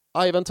Twitter.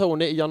 Ivan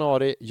Tony i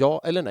januari,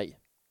 ja eller nej?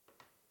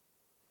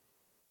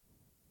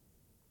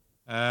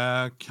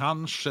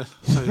 Kanske,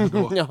 säger du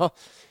då. Ja.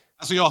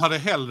 Alltså jag hade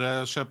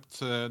hellre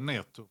köpt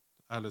Neto,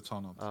 ärligt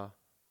talat. Ja.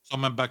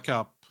 Som en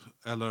backup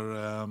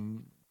eller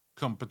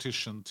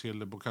competition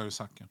till Bukayo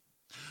Saka.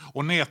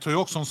 Och Neto är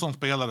också en sån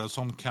spelare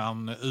som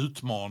kan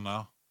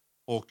utmana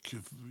och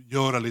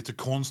göra lite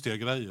konstiga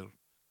grejer.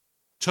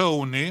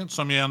 Tony,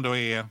 som ju ändå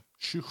är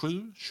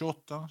 27,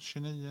 28,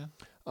 29.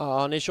 Ja,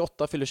 han är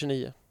 28, fyller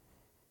 29.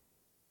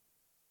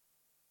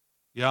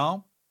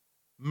 Ja,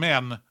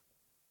 men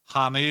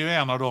han är ju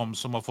en av dem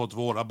som har fått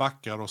våra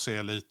backar och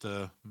se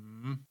lite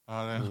det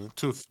är en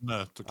tuff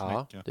nöt att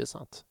knäcka. Ja, det är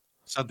sant.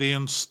 Så det är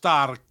en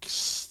stark,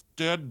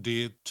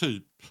 stöddig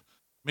typ.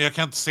 Men jag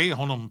kan inte se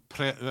honom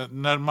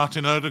när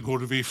Martin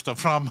Ödegård viftar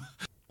fram.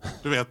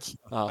 Du vet.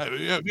 Ja.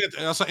 Jag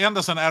vet, alltså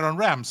ända sedan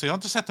Aaron Ramsey, jag har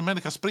inte sett en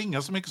människa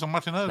springa så mycket som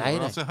Martin Ödegård. Nej.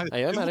 Alltså, jag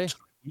är med dig.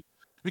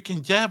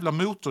 Vilken jävla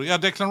motor. Ja,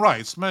 Declan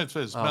Rice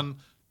möjligtvis. Ja.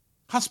 Men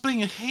han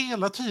springer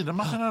hela tiden,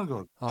 Martin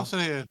Ödegård. Ja. Alltså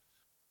det är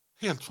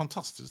helt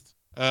fantastiskt.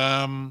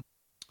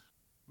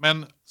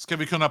 Men ska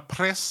vi kunna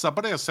pressa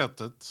på det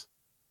sättet,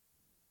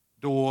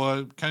 då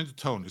kan ju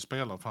inte Tony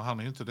spela, för han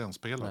är ju inte den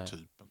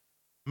spelartypen.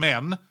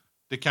 Men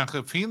det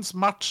kanske finns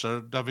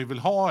matcher där vi vill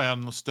ha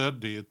en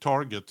stöddig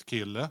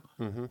target-kille.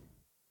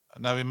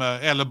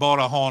 Eller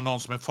bara ha någon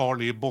som är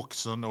farlig i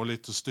boxen och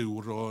lite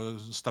stor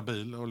och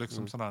stabil och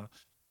liksom sådär.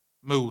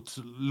 Mot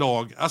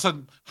lag.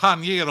 Alltså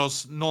han ger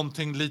oss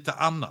någonting lite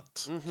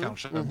annat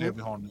kanske än det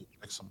vi har nu.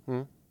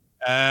 Liksom.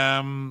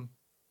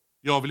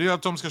 Jag vill ju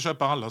att de ska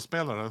köpa alla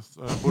spelare.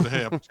 Både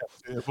här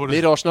på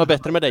Blir Arsenal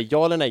bättre med dig?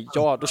 Ja eller nej?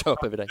 Ja, då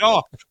köper vi dig.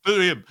 Ja,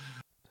 bur in.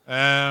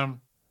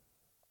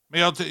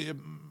 Men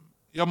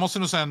jag måste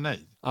nog säga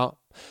nej. Ja.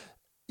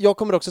 Jag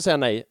kommer också säga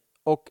nej.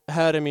 Och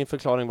här är min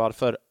förklaring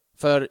varför.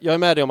 För jag är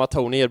med dig om att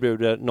Tony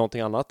erbjuder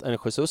någonting annat än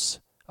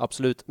Jesus.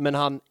 Absolut. Men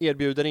han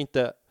erbjuder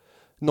inte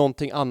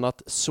någonting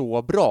annat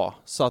så bra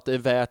så att det är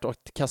värt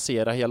att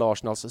kassera hela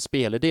Arsenals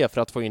spelidé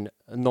för att få in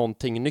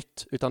någonting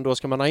nytt. Utan då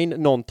ska man ha in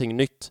någonting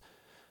nytt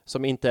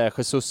som inte är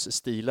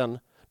Jesus-stilen.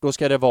 Då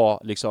ska det vara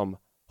liksom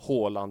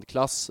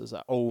Haaland-klass.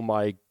 Oh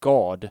my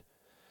god.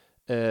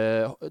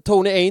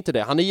 Tony är inte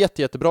det. Han är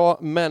jättebra,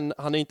 men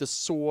han är inte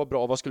så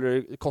bra. Vad skulle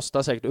det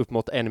kosta? Säkert upp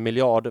mot 1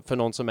 miljard för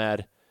någon som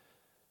är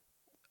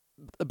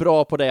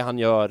bra på det han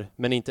gör,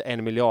 men inte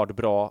 1 miljard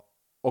bra.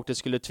 Och det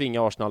skulle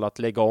tvinga Arsenal att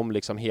lägga om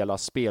liksom hela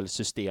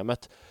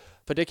spelsystemet.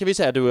 För det kan vi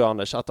säga, du och jag,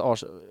 Anders, att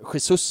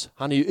Jesus,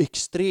 han är ju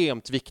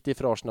extremt viktig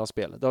för Arsenals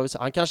spel.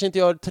 Han kanske inte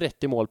gör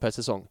 30 mål per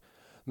säsong,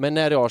 men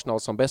när är Arsenal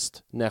som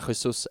bäst? När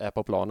Jesus är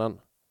på planen.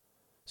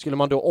 Skulle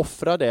man då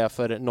offra det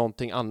för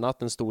någonting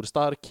annat, en stor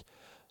stark?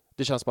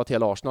 Det känns som att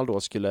hela Arsenal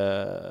då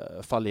skulle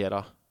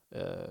fallera.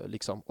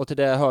 Liksom. Och till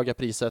det höga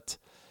priset,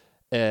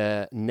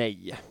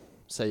 nej,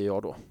 säger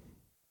jag då.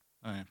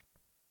 Nej.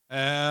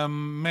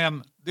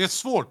 Men det är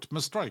svårt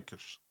med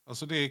strikers.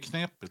 Alltså det är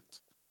knepigt.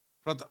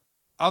 För att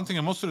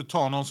antingen måste du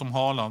ta någon som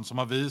Haaland som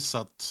har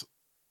visat,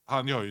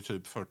 han gör ju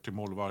typ 40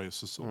 mål varje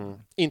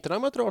säsong. Inte när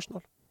man möter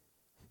Arsenal.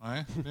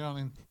 Nej, det gör han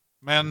inte.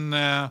 Men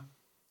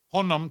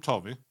honom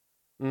tar vi.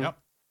 Ja.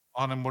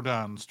 Han är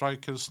modern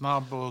striker,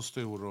 snabb och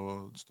stor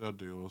och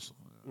stöddig och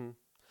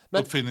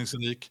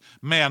uppfinningsrik.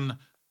 Men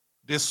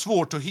det är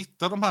svårt att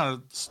hitta de här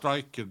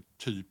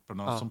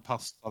striker-typerna som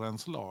passar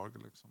ens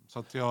lag. Liksom. Så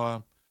att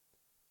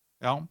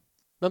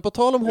Men på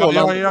tal om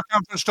Haaland...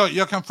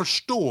 Jag kan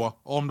förstå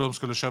om de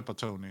skulle köpa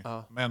Tony.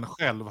 Ja. Men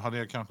själv hade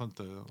jag kanske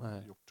inte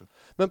gjort det.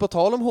 Men på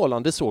tal om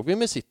Haaland, det såg vi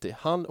med City.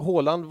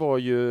 Haaland var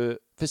ju...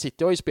 För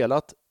City har ju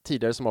spelat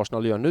tidigare som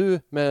Arsenal gör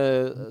nu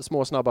med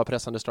små, snabba,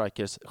 pressande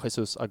strikers,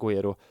 Jesus,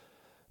 Agüero.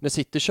 När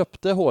City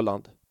köpte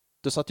Haaland,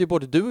 då satt ju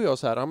både du och jag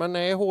så här, men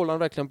är Haaland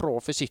verkligen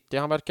bra för City?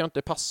 Han verkar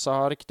inte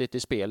passa riktigt i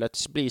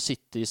spelet. Blir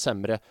City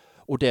sämre?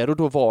 Och där och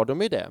då var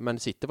de i det. Men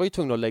City var ju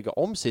tvungna att lägga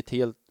om sitt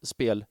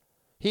spel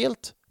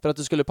helt för att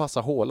det skulle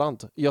passa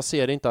Haaland. Jag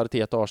ser inte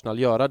Arteta och Arsenal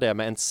göra det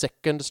med en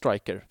second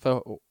striker.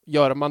 För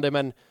gör man det med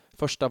en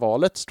första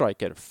valet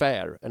striker,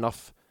 fair enough.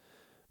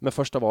 Men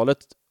första valet,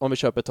 om vi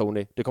köper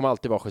Tony, det kommer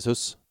alltid vara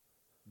Jesus.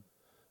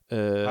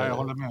 Jag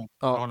håller med.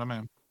 Ja. Jag håller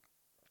med.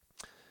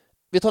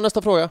 Vi tar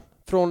nästa fråga.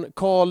 Från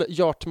Karl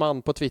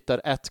Jartman på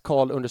Twitter,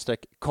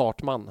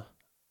 @Karl_Kartman.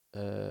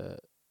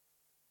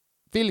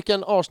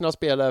 Vilken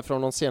Arsenal-spelare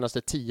från de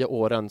senaste 10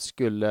 åren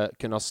skulle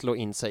kunna slå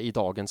in sig i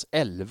dagens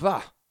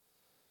 11?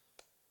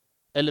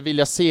 Eller vill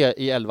jag se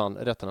i 11?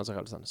 Rättar han sig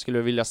själv sen. Skulle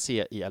du vilja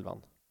se i 11?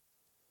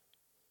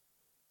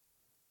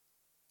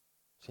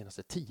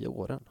 Senaste 10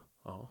 åren?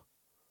 Ja.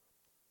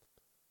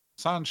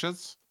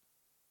 Sanchez.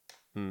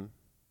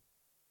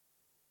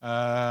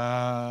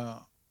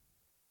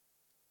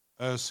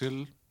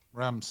 Özil.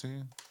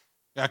 Ramsey.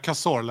 Ja,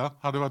 Cazorla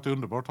hade varit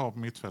underbart att ha på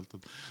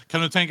mittfältet.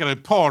 Kan du tänka dig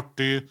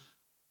Party,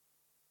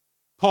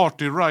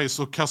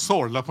 Rice och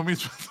Cazorla på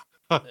mittfältet?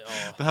 Ja.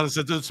 Det hade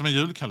sett ut som en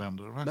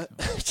julkalender.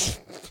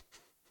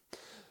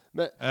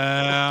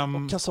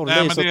 Men Cazorla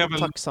är så väl...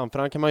 tacksam, för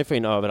han kan man ju få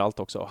in överallt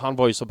också. Han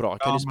var ju så bra, han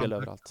kan ju spela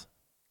överallt.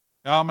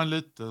 Ja, men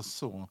lite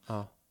så.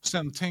 Ja.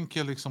 Sen tänker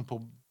jag liksom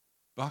på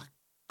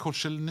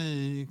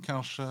Korselny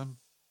kanske.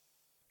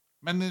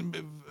 Men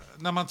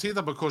när man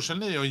tittar på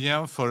Korselny och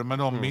jämför med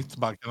de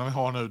mittbackarna vi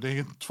har nu, det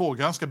är 2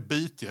 ganska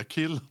bitiga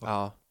killar.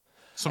 Ja.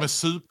 Som är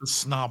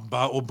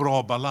supersnabba och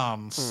bra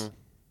balans.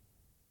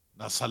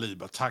 När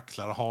Saliba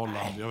tacklar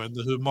Haaland. Jag vet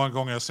inte hur många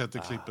gånger jag sett det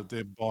klippet. Det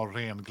är bara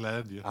ren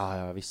glädje.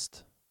 Ja,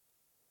 visst.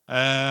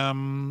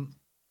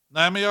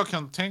 Nej, men jag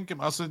kan tänka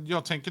mig... Alltså,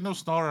 jag tänker nog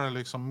snarare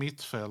liksom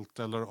mittfält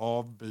eller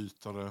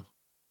avbytare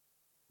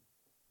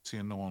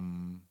till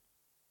någon...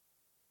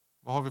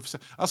 Vad har vi för...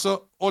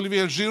 Alltså,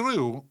 Olivier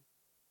Giroud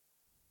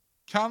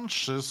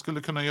kanske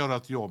skulle kunna göra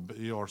ett jobb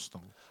i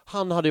Arsenal.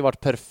 Han hade ju varit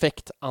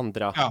perfekt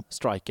andra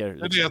striker.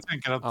 Det är det jag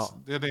tänker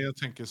det är det jag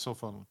tänker i så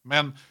fall.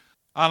 Men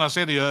annars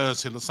är det ju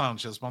Özil och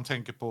Sanchez man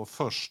tänker på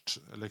först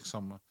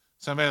liksom.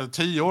 Sen väl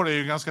 10 år är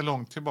ju ganska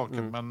långt tillbaka,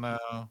 men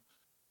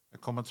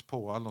jag kommer inte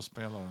på alla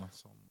spelare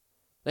som...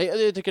 Nej,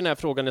 jag tycker den här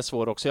frågan är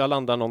svår också. Jag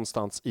landar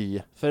någonstans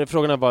i... För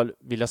frågan är vad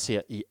vill jag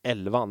se i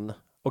 11?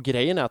 Och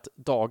grejen är att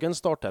dagens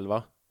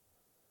startelva,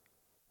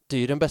 det är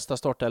ju den bästa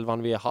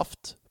startelvan vi har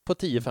haft på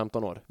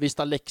 10-15 år. Visst,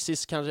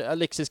 Alexis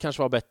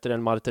kanske var bättre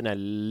än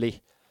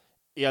Martinelli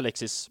i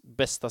Alexis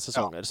bästa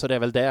säsonger. Så det är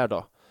väl där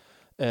då.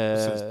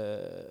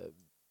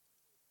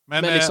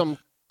 Men liksom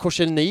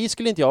Korselny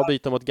skulle inte jag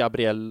byta mot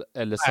Gabriel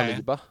eller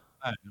Saliba.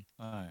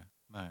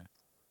 Nej.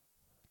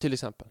 Till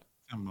exempel.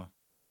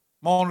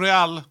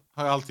 Monreal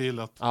har jag alltid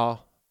gillat. Ja.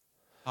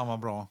 Han var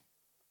bra.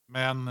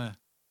 Men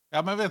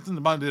vet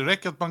inte, det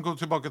räcker att man går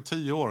tillbaka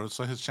 10 år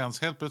så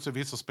känns helt plötsligt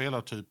vissa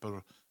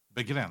spelartyper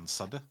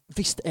begränsade.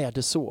 Visst är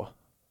det så.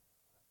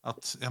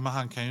 Att men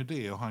han kan ju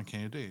det och han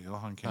kan ju det och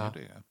han kan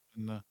ju det.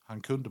 Men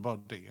han kunde bara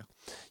det.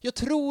 Jag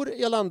tror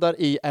jag landar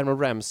i Aaron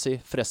Ramsey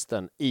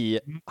förresten i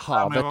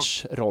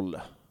Havertz roll.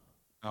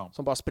 Ja.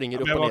 Som bara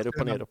springer upp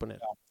och ner.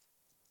 Ja.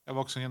 Jag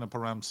var också inne på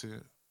Ramsey.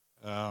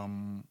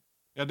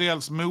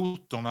 Dels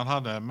motorn han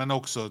hade, men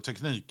också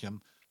tekniken.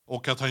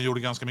 Och att han gjorde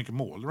ganska mycket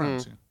mål,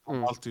 Ramsey.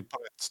 Han var alltid på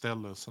rätt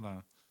ställe.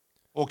 Sådär.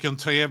 Och en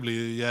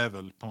trevlig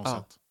jävel på något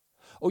sätt.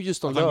 Och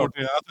just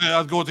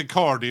att gå till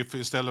Cardiff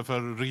istället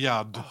för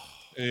Riyadh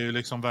är ju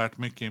liksom värt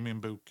mycket i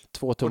min bok.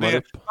 2 tummar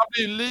upp. Man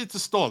blir lite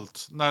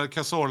stolt när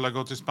Cazorla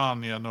går till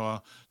Spanien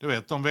och du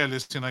vet, de väljer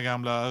sina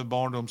gamla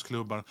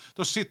barndomsklubbar.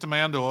 Då sitter man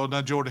ändå, och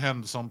när Jordan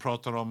Henderson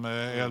pratar om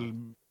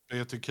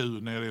LBTQ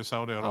nere i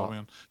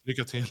Saudiarabien.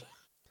 Lycka till.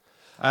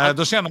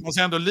 Då känner man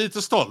sig ändå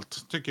lite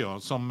stolt, tycker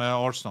jag, som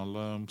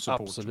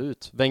Arsenal-support.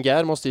 Absolut.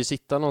 Wenger måste ju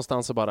sitta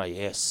någonstans och bara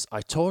yes,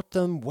 I taught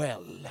them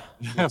well.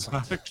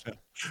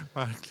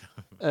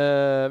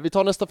 Verkligen. Vi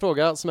tar nästa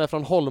fråga som är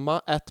från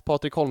Holma,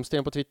 @Patrik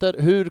Holmsten på Twitter.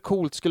 Hur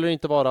coolt skulle det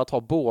inte vara att ha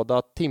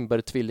båda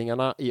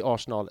Timber-tvillingarna i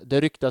Arsenal?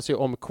 Det ryktas ju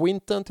om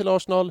Quinten till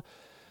Arsenal.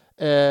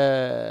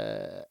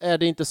 Är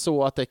det inte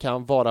så att det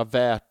kan vara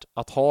värt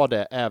att ha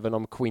det även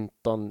om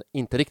Quinton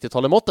inte riktigt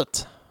håller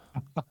måttet?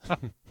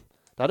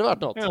 Det hade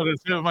varit något.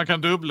 Ja, man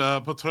kan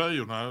dubbla på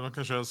tröjorna. De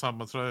kan köra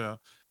samma tröja.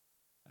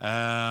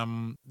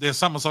 Det är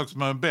samma sak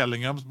med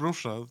Bellinghams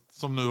brorsa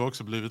som nu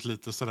också blivit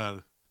lite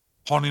sådär.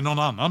 Har ni någon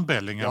annan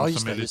Bellingham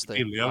som är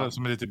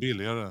lite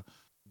billigare?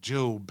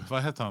 Job,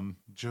 vad heter han?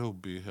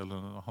 Joby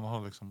eller han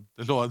har liksom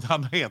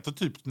han heter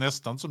typ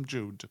nästan som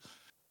Jude.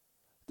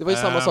 Det var ju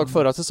samma sak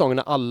förra säsongen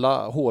när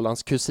alla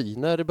Haalands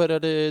kusiner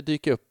började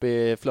dyka upp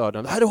i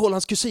flöden. Det här är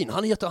Haalands kusin.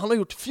 Han har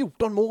gjort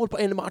 14 mål på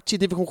en match i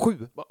division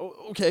 7.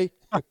 Okej.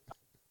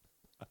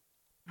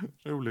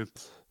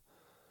 Roligt.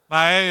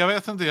 Nej, jag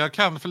vet inte. Jag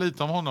kan för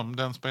lite om honom,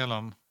 den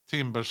spelaren.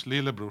 Timbers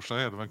lillebrorsa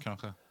är det väl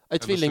kanske.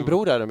 Ett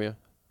tvillingbror är de ju.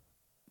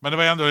 Men det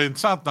var ändå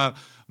intressant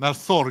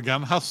när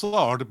Thorgan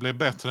Hazard blev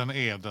bättre än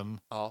Eden.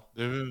 Ja.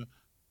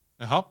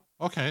 Jaha,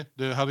 okej.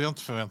 Det hade jag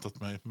inte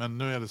förväntat mig. Men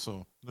nu är det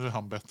så. Nu är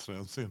han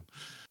bättre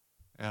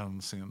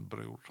än sin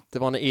bror. Det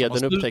var när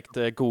Eden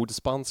upptäckte god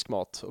spansk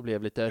mat och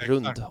blev lite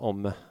rund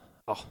om...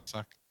 Ja.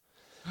 Exakt.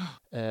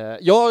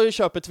 Jag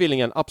köper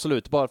tvillingen,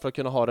 absolut. Bara för att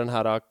kunna ha den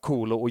här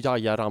Kolo och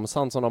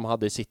Jaja-ramsan som de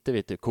hade i City,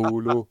 vet du.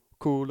 Kolo,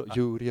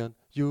 djurien,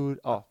 djur...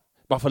 Ja.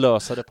 Bara för att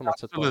lösa det på något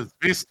sätt. Absolut,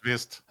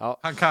 visst. Ja.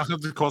 Han kanske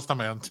inte kostar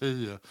mer än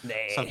 10.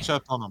 Nej. Så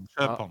köp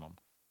honom.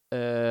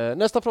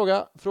 Nästa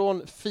fråga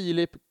från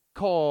Filip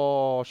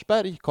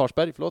Karsberg,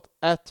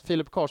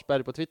 @Filip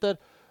Karsberg på Twitter.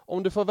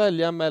 Om du får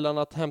välja mellan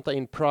att hämta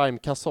in Prime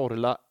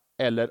Cazorla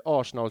eller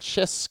Arsenal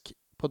Käsk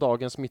på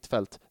dagens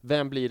mittfält,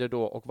 vem blir det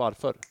då och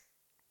varför?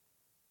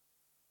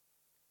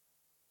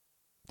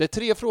 Det är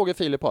 3 frågor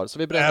Filip har, så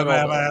vi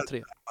berättar av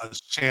 3.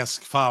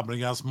 Käsk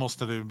Fabregas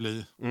måste det ju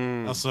bli.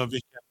 Alltså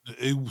vilken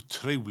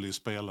otrolig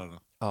spelare.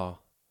 Ja.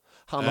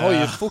 Han har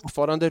ju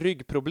fortfarande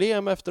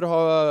ryggproblem efter att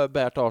ha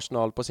bärt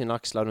Arsenal på sina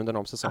axlar under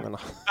de säsongerna.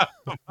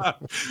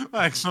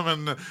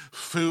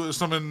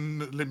 som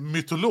en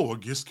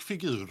mytologisk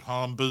figur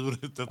har han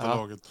burit detta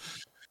laget.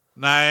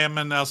 Nej,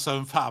 men alltså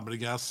en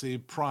Fabregas i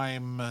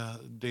Prime,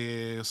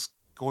 det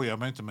skojar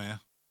man inte med.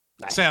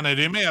 Nej. Sen är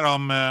det ju mer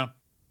om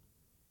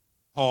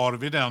har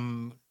vi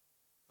den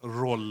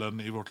rollen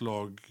i vårt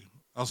lag?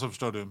 Alltså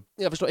förstår du?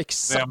 Jag förstår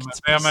exakt.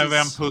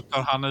 Vem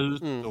puttar han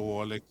ut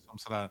och liksom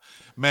sådär.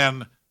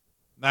 Men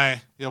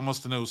nej, jag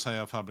måste nog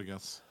säga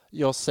Fabregas.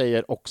 Jag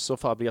säger också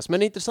Fabregas. Men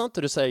det är intressant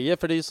det du säger,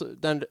 för det är så,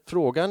 den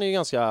frågan är ju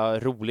ganska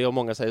rolig och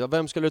många säger,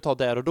 vem skulle du ta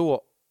där och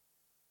då?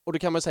 Och då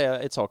kan man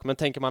säga ett sak, men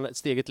tänker man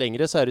steget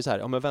längre så är det så här,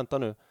 ja men vänta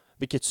nu,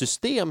 vilket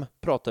system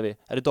pratar vi?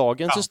 Är det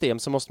dagens system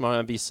så måste man ha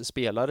en viss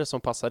spelare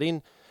som passar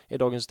in i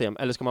dagens system,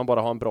 eller ska man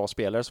bara ha en bra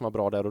spelare som var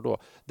bra där och då?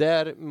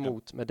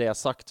 Däremot med det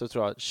sagt så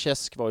tror jag att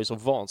Käsk var ju så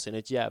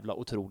vansinnigt jävla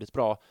otroligt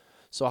bra,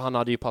 så han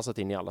hade ju passat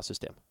in i alla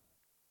system.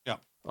 Ja.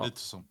 Lite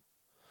så.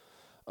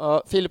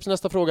 Philips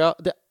nästa fråga.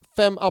 De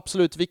 5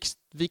 absolut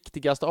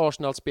viktigaste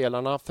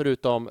Arsenal-spelarna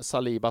förutom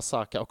Saliba,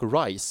 Saka och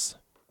Rice.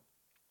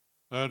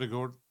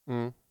 Ödegård.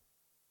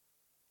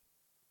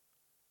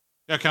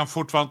 Jag kan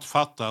fortfarande inte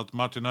fatta att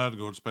Martin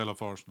Ödegård spelar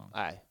för Arsenal.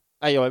 Nej,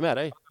 jag är med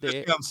dig.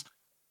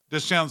 Det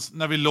känns,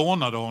 när vi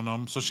lånade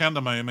honom så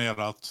kände man ju mer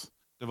att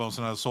det var en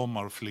sån här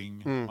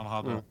sommarfling man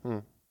hade.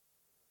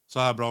 Så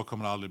här bra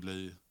kommer det aldrig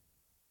bli.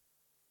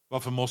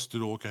 Varför måste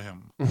du åka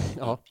hem?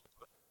 Ja.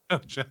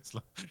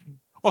 Känsla.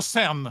 Och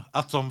sen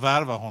att de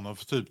värvar honom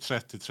för typ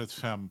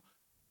 30-35.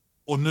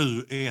 Och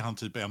nu är han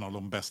typ en av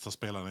de bästa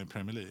spelarna i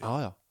Premier League.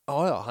 Ja.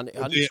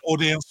 Och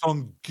det är en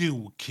sån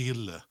god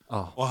kille.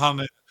 Ja. Och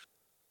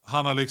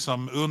han har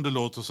liksom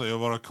underlåtit sig att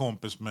vara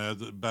kompis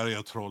med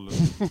bergatrollen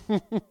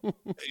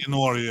i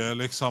Norge.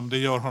 Liksom, det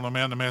gör honom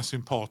ännu mer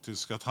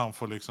sympatisk att han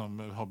får liksom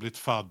ha blivit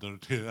fadder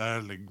till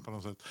Erling på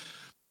något sätt.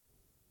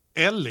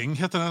 Elling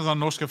heter den här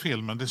norska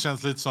filmen. Det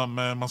känns lite som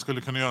man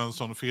skulle kunna göra en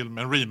sån film,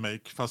 en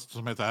remake fast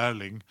som heter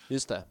Erling.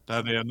 Just det.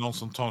 Där det är någon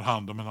som tar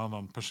hand om en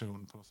annan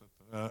person på något sätt.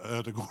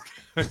 Ödegård.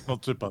 Någon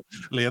typ av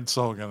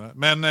ledsagare.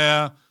 Men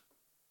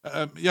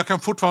jag kan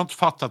fortfarande inte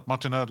fatta att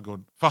Martin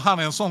Ödegård, för han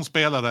är en sån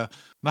spelare,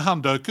 när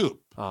han dök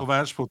upp på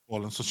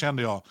världsfotbollen så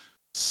kände jag,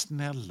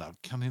 snälla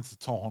kan ni inte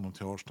ta honom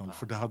till Arsenal,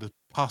 för det hade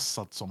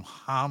passat som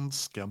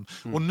handsken.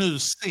 Och nu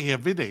ser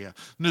vi det.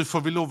 Nu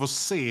får vi lov att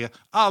se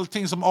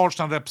allting som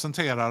Arsenal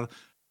representerar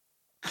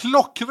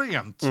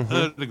klockrent.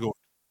 Ödegård.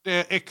 Det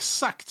är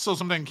exakt så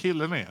som den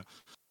killen är.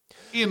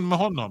 In med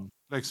honom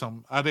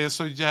liksom. Det är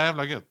så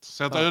jävla gött.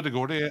 Så att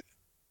Ödegård är,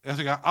 jag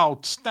tycker,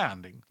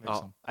 outstanding.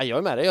 Liksom. Ja, jag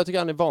är med dig. Jag tycker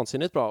han är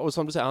vansinnigt bra. Och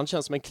som du säger, han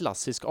känns som en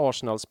klassisk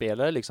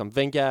Arsenal-spelare. Liksom.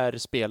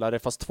 Wenger-spelare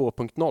fast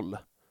 2.0.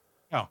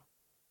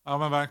 Ja,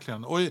 men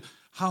verkligen. Och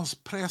hans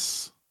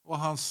press och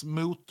hans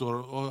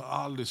motor och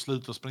aldrig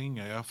sluta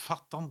springa. Jag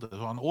fattar inte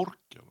hur han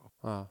orkar.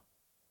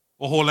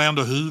 Och håller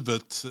ändå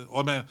huvudet.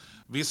 Och med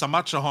vissa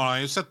matcher har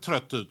han ju sett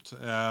trött ut.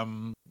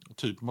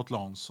 Typ mot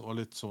Lans och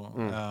lite så.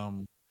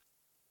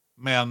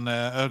 Men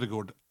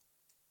Ödegård,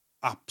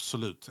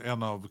 absolut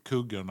en av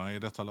kuggarna i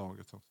detta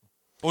laget.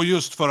 Och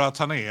just för att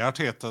han är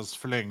Artetas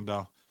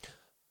förlängda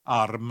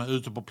arm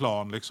ute på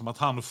plan. Liksom, att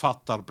han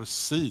fattar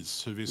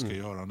precis hur vi ska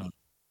göra nu.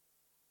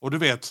 Och du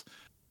vet,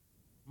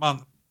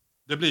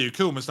 det blir ju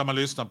komiskt när man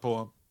lyssnar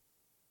på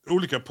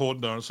olika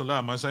poddar, så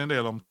lär man sig en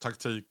del om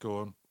taktik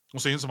och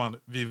så inser man,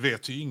 vi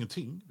vet ju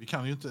ingenting. Vi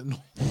kan ju inte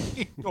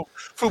någonting om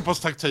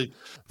fotbollstaktik.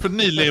 För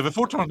ni lever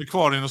fortfarande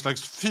kvar i någon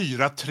slags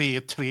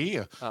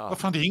 4-3-3. Vad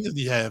fan, det är ingen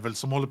jävel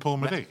som håller på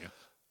med det.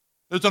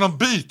 Utan de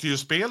byter ju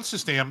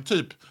spelsystem,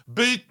 typ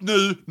byt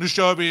nu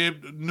kör vi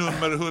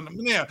nummer 100.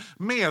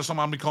 Mer som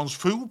amerikansk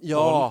fotboll.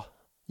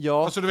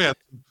 Ja. Alltså du vet,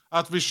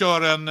 att vi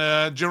kör en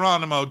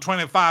Geronimo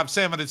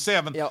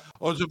 25-77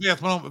 och så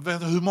vet man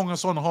hur många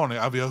sådana har ni?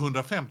 Ja, vi har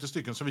 150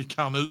 stycken så vi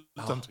kan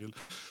utan till.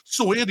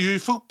 Så är det ju i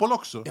fotboll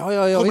också.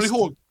 Ja, kommer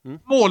ihåg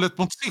Målet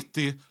mot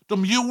City,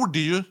 de gjorde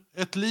ju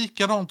ett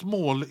likadant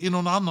mål i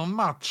någon annan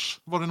match,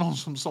 var det någon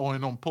som sa i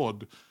någon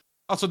podd.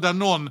 Alltså där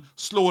någon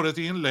slår ett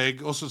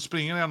inlägg och så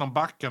springer en av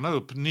backarna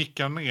upp,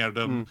 nickar ner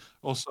den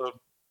och så,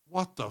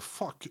 what the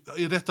fuck,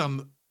 är detta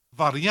en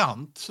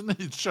variant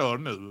ni kör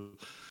nu?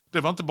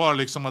 Det var inte bara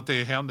liksom att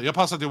det hände. Jag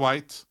passade till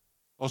White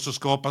och så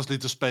skapas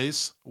lite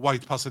space.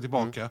 White passar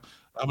tillbaka.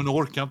 Ja, men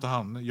orkar inte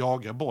han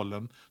jaga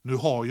bollen. Nu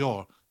har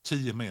jag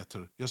 10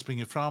 meter. Jag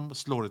springer fram,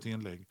 slår ett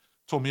inlägg.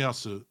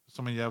 Tomiyasu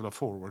som en jävla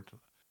forward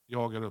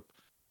jagar upp.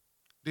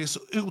 Det är så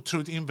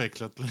otroligt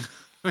invecklat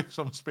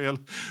liksom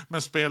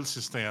med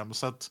spelsystem.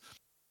 Så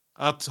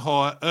att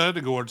ha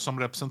Ödegård som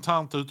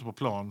representant ute på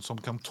plan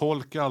som kan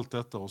tolka allt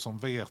detta och som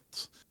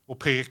vet och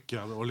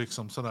pekar och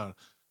liksom sådär.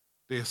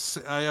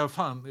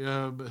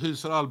 Jag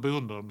hyser all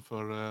beundran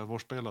för vår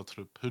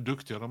spelartrupp. Hur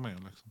duktiga de är.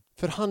 Liksom.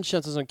 För han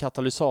känns som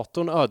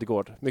katalysatorn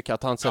Ödegård. Mycket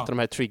att han sätter de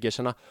här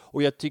triggerserna.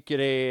 Och jag tycker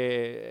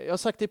jag har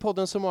sagt det i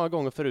podden så många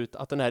gånger förut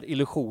att den här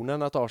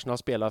illusionen att Arsenal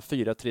spelar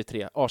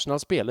 4-3-3. Arsenal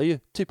spelar ju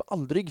typ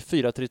aldrig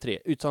 4-3-3.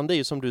 Utan det är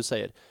ju som du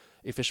säger.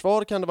 I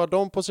försvar kan det vara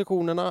de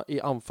positionerna.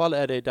 I anfall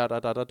är det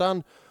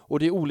da-da-da-da-dan. Och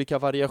det är olika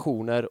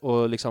variationer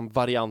och liksom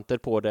varianter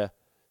på det.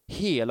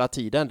 Hela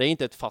tiden. Det är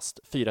inte ett fast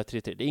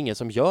 4-3-3. Det är ingen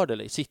som gör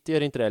det. City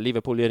gör inte det.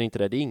 Liverpool gör inte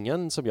det. Det är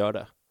ingen som gör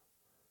det.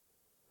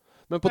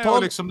 Men på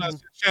tal... liksom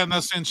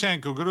när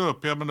Sinchenko går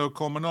upp, ja, men då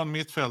kommer någon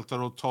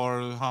mittfältare och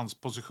tar hans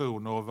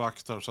position och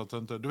vaktar så att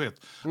inte, du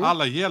vet,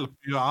 alla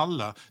hjälper ju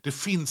alla. Det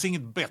finns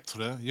inget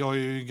bättre. Jag är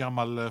ju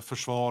gammal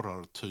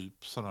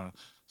försvarartyp sådär.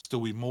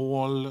 Stod i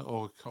mål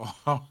och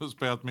har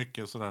spelat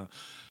mycket sådär.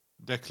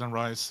 Declan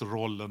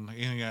Rice-rollen,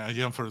 inga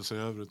jämförelser i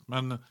övrigt.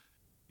 Men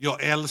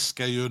jag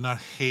älskar ju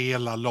när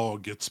hela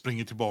laget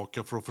springer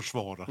tillbaka för att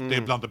försvara. Det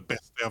är bland det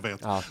bästa jag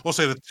vet. Ja. Och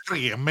så är det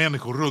 3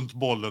 människor runt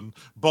bollen.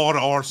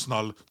 Bara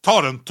Arsenal.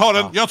 Ta den,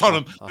 jag tar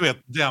den. Du vet,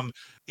 den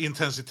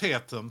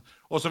intensiteten.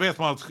 Och så vet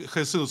man att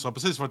Jesus har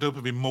precis varit uppe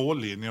vid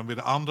mållinjen vid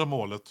det andra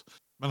målet.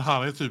 Men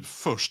han är typ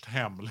först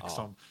hem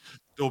liksom.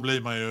 Då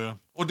blir man ju...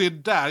 Och det är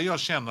där jag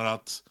känner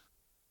att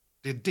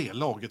det är det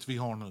laget vi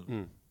har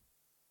nu.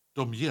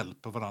 De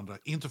hjälper varandra.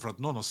 Inte för att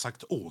någon har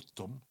sagt åt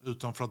dem.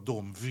 Utan för att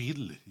de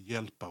vill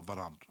hjälpa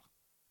varandra.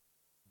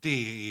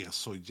 Det är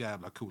så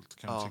jävla coolt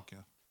kan jag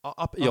tycka.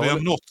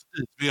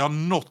 Vi har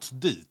nått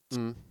dit.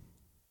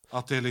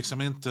 Att det är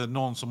liksom inte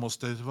någon som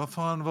måste... Vad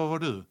var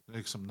du?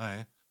 Liksom,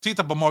 nej.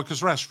 Titta på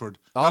Marcus Rashford.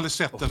 Jag har aldrig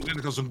sett en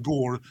människa som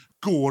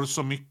går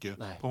så mycket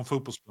på en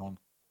fotbollsplan.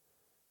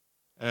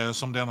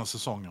 Som denna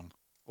säsongen.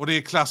 Och det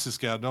är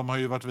klassiska, de har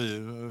ju varit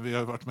vi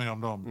har varit med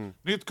om dem.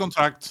 Nytt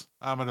kontrakt,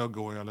 men då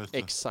går jag lite.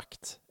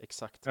 Exakt.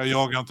 Jag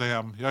jagar inte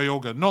hem, jag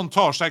jagar. Någon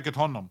tar säkert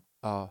honom.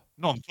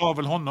 Någon tar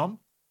väl honom?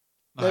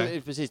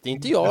 Nej, precis, det är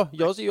inte jag.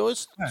 Jag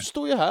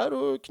står ju här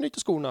och knyter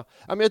skorna.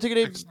 Men jag tycker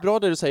det är bra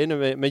det du säger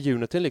nu med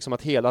Unity, liksom,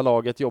 att hela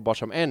laget jobbar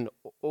som en.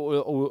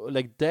 Och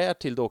lägg där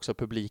till då också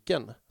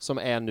publiken som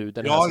är nu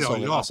den här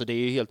säsongen. Ja. Alltså det är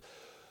ju helt...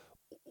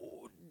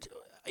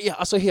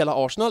 Alltså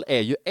hela Arsenal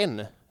är ju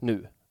en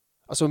nu.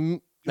 Alltså...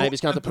 Nej, vi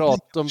ska inte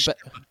prata om...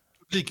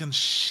 Publiken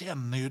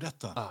känner ju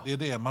detta. Det är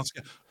det man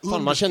ska...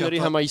 Man känner det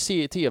hemma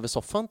i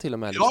tv-soffan till och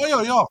med.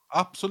 Liksom. Ja,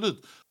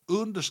 absolut.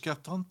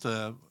 Underskatta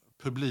inte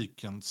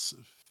publikens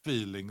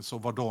feelings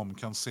och vad de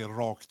kan se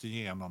rakt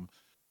igenom.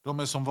 De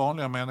är som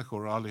vanliga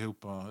människor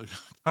allihopa.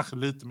 Kanske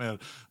lite mer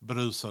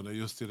berusade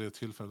just i det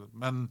tillfället.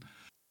 Men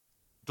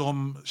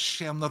de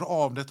känner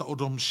av detta och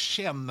de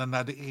känner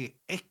när det är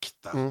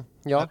äkta. När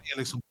det är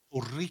liksom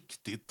på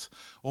riktigt.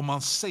 Och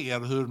man ser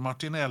hur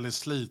Martinelli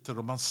sliter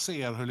och man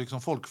ser hur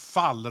liksom folk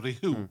faller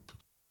ihop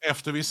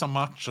efter vissa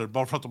matcher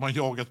bara för att de har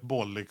jagat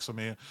boll liksom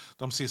i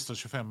de sista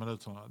 25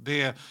 minuterna.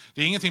 Det är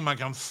ingenting man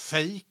kan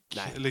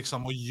fake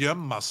liksom, och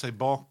gömma sig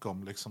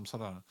bakom liksom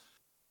sådär.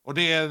 Och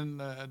det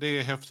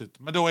är häftigt.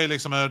 Men då är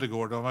liksom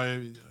Ödegård, det var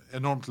ju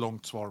enormt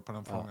långt svar på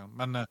den frågan.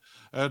 Men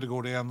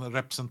Ödegård är en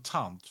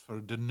representant för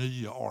det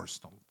nya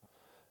Arsenal.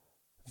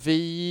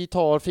 Vi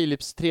tar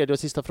Filips tredje och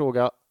sista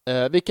fråga.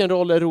 Vilken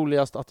roll är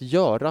roligast att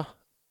göra?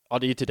 Ja,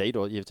 det är ju till dig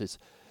då, givetvis.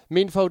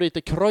 Min favorit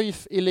är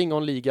Cruyff i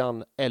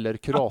Lingonligan eller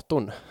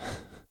kuratorn.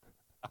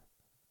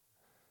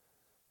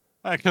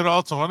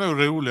 Kuratorn var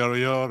nog roligare att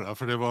göra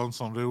för det var en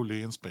sån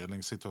rolig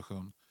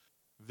inspelningssituation.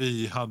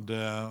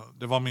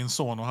 Det var min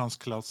son och hans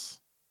klass.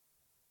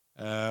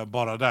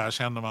 Bara där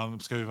kände man,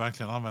 ska vi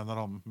verkligen använda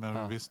dem?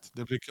 Men visst,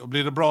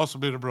 blir det bra så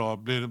blir det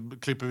bra.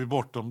 Klipper vi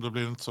bort dem, då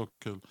blir det inte så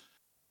kul.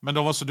 Men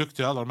de var så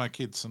duktiga alla de här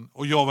kidsen.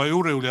 Och jag var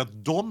orolig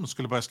att de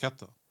skulle börja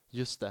skratta.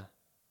 Just det.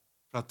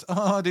 För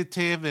att, det är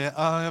tv,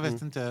 jag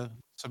vet inte.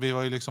 Så vi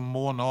var ju liksom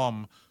måna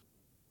om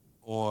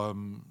och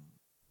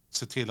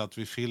se till att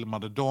vi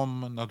filmade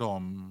dem när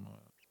de...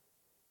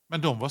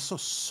 Men de var så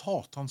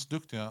satans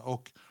duktiga.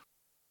 Och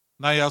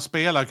när jag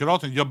spelar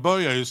kuratorn, jag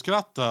börjar ju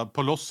skratta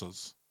på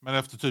låtsas. Men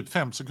efter typ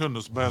 5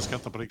 sekunder så börjar jag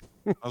skratta på riktigt.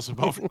 Alltså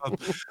bara för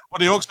att, och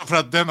det är också för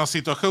att denna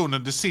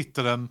situationen, det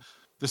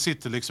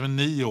sitter liksom en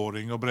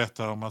 9-åring och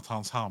berättar om att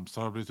hans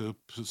hamster har blivit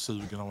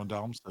uppsugen av en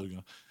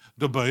dammsugare.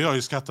 Då börjar jag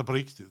ju skratta på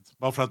riktigt.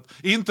 Bara för att,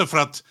 inte för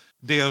att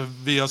det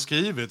vi har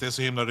skrivit är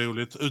så himla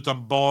roligt,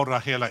 utan bara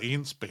hela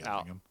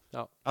inspelningen.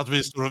 Ja. Att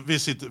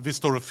vi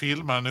står och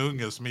filmar en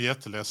unge som är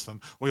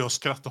jätteledsen och jag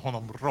skrattar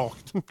honom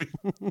rakt upp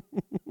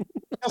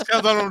jag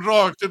skrattar honom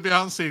rakt upp i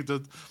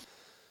ansiktet.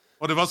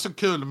 Och det var så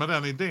kul med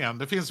den idén.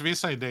 Det finns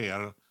vissa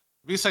idéer.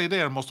 Vissa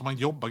idéer måste man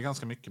jobba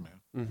ganska mycket med.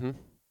 Mhm.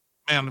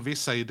 Men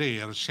vissa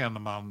idéer känner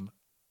man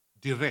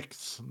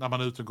direkt när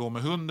man är ute och går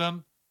med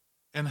hunden.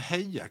 En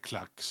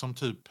hejaklack som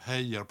typ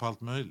hejar på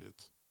allt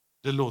möjligt.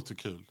 Det låter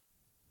kul.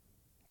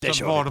 Det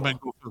kör vi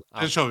på.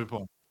 Det kör vi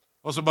på.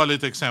 Och så bara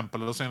lite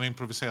exempel och sen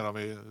improviserar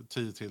vi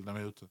 10 till när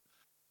vi är ute.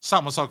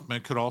 Samma sak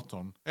med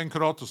kuratorn. En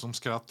kurator som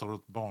skrattar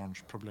åt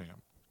barns problem.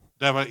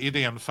 Där var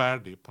idén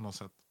färdig på något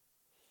sätt.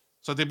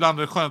 Så att ibland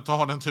är det skönt att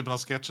ha den typen av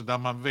sketcher där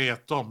man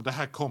vet om det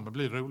här kommer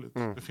bli roligt.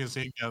 Det finns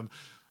ingen...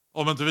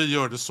 Om inte vi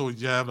gör det så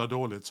jävla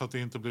dåligt så att det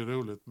inte blir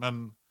roligt.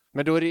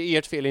 Men då är det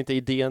ert fel, inte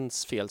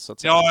idéns fel så att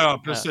säga.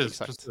 Ja,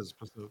 precis.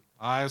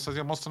 Nej, så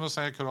jag måste nog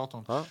säga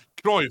kuratorn. Ja.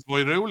 Cruyff var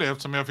ju rolig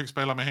eftersom jag fick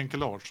spela med Henke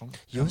Larsson.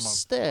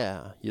 Just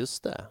det.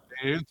 Det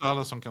är ju inte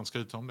alla som kan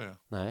skryta om det.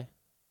 Nej.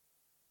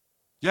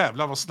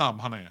 Jävlar vad snabb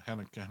han är,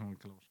 Henke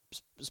Larsson.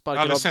 Jag har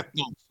aldrig sett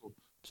någon så.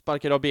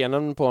 Sparkar av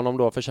benen på honom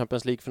då för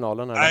Champions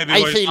League-finalen?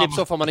 Nej, Filip,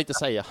 så får man inte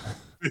säga.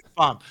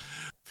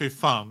 Fy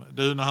fan.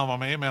 Du, när han var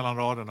med i Mellan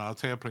Raderna,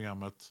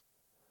 tv-programmet.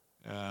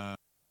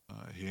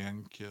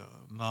 Henke,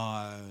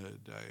 nej,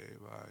 det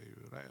var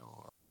ju det.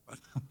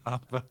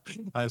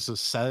 Han är så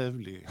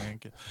sävlig,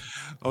 Henke.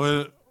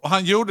 Och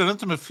han gjorde det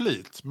inte med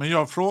flit. Men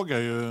jag frågar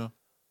ju...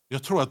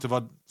 Jag tror att det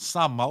var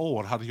samma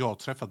år hade jag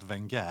träffat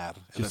Wenger.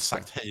 Eller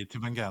sagt hej till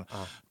Wenger.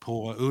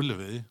 På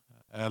Ullevi.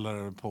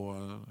 Eller på...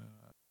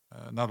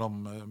 när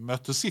de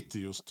mötte City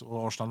just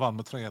och Arsenal vann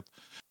med 3-1.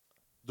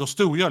 Då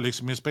stod jag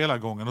liksom i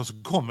spelargången och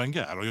så kom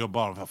Wenger och jag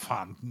bara, vad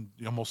fan,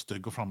 jag måste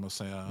gå fram och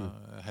säga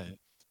hej.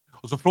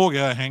 Och så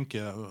frågade jag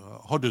Henke,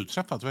 har du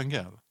träffat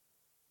Wenger?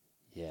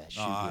 Ja,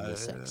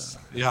 2006.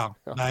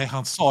 Nej,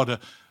 han sa det.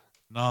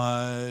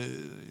 Nej,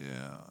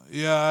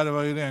 det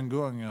var ju den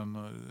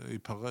gången i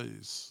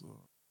Paris.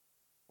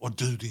 Och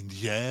du, din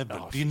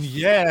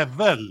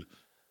jävel!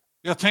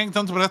 Jag tänkte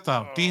inte på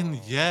detta.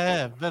 Din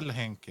jävel,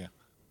 Henke.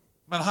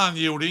 Men han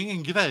gjorde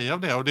ingen grej av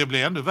det och det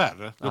blev ännu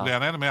värre. Då blev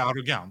han ännu mer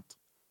arrogant.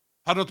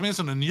 Hade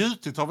åtminstone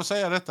njutit av att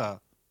säga detta?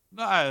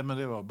 Nej, men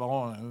det var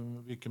bara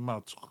vilken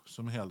match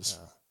som helst.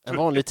 En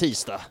vanlig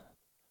tisdag.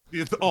 Det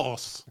är ett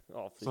as.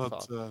 Så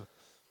att,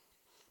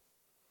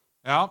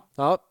 ja.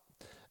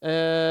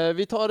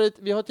 Vi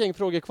har ett gäng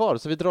frågor kvar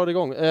så vi drar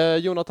igång.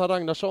 Jonathan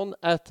Ragnarsson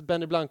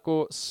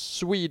 @BennyBlanco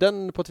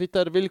Sweden på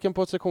Twitter. Vilken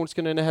position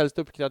skulle ni helst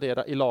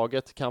uppgradera i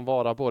laget? Kan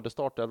vara både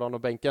startelvan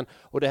och bänken.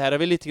 Och det här har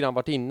vi lite grann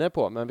varit inne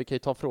på, men vi kan ju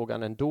ta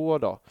frågan ändå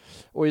då.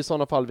 Och i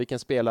sådana fall, vilken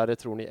spelare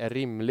tror ni är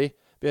rimlig?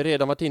 Vi har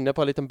redan varit inne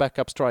på en liten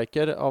backup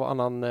striker av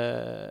annan...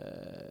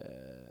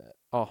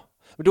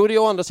 Men då är det ju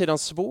å andra sidan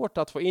svårt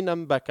att få in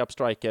en backup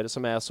striker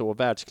som är så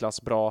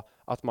världsklassbra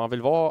att man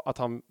vill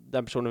vara,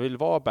 den personen vill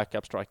vara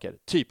backup striker.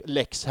 Typ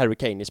Lex Harry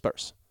Kane i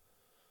Spurs.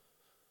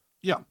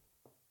 Ja.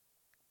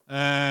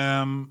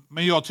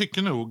 Men jag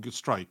tycker nog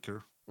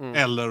striker.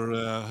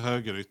 Eller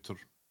högerytter.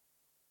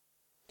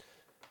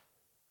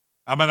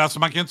 Ja, men alltså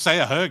man kan inte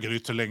säga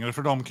högerytter längre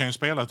för de kan ju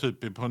spela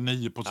typ på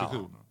 9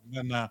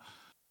 positioner.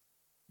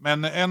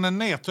 Men en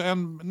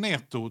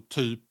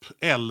neto-typ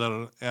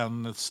eller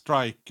en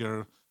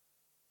striker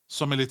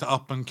som är lite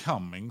up and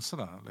coming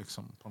sådär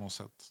liksom på något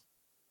sätt.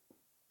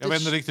 Jag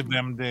vet inte riktigt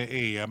vem det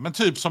är, men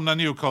typ som när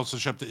Newcastle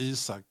köpte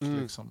Isak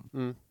liksom.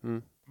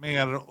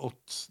 Mer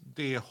åt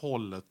det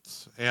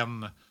hållet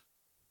än...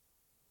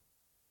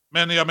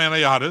 Men jag menar,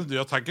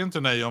 jag tackar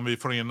inte nej om vi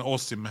får in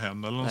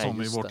Osimhen eller någon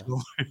sån i vårt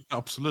lag.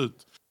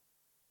 Absolut.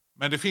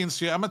 Men det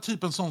finns ju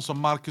typ en sån som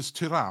Marcus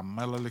Thuram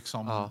eller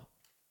liksom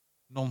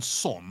någon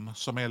sån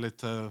som är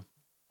lite...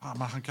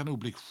 men han kan nog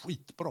bli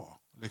skitbra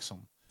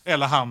liksom.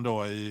 Eller han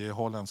då i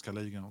holländska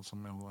ligan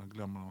som jag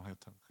glömmer vad han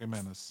heter.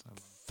 Jimenez. Eller...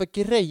 För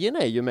grejen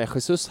är ju med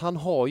Jesus, han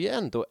har ju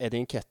ändå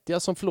Edin Nketiah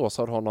som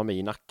flåsar honom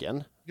i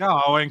nacken.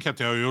 Ja, och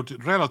Nketiah har gjort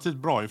relativt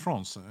bra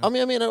ifrån sig. Ja, men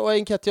jag menar,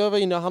 och Nketiah var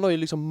inne, han har ju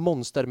liksom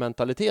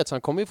monstermentalitet så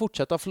han kommer ju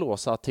fortsätta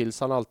flåsa tills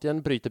han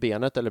alltid bryter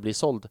benet eller blir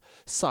såld.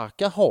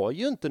 Saka har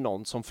ju inte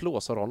någon som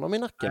flåsar honom i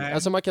nacken. Nej.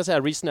 Alltså man kan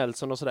säga Reece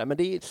Nelson och sådär, men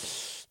det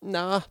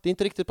är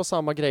inte riktigt på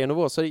samma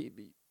grej så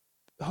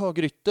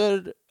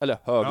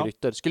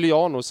högrytter skulle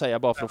jag nog säga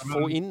bara för att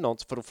få in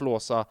något för att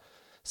flåsa.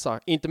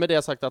 Inte med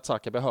det sagt att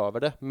Saka behöver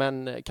det,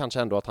 men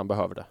kanske ändå att han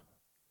behöver det.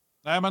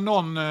 Nej, men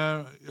någon,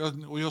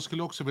 och jag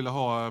skulle också vilja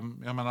ha,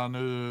 jag menar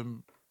nu,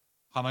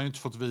 han har ju inte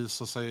fått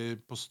visa sig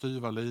på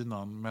styva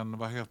linan, men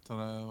vad heter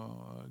det?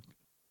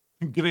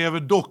 Greve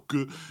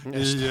Doku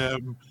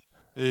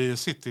i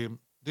City.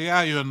 Det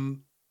är ju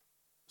en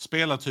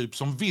spelartyp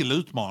som vill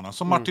utmana,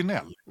 som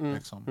Martinelli.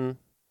 Liksom.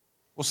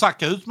 Och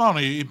Saka utmanar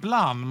ju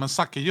ibland, men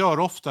Saka gör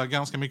ofta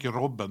ganska mycket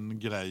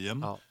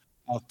Robben-grejen. Ja.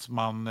 Att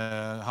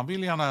han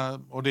vill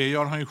gärna, och det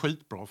gör han ju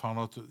skitbra för han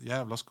har ett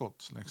jävla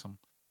skott liksom.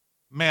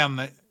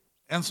 Men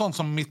en sån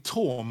som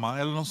Mitoma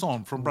eller någon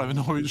sån från Brighton.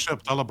 Nu har ju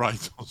köpt alla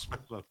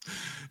Brighton-spelare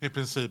i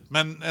princip.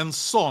 Men en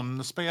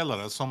sån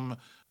spelare som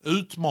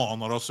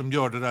utmanar och som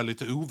gör det där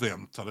lite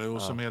oväntade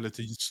och som är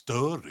lite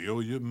störig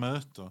och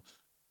möter.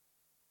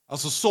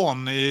 Alltså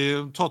sån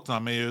i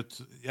Tottenham är ju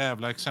ett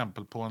jävla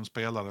exempel på en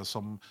spelare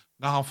som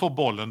när han får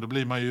bollen då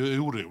blir man ju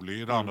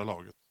orolig i det andra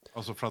laget.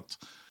 Alltså för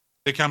att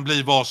det kan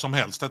bli vad som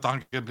helst. Det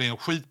kan bli en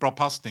skitbra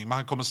passning men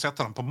han kommer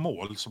sätta den på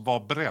mål, så var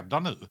beredda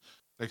nu.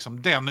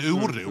 Liksom den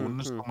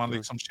oron som man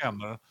liksom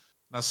känner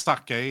när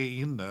Saka är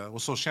inne,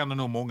 och så känner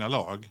nog många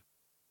lag.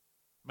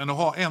 Men att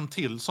ha en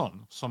till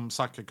sån som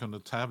Saka kunde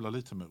tävla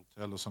lite mot,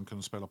 eller som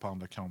kunde spela på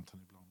andra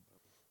kanten ibland.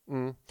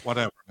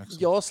 Whatever. Liksom.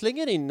 Jag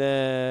slänger in,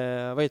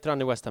 vad heter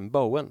han i West Ham?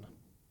 Bowen.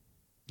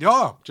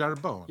 Ja,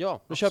 Jared Bowen.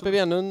 Ja, då köper vi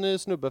ännu en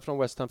snubbe från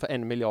West Ham för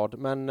 1 miljard,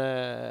 men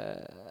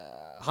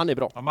han är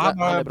bra. Ja, men han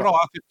har bra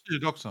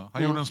attityd också.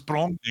 Han gjorde en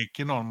språngnick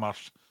i någon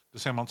match. Det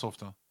ser man inte så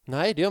ofta.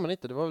 Nej, det gör man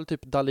inte. Det var väl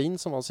typ Dahlin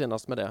som var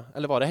senast med det.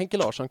 Eller var det Henke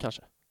Larsson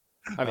kanske?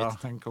 Jag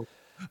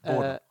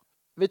vet.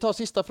 Vi tar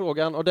sista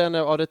frågan, och den är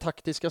av det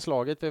taktiska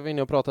slaget. Vi var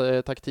inne och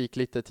pratade taktik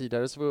lite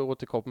tidigare, så vi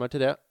återkommer till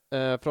det.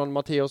 Från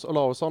Matteus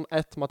Olausson,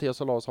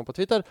 Matteus Olausson på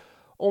Twitter.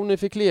 Om ni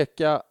fick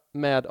leka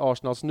med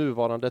Arsenals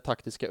nuvarande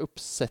taktiska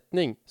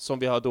uppsättning, som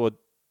vi har då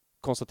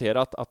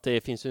konstaterat att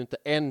det finns ju inte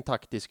en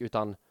taktisk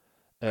utan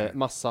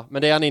massa.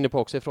 Men det är han inne på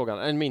också i frågan.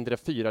 En mindre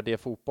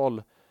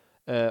 4D-fotboll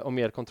och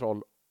mer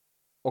kontroll.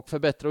 Och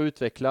förbättra och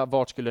utveckla,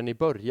 vart skulle ni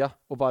börja?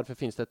 Och varför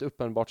finns det ett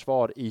uppenbart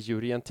svar i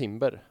Jurien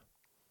Timber?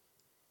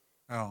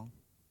 Ja.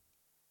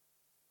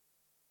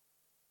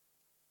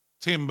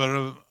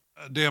 Timber,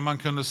 det man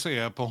kunde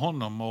se på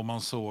honom och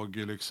man såg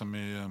liksom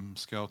i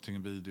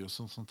scouting-videos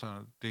och sånt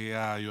där, det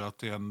är ju att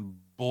det är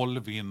en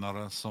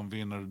bollvinnare som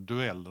vinner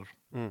dueller.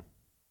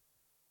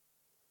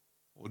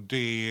 Och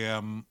det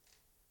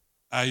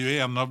är ju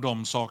en av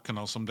de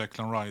sakerna som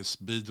Declan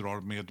Rice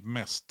bidrar med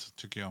mest,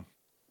 tycker jag.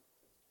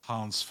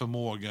 Hans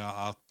förmåga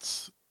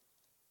att...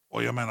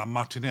 Och jag menar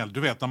Martinelli,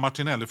 du vet när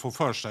Martinelli får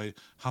för sig,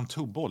 han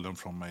tog bollen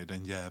från mig,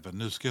 den jäveln,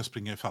 nu ska jag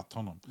springa ifatt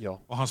honom.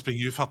 Ja. Och han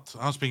springer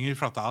ju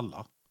ifatt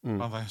alla.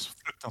 Han var så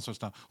fruktansvärt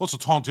snabb. Och så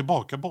tar han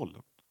tillbaka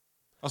bollen.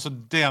 Alltså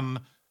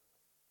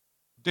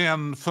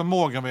den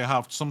förmågan vi har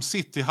haft, som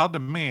City hade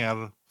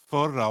mer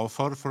förra och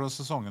förra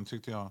säsongen,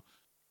 tyckte jag.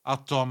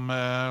 Att de,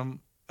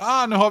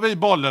 nu har vi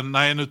bollen,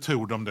 nej nu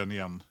tog de den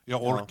igen.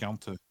 Jag orkar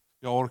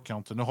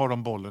inte, nu har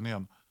de bollen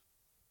igen.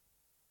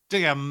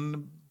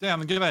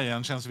 Den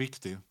grejen känns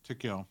viktig,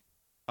 tycker jag.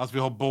 Att vi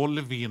har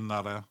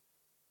bollvinnare.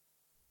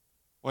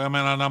 Och jag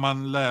menar, när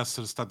man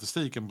läser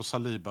statistiken på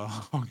Saliba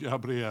och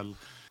Gabriel,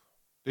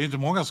 det är inte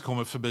många som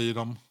kommer förbi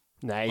dem.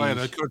 Nej. Vad är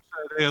det?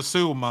 Det är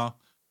Zuma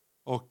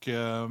och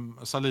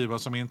Saliba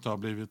som inte har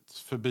blivit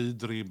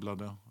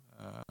förbidribblade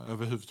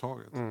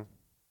överhuvudtaget.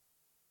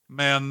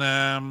 Men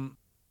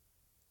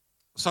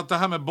så att det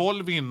här med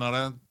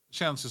bollvinnare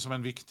känns ju som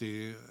en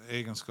viktig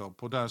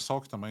egenskap. Och där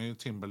saknar man ju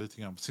Timber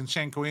lite grann.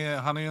 Zinchenko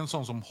han är ju en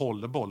sån som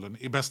håller bollen,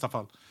 i bästa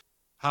fall.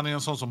 Han är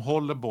en sån som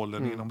håller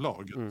bollen inom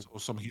laget.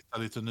 Och som hittar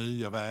lite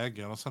nya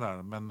vägar och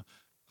sådär. Men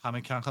han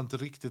är kanske inte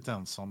riktigt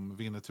den som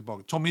vinner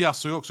tillbaka.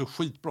 Tomiyasu är också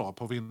skitbra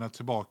på att vinna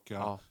tillbaka.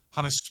 Ja.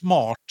 Han är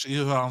smart i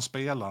hur han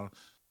spelar.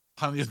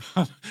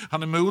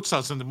 Han är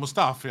motsatsen till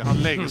Mustafi. Han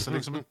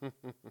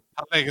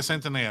lägger sig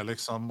inte ner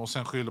liksom, och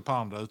sen skyller på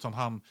andra. Utan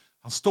han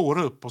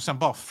står upp och sen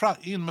bara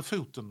in med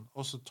foten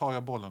och så tar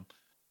jag bollen.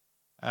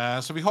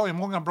 Så vi har ju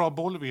många bra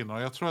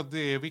bollvinnare. Jag tror att det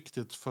är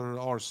viktigt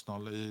för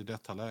Arsenal i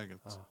detta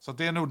läget. Ja. Så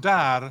det är nog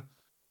där,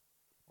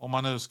 om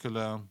man nu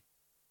skulle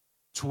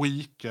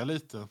tweaka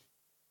lite.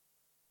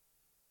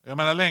 Jag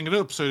menar, längre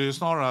upp så är det ju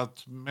snarare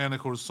att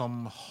människor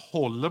som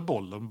håller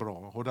bollen bra.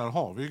 Och där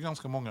har vi ju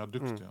ganska många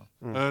duktiga.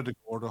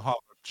 Ödegård och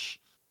Havertz,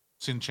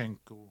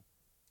 Zinchenko.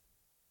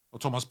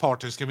 Och Thomas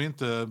Partey ska vi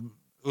inte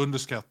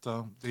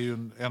underskatta. Det är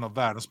ju en av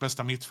världens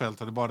bästa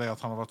mittfältare. Det är bara det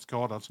att han har varit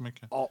skadad så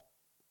mycket. Ja.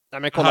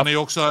 Nej, men han är ju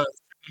också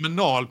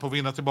fenomenal på att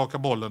vinna tillbaka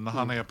bollen när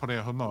han är på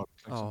det humöret.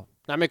 Liksom. Ja.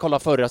 Nej, men kolla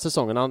förra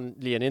säsongen.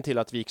 Anledningen till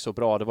att vi gick så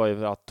bra, det var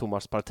ju att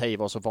Thomas Partey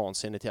var så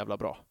vansinnigt jävla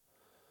bra.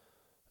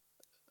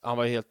 Han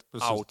var ju helt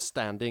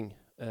outstanding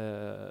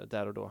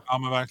där och då. Ja,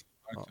 men verkligen.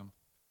 Ja.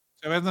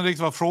 Så jag vet inte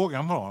riktigt vad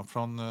frågan var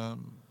från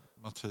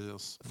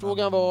Mattias.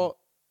 Frågan var,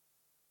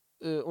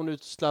 och nu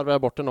slarvar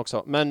jag bort den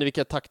också, men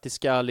vilka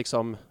taktiska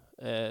liksom,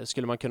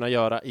 skulle man kunna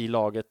göra i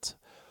laget?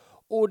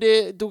 Och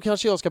då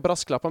kanske jag ska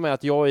brasklappa med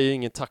att jag är ju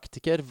ingen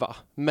taktiker, va?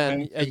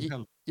 Men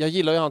jag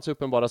gillar ju hans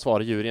uppenbara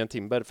svar i Jurien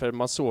Timber,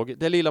 för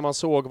det lilla man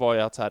såg var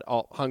ju att så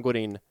här, han går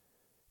in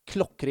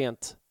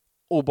klockrent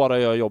och bara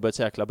gör jobbet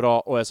så jäkla bra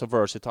och är så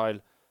versatile.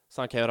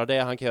 Så han kan göra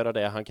det, han kan göra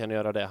det, han kan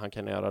göra det, han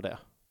kan göra det.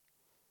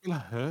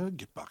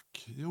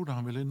 Högerback gjorde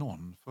han väl i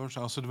någon för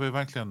sig. Alltså det var ju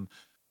verkligen,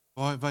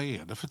 vad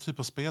är det för typ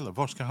av spelare?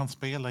 Var ska han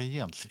spela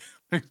egentligen?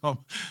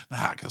 Liksom, nej,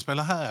 han kan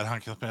spela här,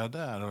 han kan spela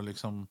där och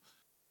liksom...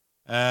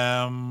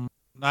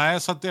 nej,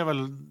 så att det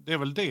är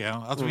väl det.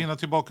 Att vinna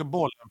tillbaka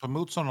bollen på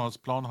motståndarnas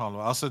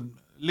planhalva. Alltså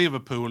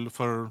Liverpool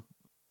för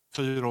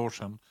 4 år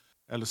sedan,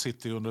 eller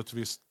City under ett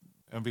visst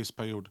en viss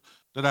period.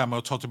 Det där med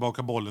att ta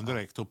tillbaka bollen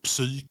direkt och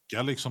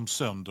psyka liksom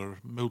sönder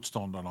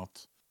motståndarna.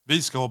 Att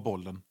vi ska ha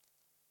bollen.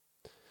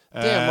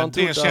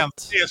 Det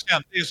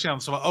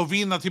känns som att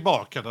vinna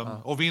tillbaka den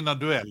och vinna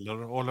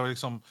dueller och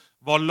liksom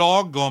vara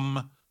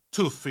lagom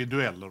tuff i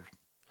dueller.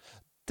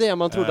 Det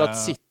man trodde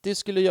att City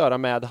skulle göra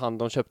med han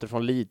de köpte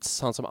från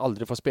Leeds, han som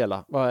aldrig får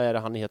spela. Vad är det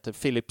han heter?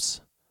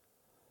 Phillips.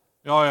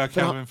 Ja,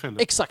 Calvin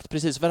Phillips. Exakt,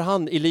 precis. För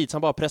han i Leeds,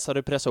 han bara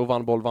pressade och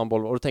vann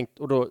boll.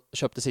 Och då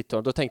köpte City.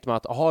 Och då tänkte man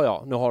att,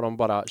 nu har de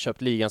bara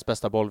köpt ligans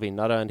bästa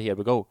bollvinnare and here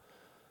we go.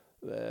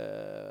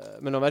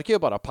 Men de verkar ju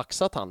bara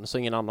paxat han, så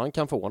ingen annan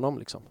kan få honom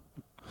liksom.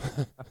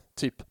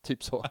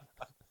 typ så.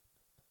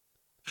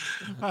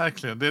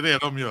 Verkligen, det är det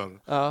de gör.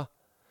 Ja,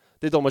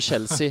 det är de och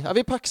Chelsea.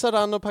 Vi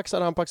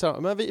paxar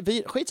han. Men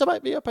vi skitsamma,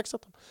 vi har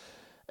paxat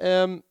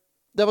han.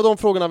 Det var de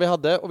frågorna vi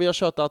hade och vi har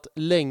tjötat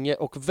länge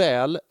och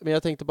väl. Men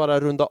jag tänkte bara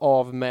runda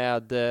av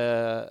med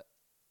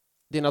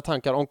dina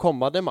tankar om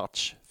kommande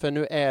match. För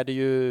nu är det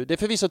ju, det är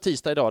förvisso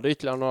tisdag idag, det är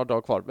ytterligare några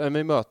dagar kvar. Men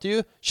vi möter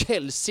ju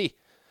Chelsea,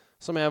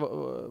 som är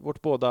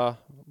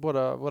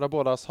våra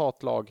bådas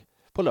hatlag,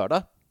 på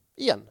lördag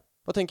igen.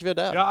 Vad tänker vi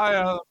där?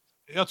 Ja,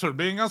 jag tror det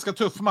blir en ganska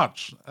tuff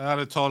match,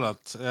 ärligt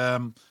talat.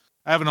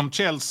 Även om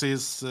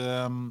Chelseas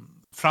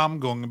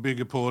framgång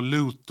bygger på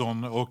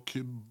Luton och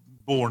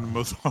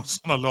Bournemouth och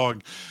sådana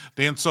lag.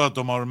 Det är inte så att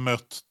de har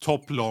mött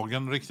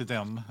topplagen riktigt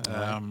än.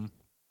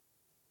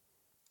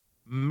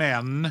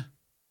 Men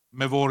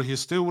med vår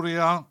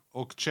historia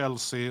och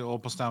Chelsea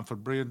och på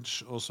Stamford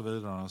Bridge och så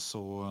vidare,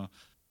 så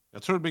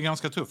jag tror det blir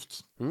ganska tufft.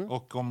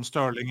 Och om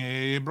Sterling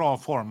är i bra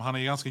form, han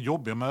är ganska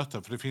jobbig att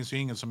möta, för det finns ju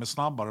ingen som är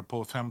snabbare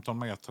på 15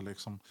 meter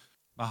liksom.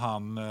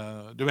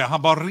 När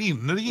han bara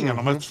rinner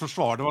igenom ett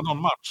försvar. Det var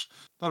någon match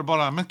där det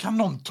bara, men kan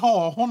någon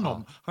ta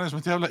honom? Han är som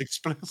ett jävla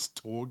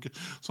expresståg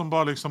som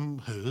bara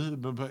liksom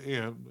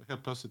är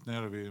helt plötsligt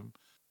nere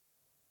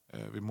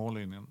vid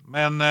mållinjen.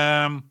 Men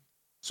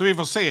så vi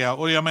får se.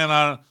 Och jag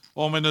menar,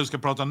 om vi nu ska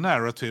prata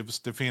narratives,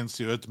 det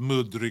finns ju ett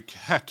Mudryk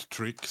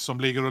hattrick som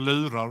ligger och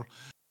lurar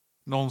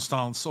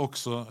någonstans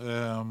också.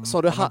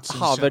 Sa du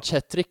Havertz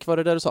hattrick, var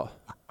det där du sa?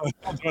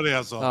 Det var det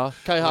jag sa. Ja,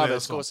 Kai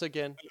Havertz goes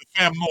again.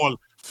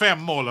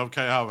 5 mål av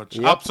Kai Havertz.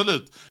 Yep.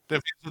 Absolut. Det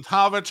finns ett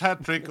Havertz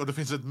hattrick och det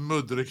finns ett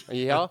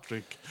Mudryk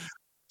hattrick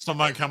som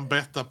man kan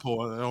betta på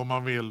om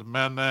man vill.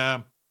 Men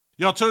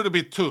jag tror det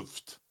blir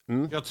tufft.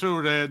 Jag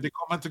tror det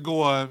kommer inte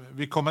gå.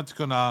 Vi kommer inte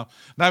kunna.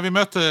 När vi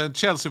mötte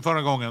Chelsea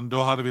förra gången,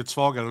 då hade vi ett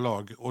svagare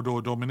lag och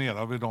då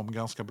dominerade vi dem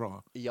ganska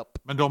bra. Yep.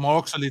 Men de har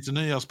också lite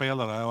nya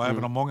spelare och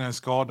även om många är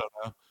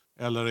skadade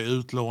eller är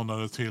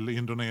utlånade till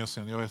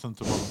Indonesien. Jag vet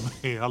inte vad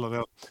de är alla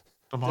det.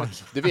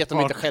 Det vet de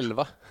inte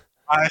själva.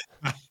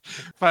 Nej,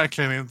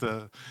 verkligen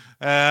inte.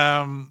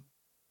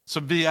 Så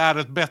vi är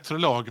ett bättre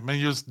lag, men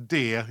just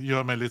det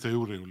gör mig lite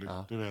orolig,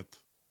 du vet.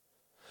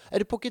 Är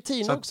det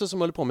Pochettino också som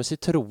håller på med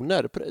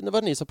citroner? Det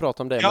var ni som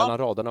pratade om det mellan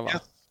raderna, va?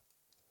 Yes.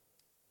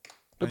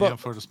 Jag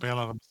jämförde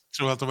spelare. Jag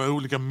tror att det var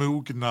olika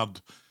mognad.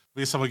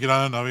 Vissa var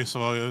gröna, vissa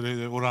var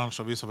orange,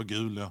 vissa var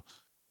gula.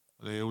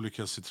 Det är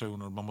olika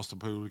citroner, man måste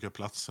på olika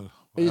platser.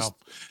 Det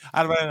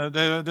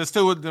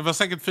var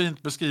säkert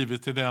fint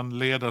beskrivet i den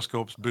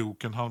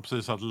ledarskapsboken han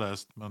precis hade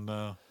läst, men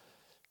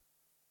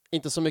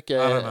inte så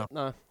mycket.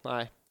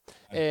 Nej.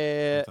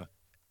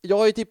 Jag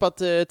har ju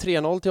tippat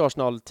 3-0 till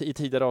Arsenal i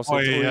tidigare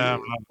avsnitt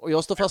och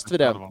jag står fast vid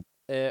det.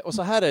 Och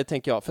så här är det,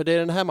 tänker jag, för det är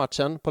den här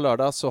matchen på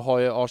lördag, så har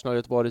ju Arsenal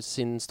Göteborg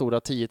sin stora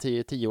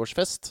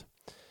 10-10-10-årsfest.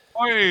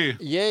 Oj!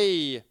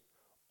 Yay!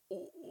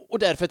 Och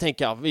därför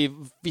tänker jag,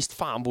 visst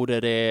fan borde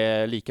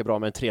det lika bra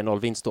med en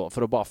 3-0-vinst då,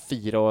 för att bara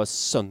fira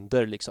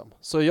sönder liksom.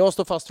 Så jag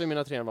står fast vid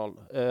mina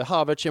 3-0.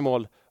 Havertz i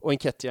mål och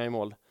Nketiah i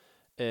mål.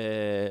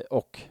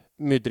 Och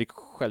Mudryk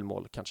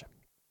självmål kanske.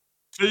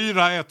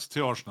 4-1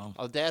 till Arsenal.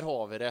 Ja, där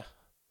har vi det.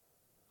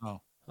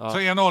 Ja.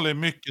 3-0 är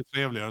mycket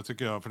trevligare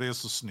tycker jag, för det är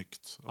så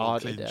snyggt. Och ja,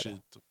 clean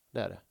sheet.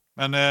 Det är det.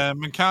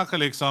 Men kanske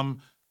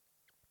liksom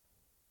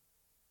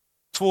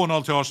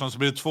 2-0 till Arsenal, så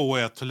blir det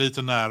 2-1,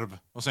 lite nerv.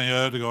 Och sen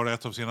gör Ödegaard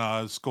ett av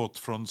sina skott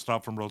från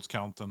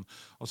straffområdeskanten.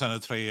 Och sen är det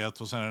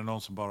 3-1 och sen är det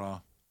någon som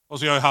bara... Och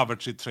så gör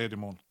Havertz sitt tredje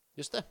mål.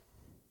 Just det.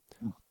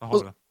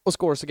 Och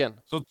scores again.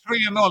 Så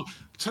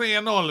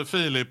 3-0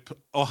 Filip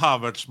och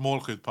Havertz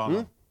målskytt på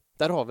honom.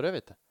 Där har vi det,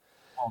 vet du.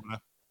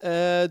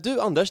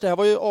 Du Anders, det här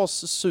var ju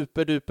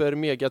superduper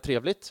mega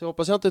trevligt. Jag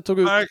hoppas jag inte tog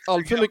ut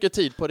allt för mycket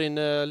tid på din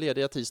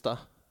lediga tisdag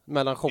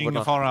mellan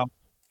showerna.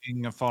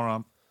 Ingen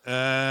fara.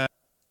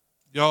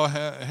 Jag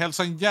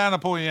hälsar gärna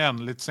på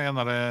igen lite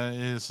senare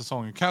i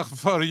säsongen. Kanske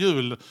före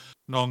jul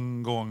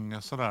någon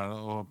gång sådär,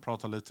 och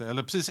prata lite.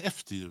 Eller precis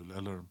efter jul.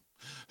 Eller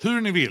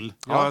hur ni vill.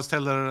 Ja. Jag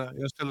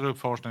ställer upp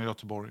för Arsenal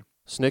Göteborg.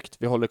 Snyggt,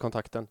 vi håller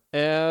kontakten.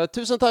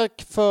 Tusen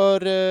tack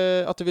för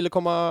att du ville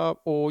komma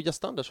och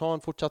gästa, Anders. Ha en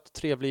fortsatt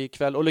trevlig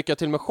kväll. Och lycka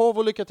till med show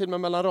och lycka till med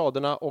Mellan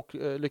Raderna och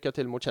lycka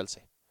till mot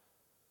Chelsea.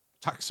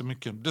 Tack så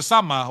mycket.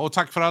 Detsamma, och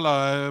tack för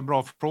alla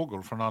bra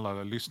frågor från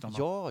alla lyssnarna.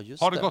 Ja,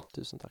 just ha det gott.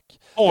 Tusen tack.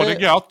 Ha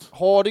det gött.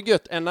 Ha det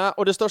gött, Enna.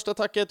 Och det största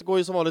tacket går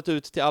ju som vanligt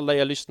ut till alla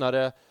er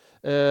lyssnare.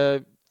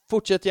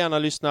 Fortsätt gärna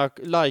lyssna,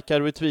 likea,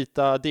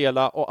 retweeta,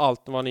 dela och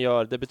allt vad ni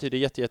gör. Det betyder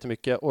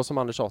jättemycket. Och som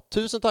Anders sa,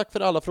 tusen tack för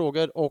alla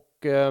frågor. Och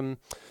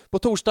på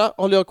torsdag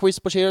håller jag quiz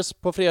på Cheers.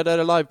 På fredag är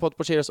det livepodd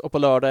på Cheers. Och på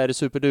lördag är det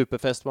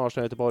superduperfest med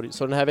Arsenal Göteborg.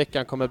 Så den här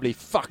veckan kommer bli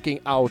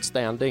fucking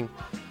outstanding.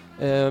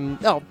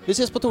 Vi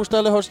ses på torsdag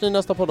eller hörs ni i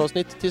nästa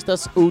poddavsnitt. Tills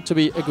dess, to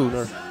be a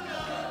gooner.